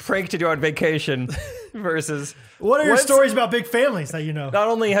prank to do on vacation versus What are your what's- stories about big families that you know? Not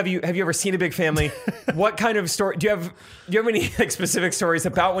only have you ever seen a big family, what kind of story do you have any like specific stories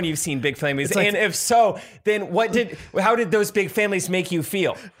about when you've seen big families? like- And if so, then how did those big families make you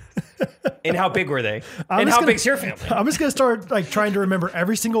feel? And how big were they? And how big's your family? I'm just gonna start like trying to remember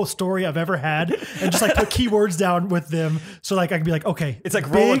every single story I've ever had and just like put keywords down with them so like I can be like, okay, It's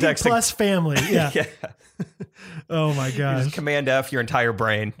like big Rolodexing. plus family. Yeah. Yeah. Oh my gosh. Just Command F your entire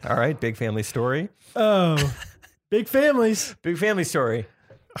brain. All right, big family story. Oh, big families. Big family story.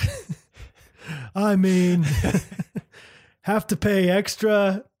 I mean, have to pay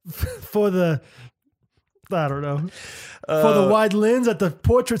extra for the, I don't know, for the wide lens at the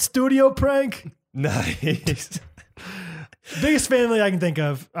portrait studio prank. Nice. Biggest family I can think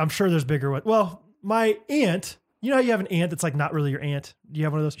of. I'm sure there's bigger ones. Well, my aunt, you know how you have an aunt that's like not really your aunt? Do you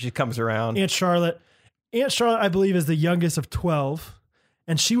have one of those? She comes around. Aunt Charlotte. Aunt Charlotte, I believe, is the youngest of 12.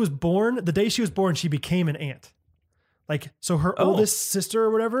 And she was born, the day she was born, she became an aunt. Like, so her oldest sister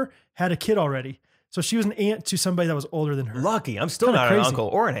or whatever had a kid already. So she was an aunt to somebody that was older than her. Lucky. I'm still Kinda not an crazy. uncle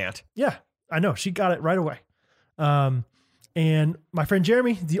or an aunt. Yeah, I know. She got it right away. And my friend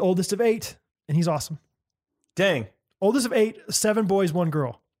Jeremy, the oldest of 8, and he's awesome. Dang. Oldest of 8, 7 boys, 1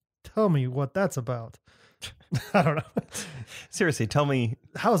 girl. Tell me what that's about. I don't know. Seriously, tell me,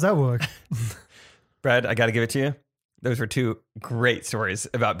 How does that work? Brad, I got to give it to you. Those were 2 great stories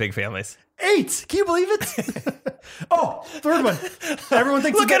about big families. 8. Can you believe it? Oh, third one. Everyone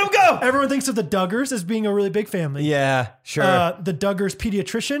thinks Look of at 'em go! Everyone thinks of the Duggars as being a really big family. Yeah, sure. The Duggars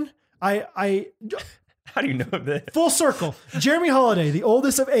pediatrician. I How do you know this? full circle. Jeremy Holiday, the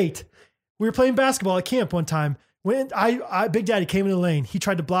oldest of 8. We were playing basketball at camp one time. When Big Daddy came in the lane, he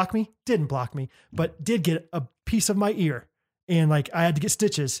tried to block me, didn't block me, but did get a piece of my ear. And like I had to get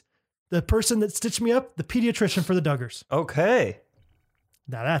stitches. The person that stitched me up, the pediatrician for the Duggars. Okay.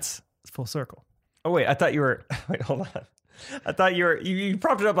 Now that's full circle. Oh, wait, I thought you were, wait, hold on. I thought you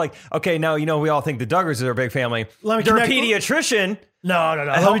propped it up like, okay, now, we all think the Duggars are a big family. Let me They're a connect- pediatrician. No.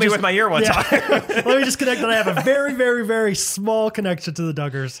 Help me with my ear one time. Let me just connect that I have a very, very, very small connection to the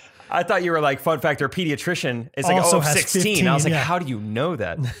Duggars. I thought you were like, fun fact, their pediatrician is like, Also oh, has 16. I was 15, like, yeah. how do you know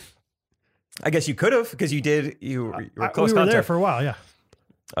that? I guess you could have, because you were close We were there contact. for a while, yeah.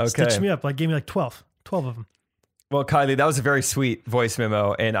 Okay. Stitched me up, like gave me like 12 of them. Well, Kylie, that was a very sweet voice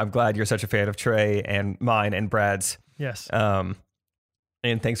memo, and I'm glad you're such a fan of Trey and mine and Brad's. Yes.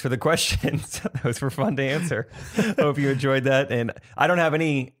 And thanks for the questions. Those were fun to answer. Hope you enjoyed that. And I don't have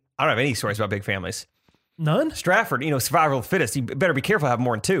any stories about big families. None? Stratford, survival of the fittest. You better be careful having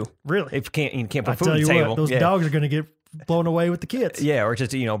more than 2. Really? If you can't I put food tell on you the table. what, those yeah. dogs are going to get blown away with the kids. Yeah, or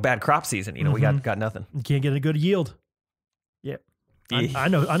just, bad crop season. We got nothing. You can't get a good yield. Yeah. I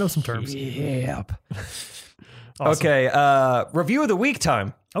know some terms. Yep. Awesome. Okay, review of the week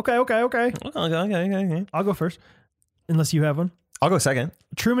time. Okay. Okay. I'll go first, unless you have one. I'll go second.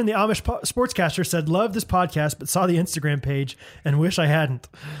 Truman, the Amish sportscaster, said, love this podcast, but saw the Instagram page and wish I hadn't.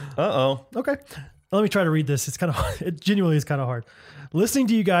 Uh-oh. Okay. Let me try to read this. It's kind of hard. It genuinely is kind of hard. Listening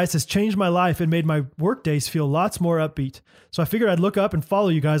to you guys has changed my life and made my work days feel lots more upbeat. So I figured I'd look up and follow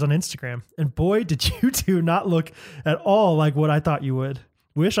you guys on Instagram. And boy, did you two not look at all like what I thought you would.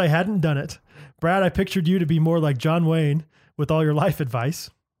 Wish I hadn't done it. Brad, I pictured you to be more like John Wayne with all your life advice.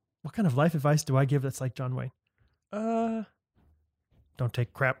 What kind of life advice do I give that's like John Wayne? Don't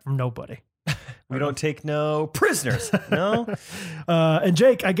take crap from nobody. We don't take no prisoners. No. And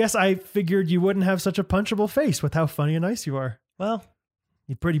Jake, I guess I figured you wouldn't have such a punchable face with how funny and nice you are. Well,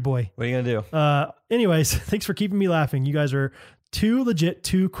 you pretty boy. what are you going to do? Anyways, thanks for keeping me laughing. You guys are too legit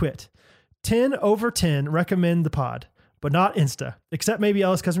to quit. 10 over 10 recommend the pod, but not Insta, except maybe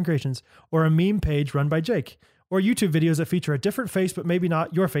Ellis Custom Creations or a meme page run by Jake, or YouTube videos that feature a different face, but maybe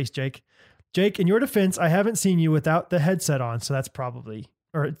not your face, Jake. Jake, in your defense, I haven't seen you without the headset on, so it's probably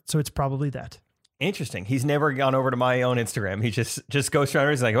that. Interesting. He's never gone over to my own Instagram. He just Ghost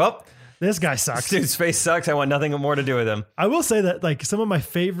Runners. He's like, well, This guy sucks. dude's face sucks. I want nothing more to do with him. I will say that like some of my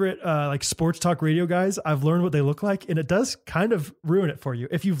favorite sports talk radio guys, I've learned what they look like, and it does kind of ruin it for you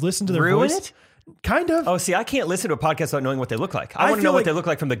if you've listened to their Ruin voice. it? Kind of. Oh, see, I can't listen to a podcast without knowing what they look like. I I want to feel know what like- they look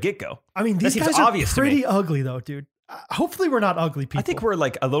like from the get-go. I mean, That these seems guys are obvious to me. pretty ugly though, dude. Hopefully we're not ugly people. I think we're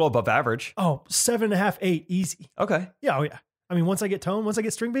like a little above average. 7.5, 8, easy. Okay. Yeah, oh yeah. I mean, once I get Tone, once I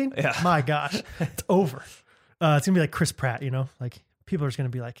get String Bean, Yeah. my gosh, it's over. It's gonna be like Chris Pratt, like people are just gonna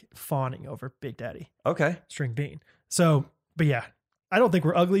be like fawning over Big Daddy Okay. String Bean. So, but yeah, I don't think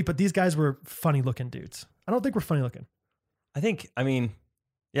we're ugly, but these guys were funny looking dudes. I don't think we're funny looking. I think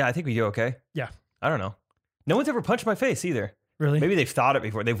we do okay. Yeah. I don't know. No one's ever punched my face either. Really? Maybe they've thought it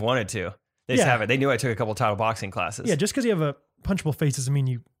before. They've wanted to. They just Yeah. haven't. They knew I took a couple title boxing classes. Yeah, just because you have a punchable face doesn't mean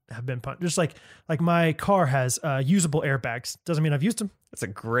you have been punched. Just like my car has usable airbags. Doesn't mean I've used them. That's a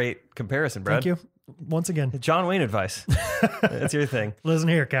great comparison, Brad. Thank you. Once again. John Wayne advice. That's your thing. Listen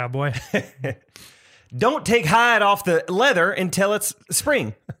here, cowboy. Don't take hide off the leather until it's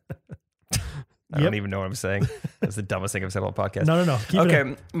spring. I Yep. don't even know what I'm saying. That's the dumbest thing I've said on the podcast. No. Keep it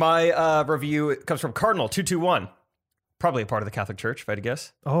in. Okay, my review comes from Cardinal221. Probably a part of the Catholic Church, if I had to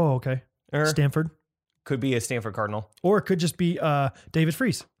guess. Oh, okay. Or Stanford. could be a Stanford Cardinal. Or it could just be David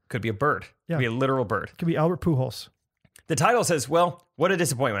Freese. Could be a bird. Yeah. Could be a literal bird. It could be Albert Pujols. The title says, well, what a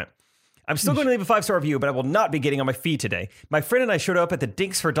disappointment. I'm still going to leave a 5-star review, but I will not be getting on my feed today. My friend and I showed up at the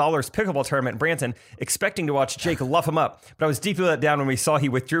Dinks for Dollars pickleball tournament in Branson, expecting to watch Jake luff him up, but I was deeply let down when we saw he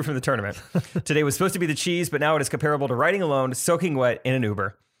withdrew from the tournament. Today was supposed to be the cheese, but now it is comparable to riding alone, soaking wet in an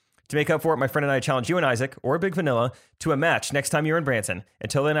Uber. To make up for it, my friend and I challenge you and Isaac, or Big Vanilla, to a match next time you're in Branson.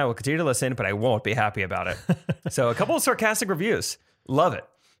 Until then, I will continue to listen, but I won't be happy about it. So a couple of sarcastic reviews. Love it.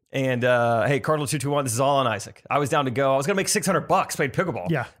 And hey, Cardinal221, this is all on Isaac. I was down to go. I was going to make $600 playing pickleball.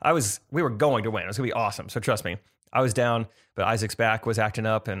 Yeah. We were going to win. It was going to be awesome. So trust me, I was down, but Isaac's back was acting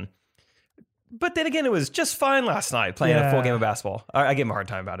up. But then again, it was just fine last night playing a full game of basketball. I gave him a hard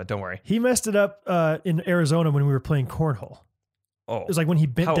time about it. Don't worry. He messed it up in Arizona when we were playing cornhole. Oh, It was like when he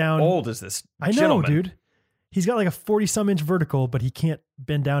bent down. How old is this I know, gentleman? dude. He's got like a 40-some inch vertical, but he can't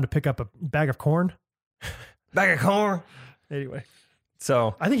bend down to pick up a bag of corn. Bag of corn. Anyway,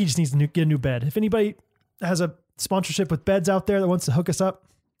 So I think he just needs to get a new bed. If anybody has a sponsorship with beds out there that wants to hook us up,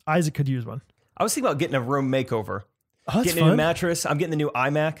 Isaac could use one. I was thinking about getting a room makeover. Oh, that's Getting a new fun. mattress. I'm getting the new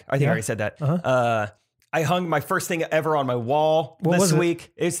iMac. I think I already said that. Uh-huh. I hung my first thing ever on my wall What this was it?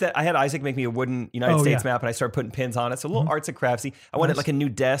 week. It's that I had Isaac make me a wooden United Oh, States yeah. map, and I started putting pins on it. So a little arts and craftsy. I wanted Nice. like a new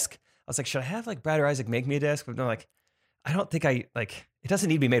desk. I was like, should I have like Brad or Isaac make me a desk? But I'm like, I don't think it doesn't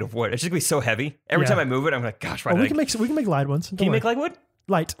need to be made of wood. It's just gonna be so heavy. Every Yeah. time I move it, I'm like, gosh, why Oh, did we can make light ones. Can you make light wood?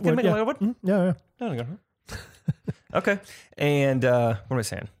 light? Can you make yeah. light wood? Mhm. Yeah. No, no, no. Okay. And what am I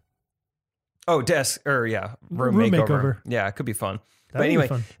saying? Oh, desk or room makeover. Yeah, it could be fun. That but would be anyway,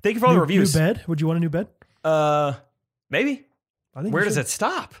 fun. thank you for all the reviews. New bed? Would you want a new bed? Maybe. I think Where you does should. it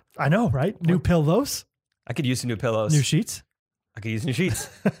stop? I know, right? New pillows, I could use some new pillows. new sheets, I could use new sheets.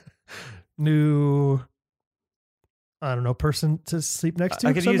 new. I don't know, person to sleep next to.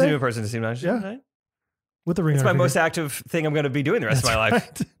 I could use a someday? new person to see nice. Yeah. With a ring. It's on my her most finger. active thing I'm going to be doing the rest of my life.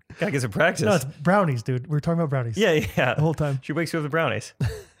 Right. Gotta get some practice. No, it's brownies, dude. We're talking about brownies. yeah. the whole time. She wakes you up with brownies.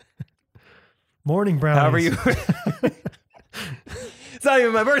 Morning brownies. However you. It's not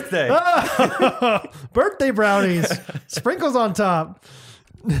even my birthday. Birthday brownies. Sprinkles on top.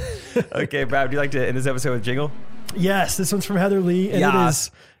 Okay, Brad, would you like to end this episode with jingle? Yes, this one's from Heather Lee, and Yes.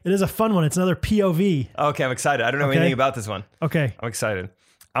 it is a fun one. It's another POV. Okay, I'm excited. I don't know Okay. anything about this one. Okay. I'm excited.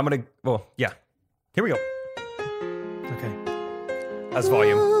 Yeah. Here we go. Okay. That's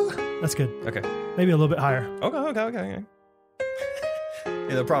volume. That's good. Okay. Maybe a little bit higher. Okay.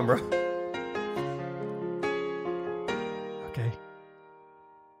 Yeah, no problem, bro. Okay.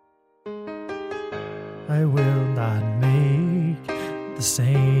 I will not make the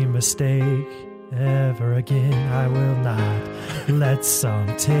same mistake ever again. I will not let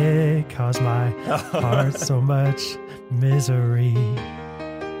some tick cause my heart so much misery.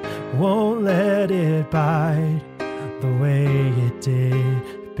 Won't let it bite the way it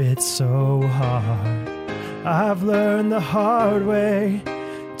did, bit so hard. I've learned the hard way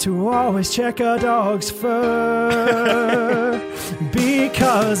to always check a dog's fur.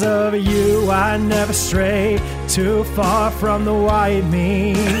 Because of you, I never stray too far from the white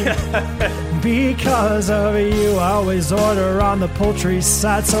meat. Because of you, I always order on the poultry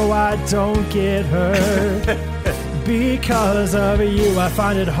side so I don't get hurt. Because of you, I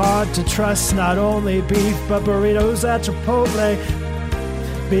find it hard to trust not only beef but burritos at Chipotle.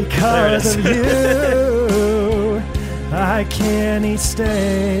 Because of you, I can't eat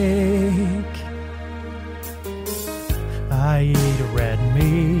steak. I eat red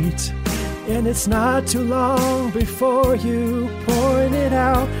meat, and it's not too long before you point it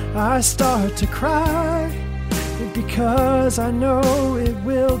out. I start to cry because I know it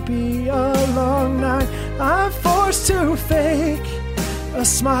will be a long night. I'm forced to fake a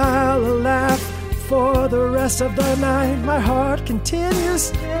smile, a laugh for the rest of the night. My heart continues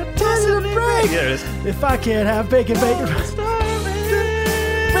to break. There it is. If I can't have bacon, bacon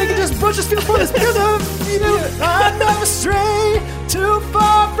just butchers feel for this because of you. I never stray too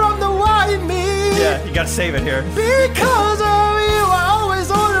far from the white meat. Yeah, you gotta save it here. Because of you, I always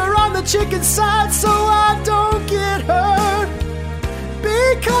order on the chicken side so I don't get hurt.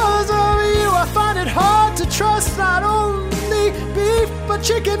 Because of you, I find it hard to trust not only beef but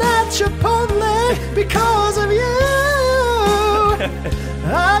chicken at Chipotle. Because of you,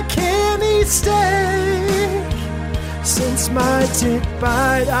 I can't eat steak. Since my tick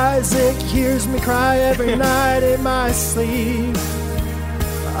bite, Isaac hears me cry every night in my sleep.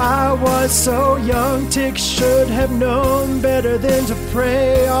 I was so young, ticks should have known better than to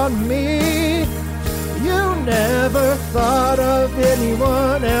prey on me. You never thought of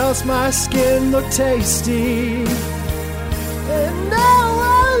anyone else, my skin looked tasty. And now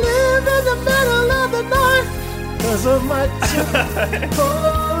I live in the middle of the night because of my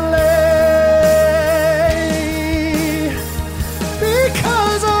Chipotle.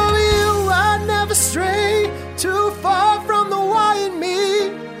 Because of you, I never stray too far from the white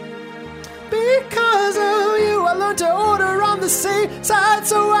meat. Because of you, I learned to order on the safe side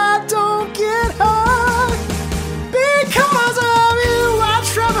so I don't get hurt. Because of you, I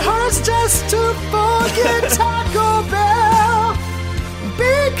travel hurts just to forget Taco Bell.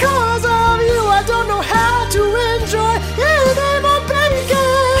 Because of you, I don't know how to enjoy any more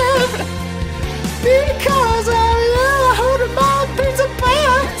bacon. Because of you, I hold my pizza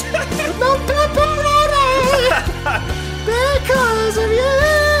pan with no pepperoni. Because of you,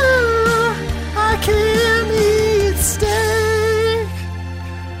 I can't eat steak.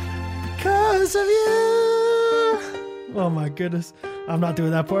 Because of you. Oh my goodness. I'm not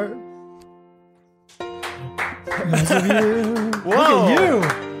doing that part. Because of you. Whoa. Look at you.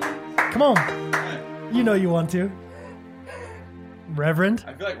 Come on. You know you want to. Reverend.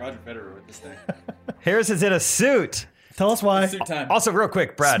 I feel like Roger Federer with this thing. Harris is in a suit. Tell us why. Suit time. Also, real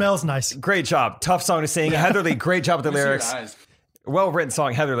quick, Brad. Smells nice. Great job. Tough song to sing. Heather Lee, great job with the Let me see your lyrics. eyes. Well written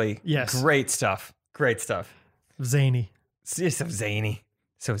song, Heather Lee. Yes. Great stuff. Great stuff. Zany. It's so zany.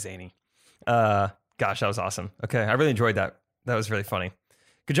 So zany. Gosh, that was awesome. Okay, I really enjoyed that. That was really funny.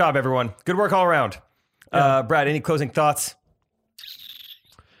 Good job, everyone. Good work all around. Brad, any closing thoughts?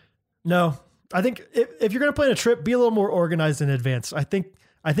 No. I think if you're going to plan a trip, be a little more organized in advance. I think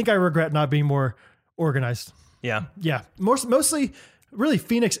I regret not being more organized. Yeah. Yeah. Mostly really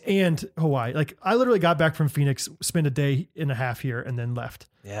Phoenix and Hawaii. Like I literally got back from Phoenix, spent a day and a half here and then left.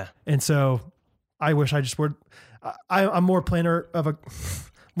 Yeah. And so I wish I just would, I'm more planner of a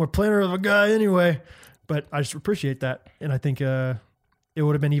guy anyway, but I just appreciate that. And I think, it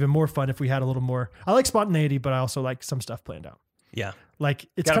would have been even more fun if we had a little more. I like spontaneity, but I also like some stuff planned out. Yeah. Like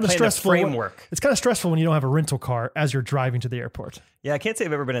it's Gotta kind of plan the stressful. framework. It's kind of stressful when you don't have a rental car as you're driving to the airport. Yeah, I can't say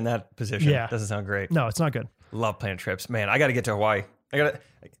I've ever been in that position. Yeah. Doesn't sound great. No, it's not good. Love planning trips. Man, I got to get to Hawaii. I got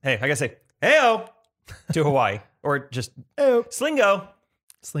to say, hey-o to Hawaii. Or just Oh, Slingo.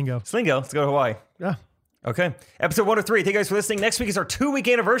 Slingo. Slingo. Let's go to Hawaii. Yeah. Okay. Episode 103. Thank you guys for listening. Next week is our 2-week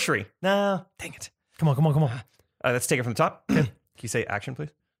anniversary. No, dang it. Come on. Let's take it from the top. Can you say action, please?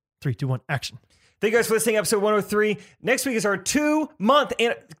 3, 2, 1, action. Thank you guys for listening. Episode 103. Next week is our 2-month dang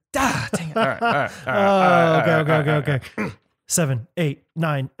it. All right. Okay. 7, 8,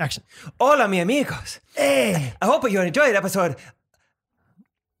 9, action. Hola, mi amigos. I hope you enjoyed episode.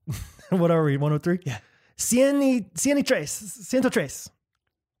 What are we? 103? Yeah. 103.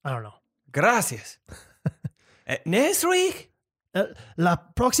 I don't know. Gracias. Next week, La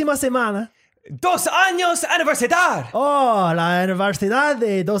próxima semana. 2 años aniversidad. Oh, la universidad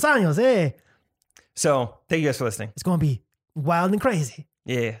de 2 años, eh? So, thank you guys for listening. It's going to be wild and crazy.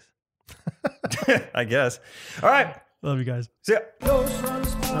 Yes. I guess. All right. Love you guys. See ya.